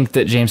think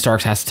that James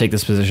Starks has to take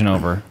this position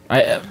over.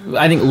 I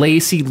think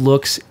Lacey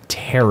looks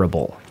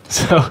terrible.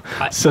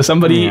 So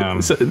somebody, Yeah.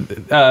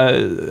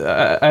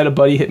 I had a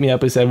buddy hit me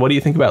up and said, "What do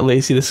you think about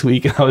Lacey this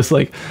week?" And I was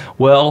like,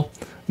 "Well,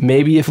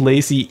 maybe if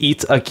Lacey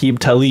eats Aqib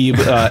Talib,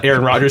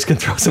 Aaron Rodgers can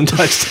throw some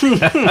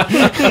touchdowns."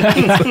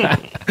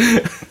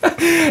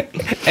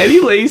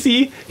 Eddie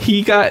Lacy,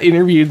 he got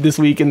interviewed this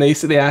week, and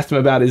they asked him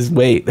about his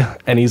weight,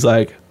 and he's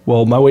like,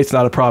 "Well, my weight's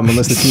not a problem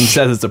unless the team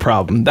says it's a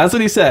problem." That's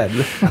what he said.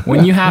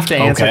 When you have to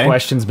answer Okay.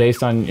 questions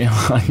based on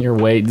your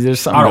weight, there's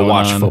something I don't going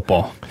watch on.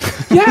 football.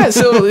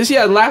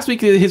 Last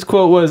week his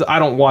quote was, "I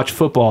don't watch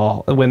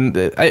football." When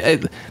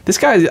this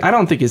guy, I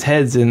don't think his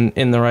head's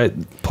in the right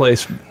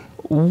place.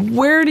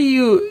 Where do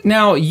you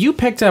now? You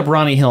picked up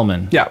Ronnie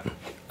Hillman,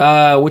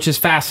 which is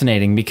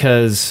fascinating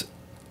because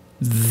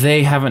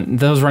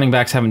those running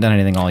backs haven't done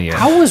anything all year.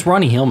 How was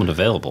Ronnie Hillman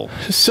available?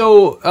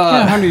 So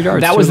 100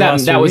 yards. That two was of the that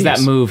last 2 that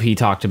weeks. move he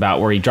talked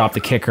about where he dropped the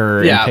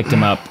kicker Yeah. and picked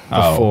him up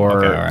Oh,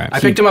 before. okay, all right. I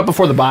picked him up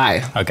before the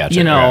bye. I gotcha.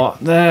 You know,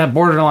 the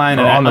borderline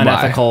Or on and the bye.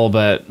 unethical,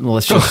 but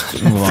let's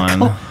just move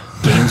on.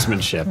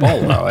 Gamesmanship.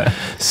 I'll allow it.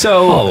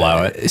 So I'll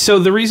allow it. So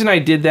the reason I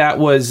did that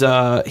was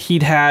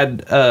he'd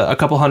had a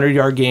couple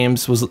 100-yard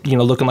games, was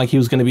looking like he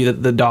was going to be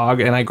the dog,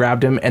 and I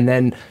grabbed him. And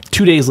then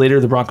 2 days later,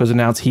 the Broncos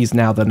announced he's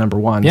now the number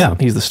 1. Yeah.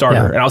 He's the starter,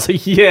 Yeah. and I was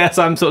like, yes,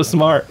 I'm so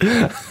smart.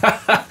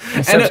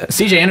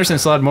 CJ Anderson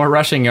still had more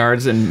rushing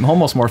yards and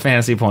almost more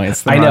fantasy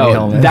points than I Ronnie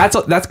know Hillman.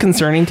 that's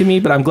concerning to me,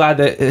 but I'm glad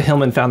that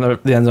Hillman found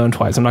the end zone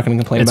twice. I'm not going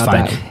to complain It's about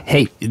fine. that.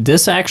 Hey,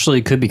 this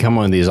actually could become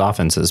one of these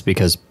offenses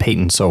because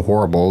Peyton's so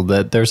horrible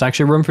that there's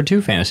actually room for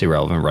 2 fantasy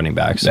relevant running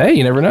backs. Hey,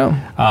 you never know.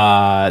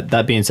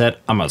 That being said,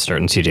 I'm not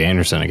starting CJ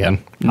Anderson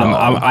again. No.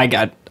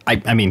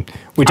 I mean,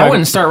 we I talk.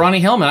 wouldn't start Ronnie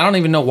Hillman. I don't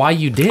even know why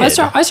you did. I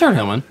start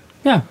Hillman.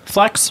 Yeah,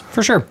 flex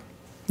for sure.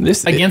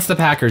 This Against the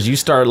Packers, you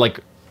start like,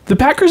 the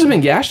Packers have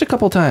been gashed a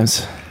couple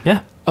times.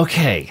 Yeah.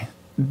 okay,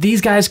 these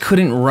guys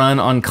couldn't run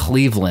on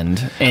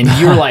Cleveland, and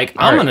you're like,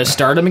 I'm going to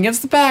start them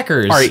against the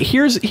Packers. All right,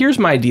 here's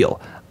my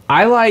deal.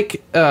 I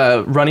like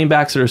running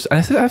backs that are.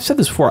 I've said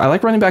this before. I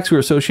like running backs who are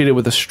associated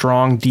with a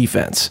strong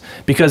defense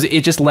because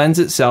it just lends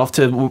itself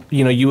to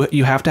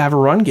you have to have a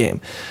run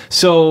game.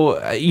 So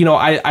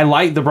I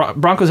like the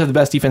Broncos have the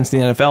best defense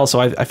in the NFL.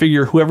 So I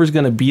figure whoever's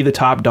going to be the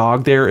top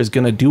dog there is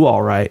going to do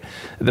all right.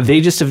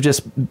 They just have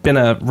been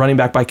a running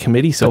back by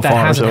committee so But that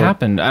far. hasn't so-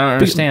 happened. I don't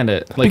understand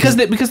it. Like,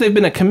 because they've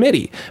been a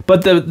committee.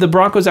 But the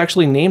Broncos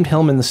actually named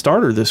Hillman the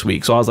starter this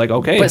week. So I was like,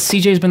 okay. but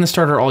CJ's been the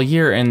starter all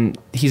year, and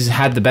he's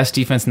had the best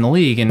defense in the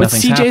league, and But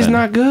nothing's CJ's happened.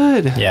 not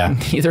good. Yeah.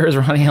 Neither is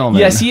Ronnie Hillman.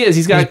 Yes, he is.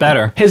 He's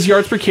better. His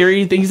yards per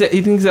carry. He thinks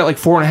at like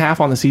 4.5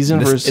 on the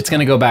season. It's going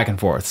to go back and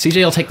forth.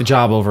 CJ will take the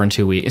job over in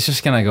 2 weeks. It's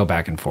just going to go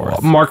back and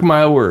forth. Mark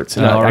my words.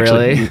 Oh,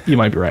 actually, really? You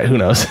might be right. Who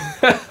knows?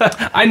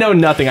 I know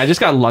nothing. I just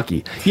got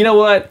lucky. You know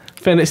what?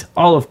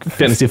 All of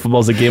fantasy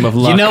football is a game of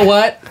luck. You know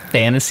what?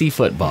 Fantasy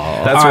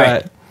football. That's All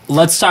right.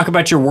 Let's talk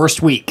about your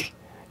worst week.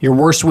 Your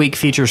worst week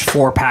features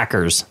 4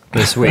 Packers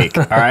this week.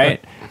 All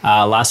right.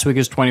 Last week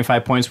was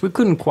 25 points. We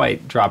couldn't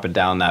quite drop it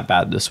down that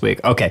bad this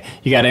week. Okay,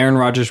 you got Aaron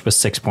Rodgers with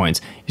 6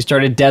 points. You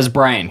started Des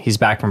Bryant. He's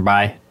back from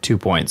bye, 2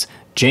 points.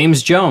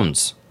 James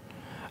Jones,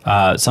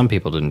 Some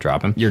people didn't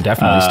drop him. You're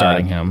definitely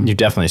starting him. You're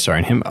definitely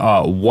starting him.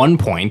 1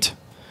 point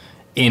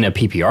in a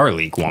PPR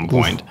league, 1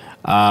 point.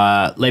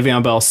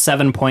 Le'Veon Bell,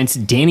 7 points.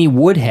 Danny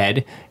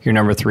Woodhead, your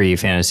number 3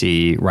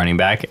 fantasy running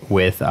back,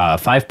 with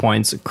 5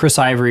 points. Chris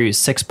Ivory,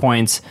 6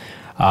 points.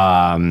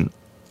 Martellus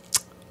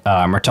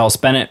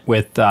Bennett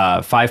with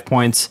 5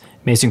 points.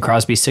 Mason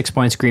Crosby, 6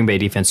 points. Green Bay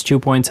defense, 2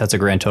 points. That's a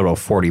grand total of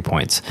 40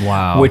 points.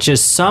 Wow. Which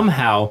is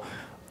somehow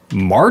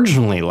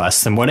marginally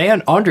less than what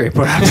Andre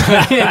put out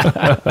today.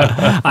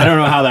 I don't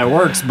know how that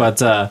works, but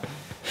that's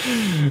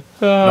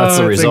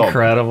the result.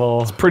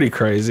 Incredible. Pretty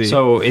crazy.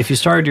 So if you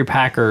started your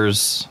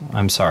Packers,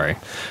 I'm sorry.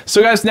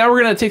 So guys, now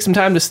we're going to take some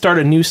time to start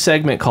a new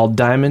segment called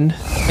Diamond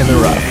in the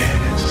Rough.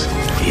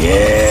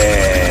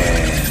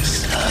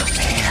 Yes,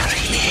 there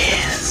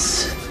he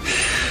is.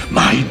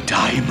 My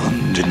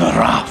diamond in the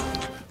rough.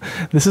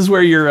 This is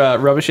where your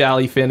Rubbish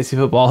Alley fantasy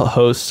football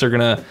hosts are going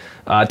to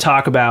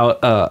talk about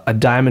a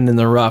diamond in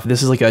the rough.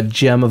 This is like a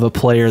gem of a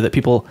player that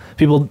people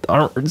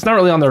aren't, it's not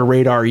really on their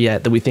radar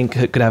yet, that we think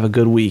could have a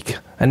good week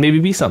and maybe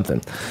be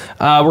something.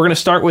 We're going to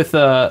start with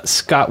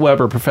Scott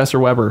Weber, Professor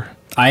Weber.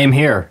 I am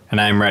here, and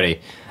I am ready.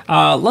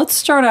 Let's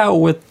start out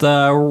with,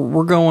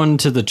 we're going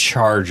to the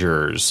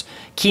Chargers.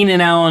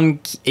 Keenan Allen,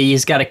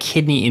 he's got a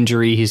kidney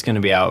injury. He's going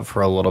to be out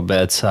for a little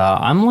bit.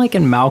 I'm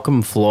liking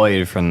Malcolm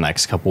Floyd for the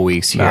next couple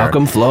weeks here.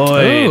 Malcolm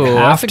Floyd. Ooh,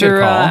 that's a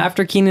good call.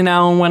 After Keenan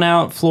Allen went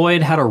out,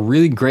 Floyd had a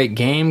really great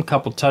game,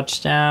 couple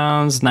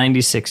touchdowns,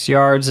 96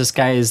 yards. This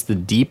guy is the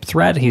deep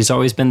threat. He's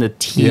always been the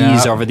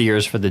tease over the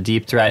years for the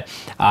deep threat.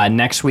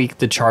 Next week,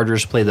 the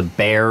Chargers play the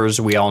Bears.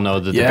 We all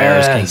know that the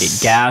Bears can get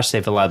gashed.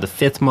 They've allowed the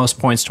 5th most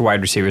points to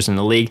wide receivers in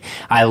the league.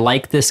 I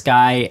like this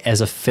guy as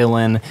a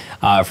fill-in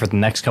for the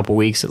next couple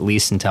weeks, at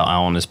least until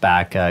Allen is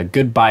back.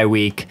 Good bye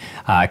week,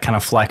 kind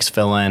of flex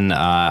fill-in.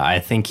 I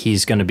think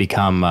he's going to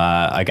become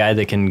a guy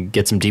that can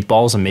get some deep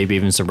balls and maybe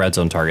even some red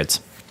zone targets.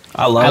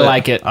 I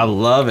like it. I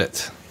love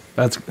it.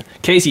 That's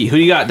Casey. Who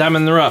you got?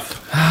 Diamond in the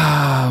rough.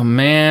 Oh,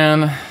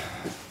 man.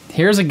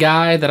 Here's a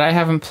guy that I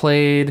haven't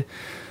played.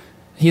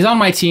 He's on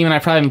my team, and I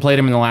probably haven't played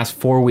him in the last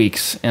 4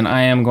 weeks, and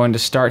I am going to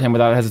start him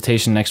without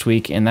hesitation next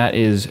week, and that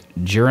is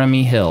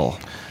Jeremy Hill.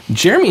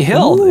 Jeremy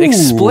Hill.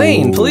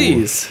 Explain,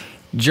 please.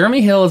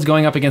 Jeremy Hill is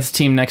going up against a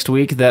team next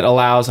week that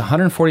allows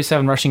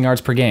 147 rushing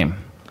yards per game.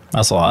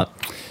 That's a lot.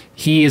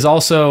 He is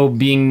also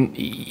being...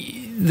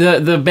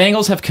 The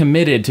Bengals have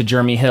committed to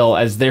Jeremy Hill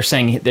as they're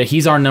saying that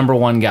he's our number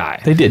 1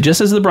 guy. They did, just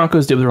as the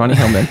Broncos did with Ronnie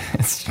Hillman.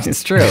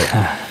 It's true.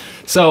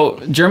 So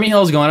Jeremy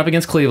Hill is going up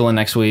against Cleveland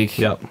next week.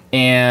 Yep.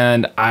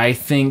 And I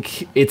think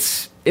he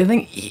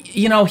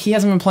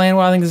hasn't been playing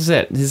well. I think this is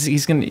it.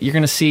 You're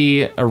gonna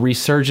see a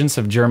resurgence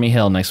of Jeremy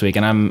Hill next week,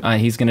 and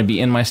he's gonna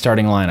be in my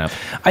starting lineup.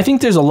 I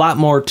think there's a lot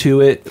more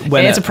to it. And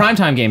it's a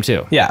primetime game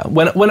too. Yeah,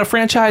 when a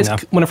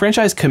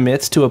franchise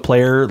commits to a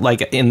player,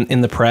 like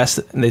in the press,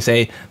 and they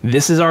say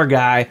this is our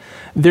guy,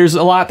 there's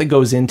a lot that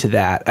goes into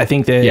that. I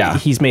think that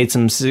he's made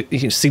some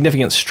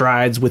significant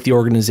strides with the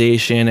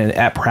organization and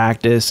at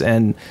practice,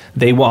 and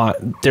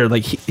they're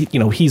like,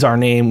 he's our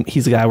name.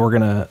 He's the guy we're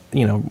gonna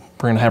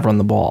have run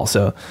the ball.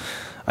 So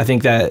I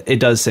think that it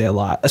does say a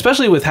lot,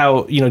 especially with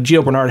how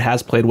Gio Bernard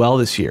has played well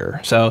this year.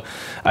 So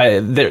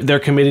they're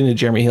committing to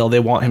Jeremy Hill. They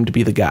want him to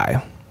be the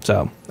guy.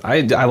 So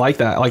I like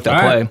that. I like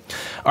that play.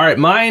 All right,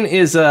 mine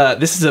is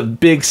this is a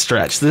big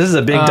stretch. This is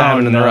a big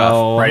diamond in the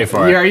rough. Ready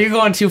for it? Are you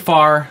going too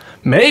far?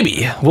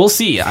 Maybe. We'll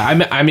see.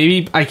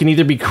 I can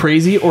either be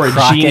crazy or a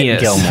Crockett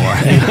genius. Gilmore.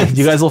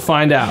 You guys will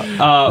find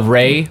out.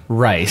 Ray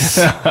Rice.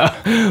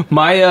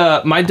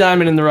 My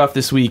diamond in the rough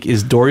this week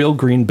is Dorial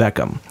Green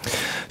Beckham.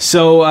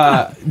 So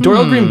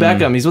Dorial Green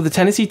Beckham, he's with the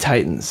Tennessee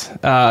Titans.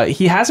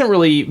 He hasn't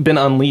really been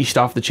unleashed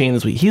off the chain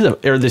this week.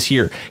 This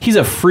year. He's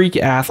a freak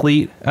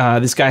athlete.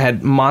 This guy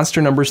had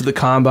monster numbers at the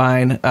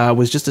combine.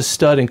 Was just a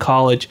stud in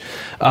college,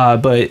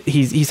 but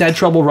he's had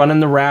trouble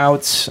running the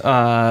routes.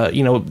 A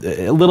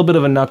little bit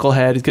of a knucklehead.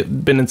 He's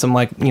been in some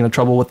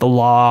trouble with the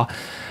law.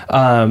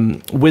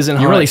 Whizen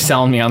Hunt. You're really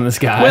selling me on this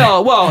guy.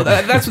 Well,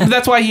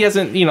 that's why he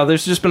hasn't.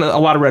 There's just been a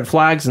lot of red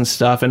flags and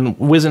stuff. And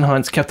Whizen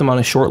Hunt's kept him on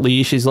a short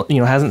leash. He's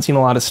hasn't seen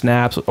a lot of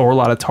snaps or a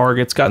lot of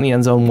targets. Got in the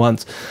end zone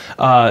once.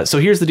 So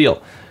here's the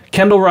deal: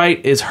 Kendall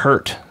Wright is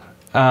hurt,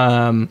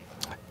 and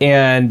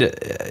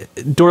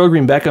Dorial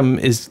Green Beckham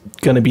is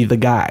going to be the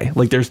guy.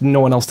 Like, there's no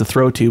one else to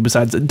throw to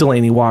besides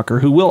Delaney Walker,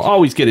 who will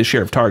always get his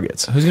share of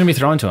targets. Who's going to be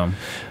throwing to him?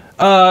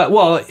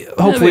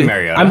 Hopefully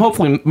Mariota. I'm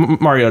hopefully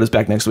Mariota's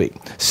back next week.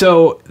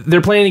 So they're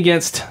playing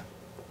against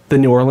the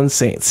New Orleans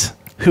Saints,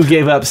 who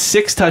gave up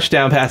 6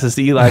 touchdown passes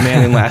to Eli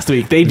Manning last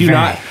week. They do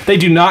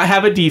not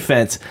have a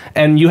defense,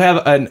 and you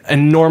have an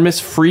enormous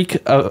freak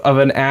of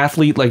an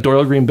athlete like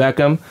Dorial Green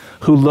Beckham,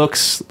 who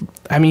looks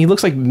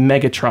like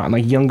Megatron,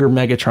 like younger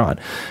Megatron.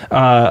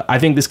 I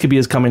think this could be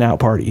his coming out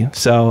party.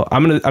 So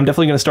I'm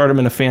definitely gonna start him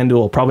in a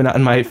FanDuel, probably not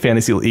in my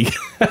fantasy league.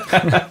 All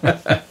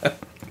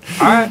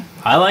right,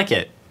 I like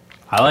it.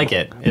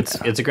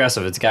 It's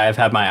aggressive. It's a guy I've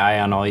had my eye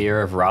on all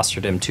year. I've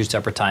rostered him 2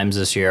 separate times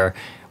this year,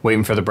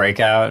 waiting for the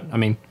breakout. I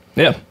mean,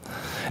 Yeah.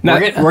 Now,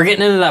 We're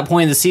getting into that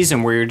point of the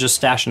season where you're just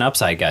stashing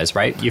upside guys,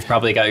 right? You've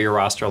probably got your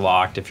roster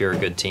locked if you're a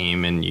good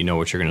team and you know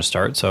what you're going to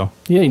start. So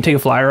yeah, you can take a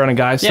flyer on a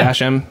guy,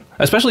 stash him,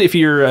 especially if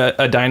you're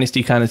a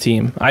dynasty kind of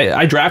team.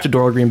 I drafted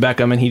Dorial Green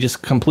Beckham, and he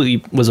just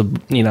completely was a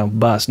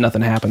bust.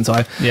 Nothing happened.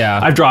 So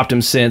I've dropped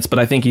him since, but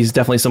I think he's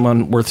definitely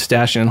someone worth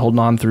stashing and holding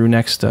on through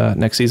next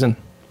season.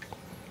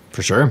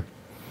 for sure.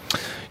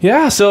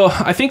 Yeah, so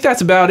I think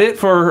that's about it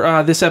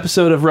for this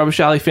episode of Rubbish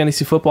Alley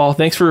Fantasy Football.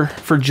 Thanks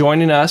for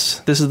joining us.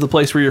 This is the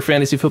place where your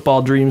fantasy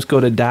football dreams go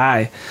to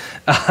die.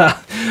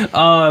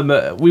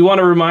 We want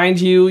to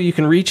remind you, you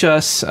can reach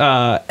us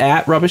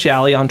at Rubbish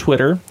Alley on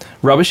Twitter,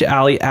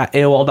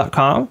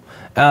 rubbishalley@aol.com.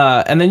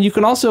 And then you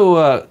can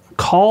also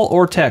call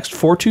or text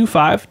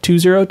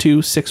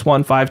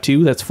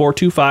 425-202-6152. That's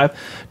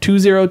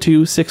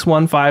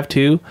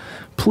 425-202-6152.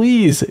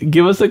 Please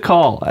give us a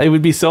call. It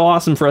would be so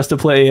awesome for us to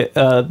play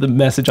the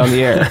message on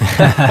the air.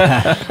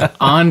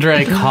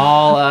 Andre,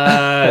 call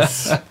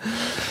us.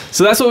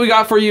 So that's what we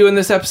got for you in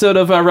this episode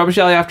of Rubbish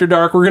Alley After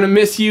Dark. We're going to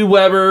miss you,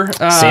 Weber.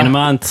 See you in a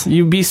month.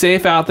 You be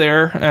safe out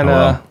there,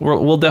 and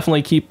we'll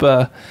definitely keep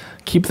the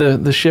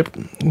ship,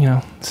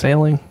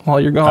 sailing while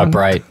you're gone.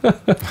 Upright.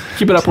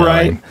 Keep it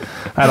upright.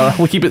 I don't know.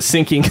 We'll keep it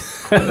sinking.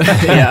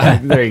 Yeah,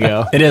 there you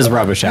go. It is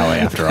Rubbish Alley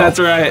after all. That's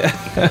right.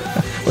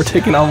 We're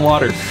taking on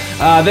water.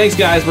 Thanks,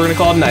 guys. We're going to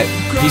call it a night.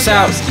 Peace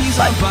out.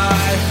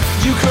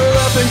 You curl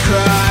up and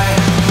cry.